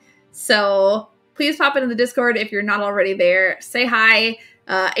like. So please pop into the Discord if you're not already there. Say hi.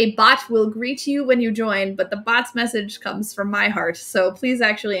 A bot will greet you when you join, but the bot's message comes from my heart. So please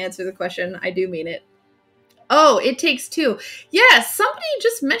actually answer the question. I do mean it. Oh, It Takes Two. Yes, somebody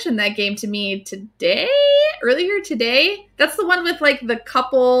just mentioned that game to me earlier today. That's the one with, like, the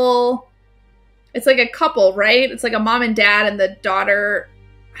couple. It's like a couple, right? It's like a mom and dad and the daughter.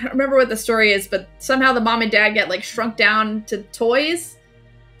 I don't remember what the story is, but somehow the mom and dad get, like, shrunk down to toy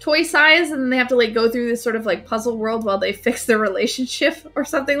size, and then they have to, like, go through this sort of, like, puzzle world while they fix their relationship or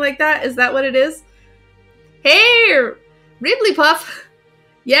something like that. Is that what it is? Hey, Ridley Puff.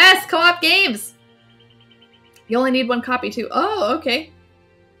 Yes, co-op games. You only need 1 copy too. Oh, okay.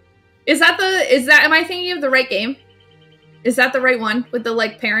 Am I thinking of the right game? Is that the right one with the,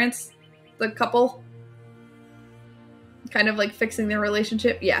 like, parents, the couple kind of, like, fixing their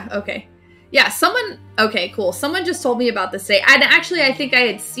relationship? Yeah, okay. Yeah, okay, cool. Someone just told me about this today. And actually, I think I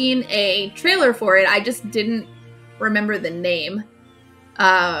had seen a trailer for it. I just didn't remember the name.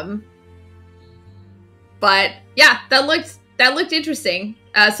 But yeah, that looked interesting.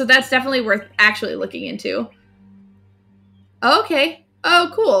 So that's definitely worth actually looking into. Okay.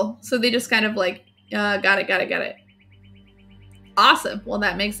 Oh, cool. So they just kind of like, got it. Awesome. Well,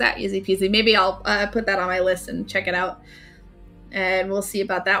 that makes that easy peasy. Maybe I'll put that on my list and check it out. And we'll see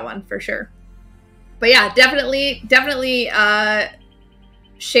about that one for sure. But yeah, definitely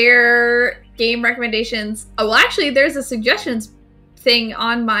share game recommendations. Oh, well, actually, there's a suggestions thing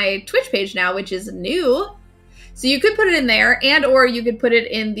on my Twitch page now, which is new. So you could put it in there, and or you could put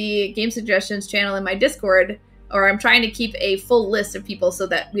it in the game suggestions channel in my Discord. Or I'm trying to keep a full list of people so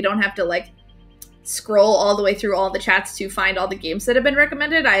that we don't have to, like, scroll all the way through all the chats to find all the games that have been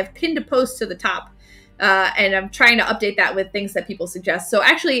recommended. I have pinned a post to the top, and I'm trying to update that with things that people suggest. So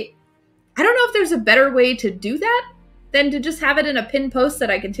actually, I don't know if there's a better way to do that than to just have it in a pinned post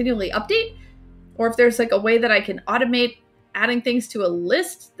that I continually update, or if there's, like, a way that I can automate adding things to a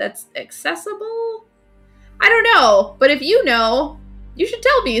list that's accessible. I don't know, but if you You should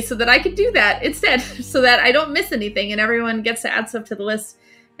tell me so that I can do that instead, so that I don't miss anything and everyone gets to add stuff to the list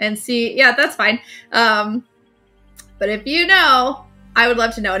and see. Yeah, that's fine. But if you know, I would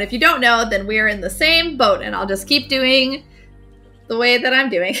love to know. And if you don't know, then we're in the same boat and I'll just keep doing the way that I'm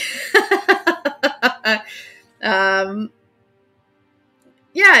doing.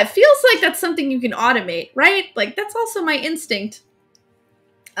 Yeah, it feels like that's something you can automate, right? Like, that's also my instinct.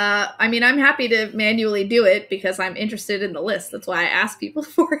 I mean, I'm happy to manually do it because I'm interested in the list. That's why I ask people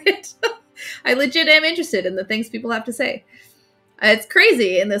for it. I legit am interested in the things people have to say. It's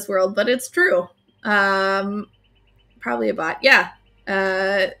crazy in this world, but it's true. Probably a bot. Yeah,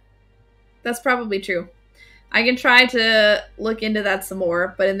 that's probably true. I can try to look into that some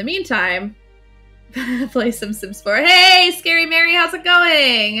more, but in the meantime, play some Sims 4. Hey, Scary Mary, how's it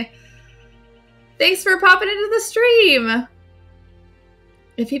going? Thanks for popping into the stream.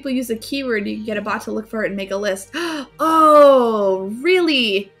 If people use a keyword, you can get a bot to look for it and make a list. Oh,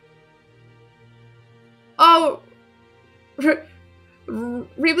 really? Oh,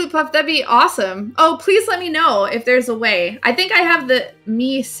 Reboot Puff, that'd be awesome. Oh, please let me know if there's a way. I think I have the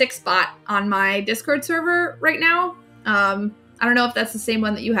Me 6 bot on my Discord server right now. I don't know if that's the same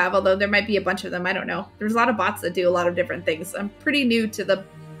one that you have, although there might be a bunch of them. I don't know. There's a lot of bots that do a lot of different things. I'm pretty new to the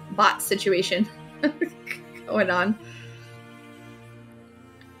bot situation going on.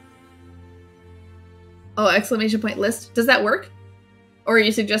 Oh, exclamation point list. Does that work? Or are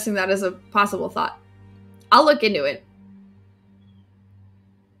you suggesting that as a possible thought? I'll look into it.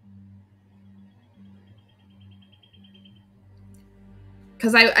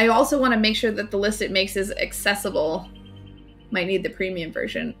 Because I also want to make sure that the list it makes is accessible. Might need the premium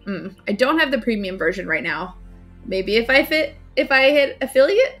version. I don't have the premium version right now. Maybe if I hit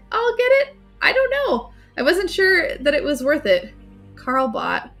affiliate, I'll get it. I don't know. I wasn't sure that it was worth it.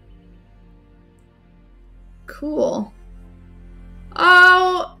 Carlbot. Cool.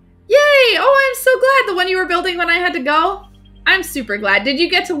 Oh, yay! Oh, I'm so glad. The one you were building when I had to go? I'm super glad. Did you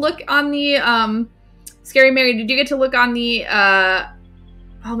get to look on the, Scary Mary, did you get to look on the,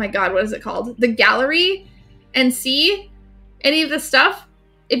 oh my god, what is it called? The gallery and see any of the stuff?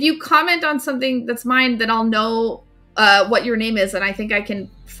 If you comment on something that's mine, then I'll know what your name is, and I think I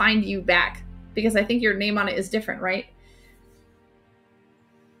can find you back. Because I think your name on it is different, right?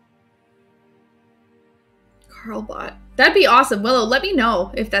 Carlbot. That'd be awesome. Willow, let me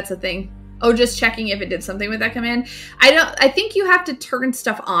know if that's a thing. Oh, just checking if it did something with that command. I think you have to turn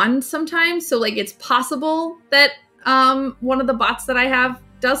stuff on sometimes. So like it's possible that one of the bots that I have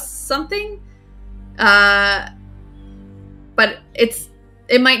does something. But it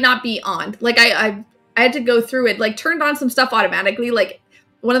might not be on. Like I had to go through it, like turned on some stuff automatically. Like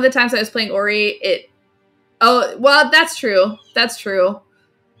one of the times I was playing Ori, oh, well, that's true. That's true.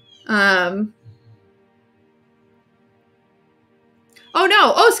 Oh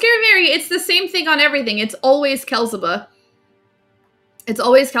no! Oh, Scary Mary! It's the same thing on everything. It's always Kellzaba. It's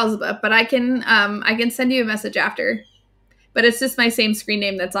always Kellzaba, but I can send you a message after. But it's just my same screen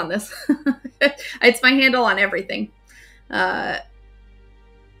name that's on this. It's my handle on everything. But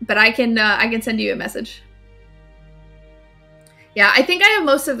I can send you a message. Yeah, I think I have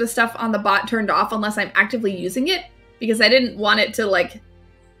most of the stuff on the bot turned off unless I'm actively using it, because I didn't want it to like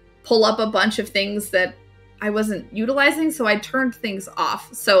pull up a bunch of things that I wasn't utilizing, so I turned things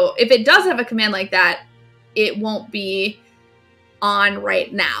off. So if it does have a command like that, it won't be on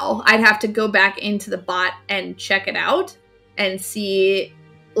right now. I'd have to go back into the bot and check it out and see,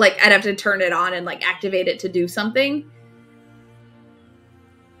 like, I'd have to turn it on and like activate it to do something.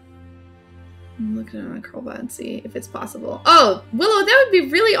 I'm looking at my Curlbot and see if it's possible. Oh, Willow, that would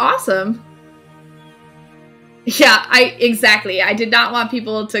be really awesome. Yeah, exactly. I did not want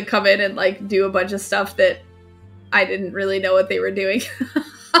people to come in and like do a bunch of stuff that I didn't really know what they were doing.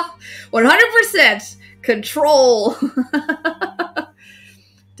 100% control.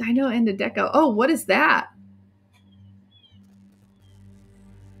 Dino and a Deco. Oh, what is that?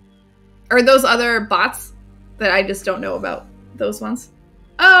 Are those other bots that I just don't know about? Those ones?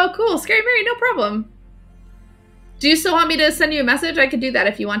 Oh, cool. Scary Mary, no problem. Do you still want me to send you a message? I could do that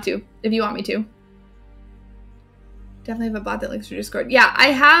if you want to. If you want me to. Definitely have a bot that links to Discord. Yeah, I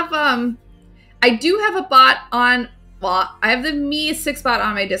have, I do have a bot on, well, I have the Me 6 bot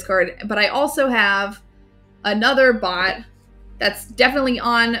on my Discord, but I also have another bot that's definitely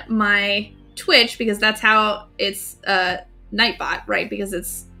on my Twitch, because that's how it's Nightbot, right? Because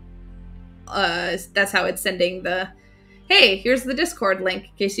it's, that's how it's sending the, hey, here's the Discord link in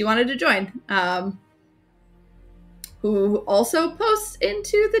case you wanted to join. Who also posts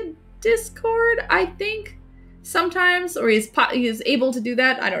into the Discord, I think, sometimes, or he's able to do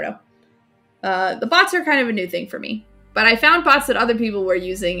that. I don't know. The bots are kind of a new thing for me. But I found bots that other people were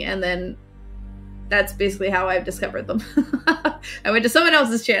using, and then that's basically how I've discovered them. I went to someone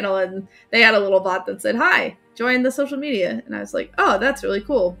else's channel, and they had a little bot that said, "Hi, join the social media." And I was like, oh, that's really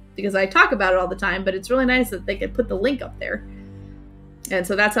cool, because I talk about it all the time, but it's really nice that they could put the link up there. And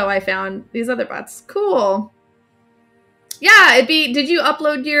so that's how I found these other bots. Cool. Yeah, did you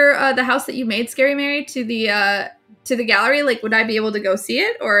upload your the house that you made, Scary Mary, to the gallery? Like, would I be able to go see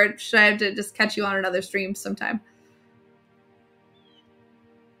it, or should I have to just catch you on another stream sometime?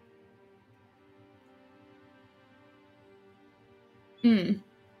 Yeah.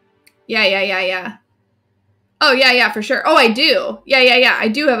 Oh, yeah, for sure. Oh, I do. Yeah. I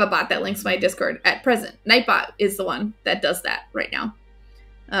do have a bot that links my Discord at present. Nightbot is the one that does that right now.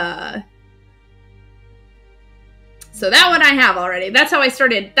 So that one I have already. That's how I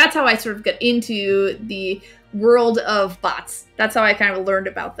started. That's how I sort of got into the world of bots. That's how I kind of learned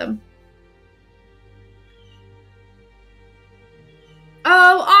about them.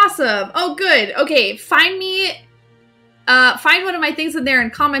 Oh, awesome. Oh, good. Okay, find one of my things in there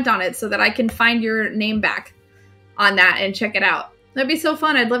and comment on it so that I can find your name back on that and check it out. That'd be so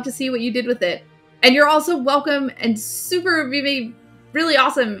fun. I'd love to see what you did with it. And you're also welcome and really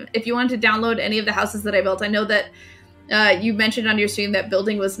awesome if you wanted to download any of the houses that I built. I know that you mentioned on your stream that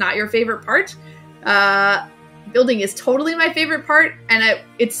building was not your favorite part. Building is totally my favorite part, and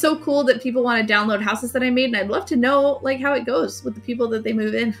it's so cool that people want to download houses that I made, and I'd love to know like how it goes with the people that they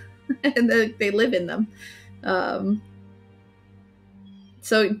move in and they live in them.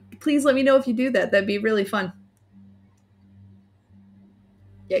 So please let me know if you do that. That'd be really fun.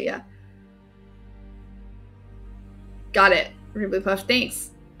 Yeah. Got it. Wigglypuff,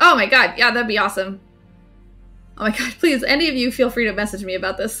 thanks. Oh my god, yeah, that'd be awesome. Oh my god, please, any of you feel free to message me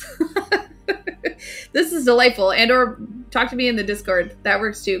about this. This is delightful. And or talk to me in the Discord. That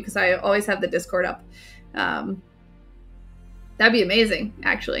works too, because I always have the Discord up. That'd be amazing,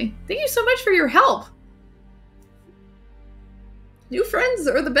 actually. Thank you so much for your help. New friends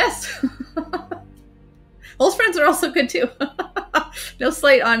are the best. Old friends are also good too. No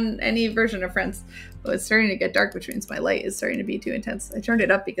slight on any version of friends. Oh, it's starting to get dark, which means my light is starting to be too intense. I turned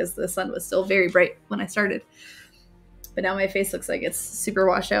it up because the sun was still very bright when I started. But now my face looks like it's super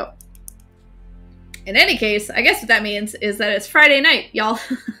washed out. In any case, I guess what that means is that it's Friday night, y'all.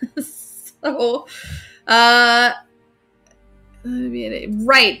 So,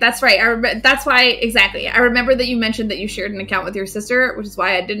 right, that's right. That's why, exactly. I remember that you mentioned that you shared an account with your sister, which is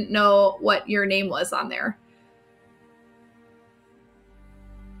why I didn't know what your name was on there.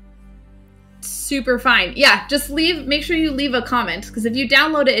 Super fine. Yeah, just make sure you leave a comment, because if you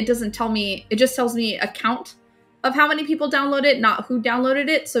download it, it doesn't tell me, it just tells me a count of how many people download it, not who downloaded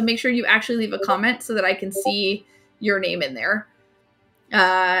it. So make sure you actually leave a comment so that I can see your name in there.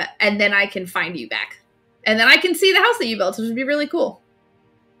 And then I can find you back. And then I can see the house that you built, which would be really cool.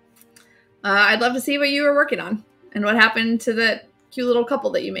 I'd love to see what you were working on and what happened to that cute little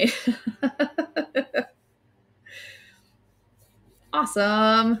couple that you made.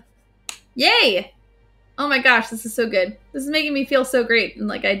 Awesome. Yay! Oh my gosh, this is so good. This is making me feel so great. And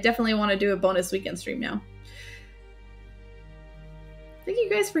like, I definitely want to do a bonus weekend stream now. Thank you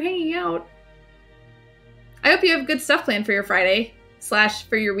guys for hanging out. I hope you have good stuff planned for your Friday /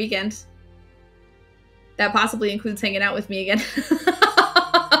 for your weekend. That possibly includes hanging out with me again.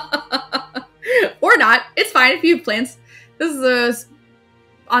 Or not. It's fine if you have plans. This is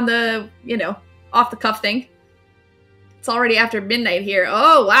on the, off the cuff thing. It's already after midnight here.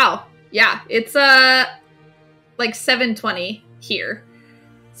 Oh, wow. Yeah, it's like 7:20 here.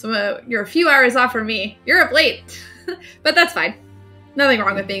 So you're a few hours off from me. You're up late. But that's fine. Nothing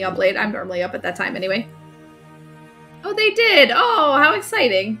wrong with being up late. I'm normally up at that time anyway. Oh, they did. Oh, how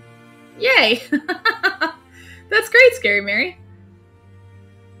exciting. Yay. That's great, Scary Mary.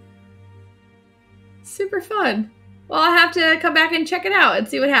 Super fun. Well, I'll have to come back and check it out and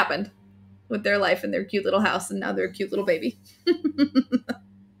see what happened with their life and their cute little house and now their cute little baby.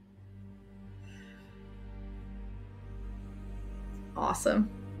 Awesome.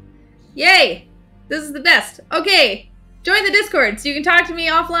 Yay. This is the best. Okay. Join the Discord so you can talk to me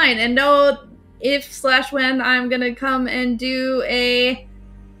offline and know if / when I'm going to come and do a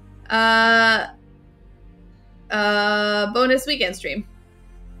bonus weekend stream.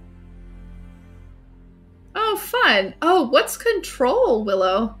 Oh, fun. Oh, what's Control,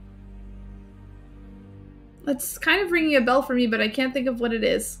 Willow? That's kind of ringing a bell for me, but I can't think of what it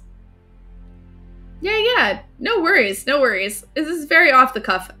is. Yeah. No worries. No worries. This is very off the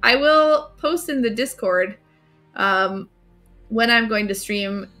cuff. I will post in the Discord when I'm going to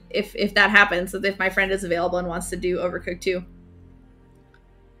stream, if that happens, if my friend is available and wants to do Overcooked 2.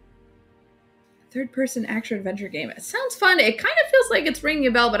 Third-person action-adventure game. It sounds fun. It kind of feels like it's ringing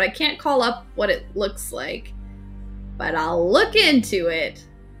a bell, but I can't call up what it looks like. But I'll look into it.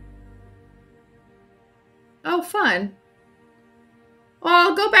 Oh, fun. Well,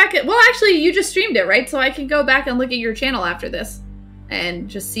 I'll go back at... Well, actually, you just streamed it, right? So I can go back and look at your channel after this. And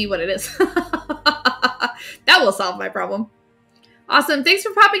just see what it is. That will solve my problem. Awesome. Thanks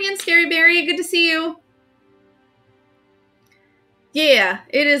for popping in, Scary Berry. Good to see you. Yeah,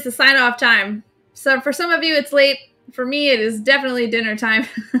 it is the sign-off time. So for some of you, it's late. For me, it is definitely dinner time.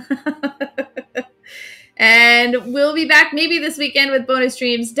 And we'll be back maybe this weekend with bonus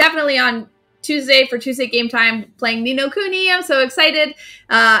streams. Definitely on Tuesday for Tuesday Game Time playing Ni no Kuni. I'm so excited.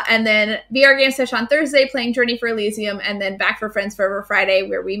 And then VR Game Session on Thursday playing Journey for Elysium. And then back for Friends Forever Friday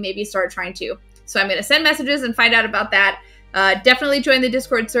where we maybe start trying to. So I'm going to send messages and find out about that. Definitely join the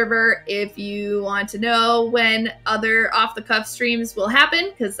Discord server if you want to know when other off-the-cuff streams will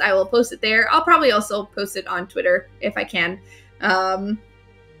happen, because I will post it there. I'll probably also post it on Twitter if I can.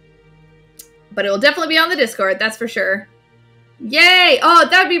 But it will definitely be on the Discord, that's for sure. Yay! Oh,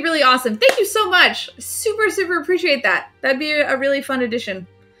 that would be really awesome. Thank you so much. Super, super appreciate that. That'd be a really fun addition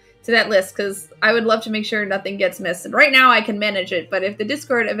to that list, because I would love to make sure nothing gets missed. And right now I can manage it, but if the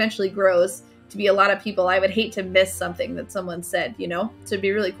Discord eventually grows to be a lot of people, I would hate to miss something that someone said, you know? So it'd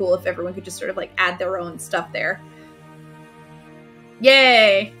be really cool if everyone could just sort of like add their own stuff there.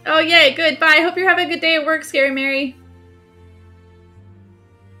 Yay! Oh, yay, good. Bye. Hope you're having a good day at work, Scary Mary.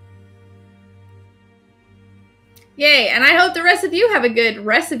 Yay, and I hope the rest of you have a good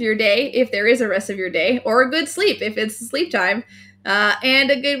rest of your day, if there is a rest of your day, or a good sleep, if it's sleep time, and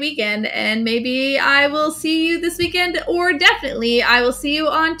a good weekend. And maybe I will see you this weekend, or definitely I will see you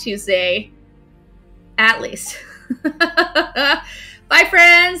on Tuesday, at least. Bye,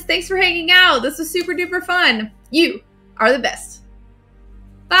 friends. Thanks for hanging out. This was super duper fun. You are the best.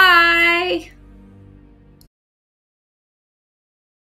 Bye.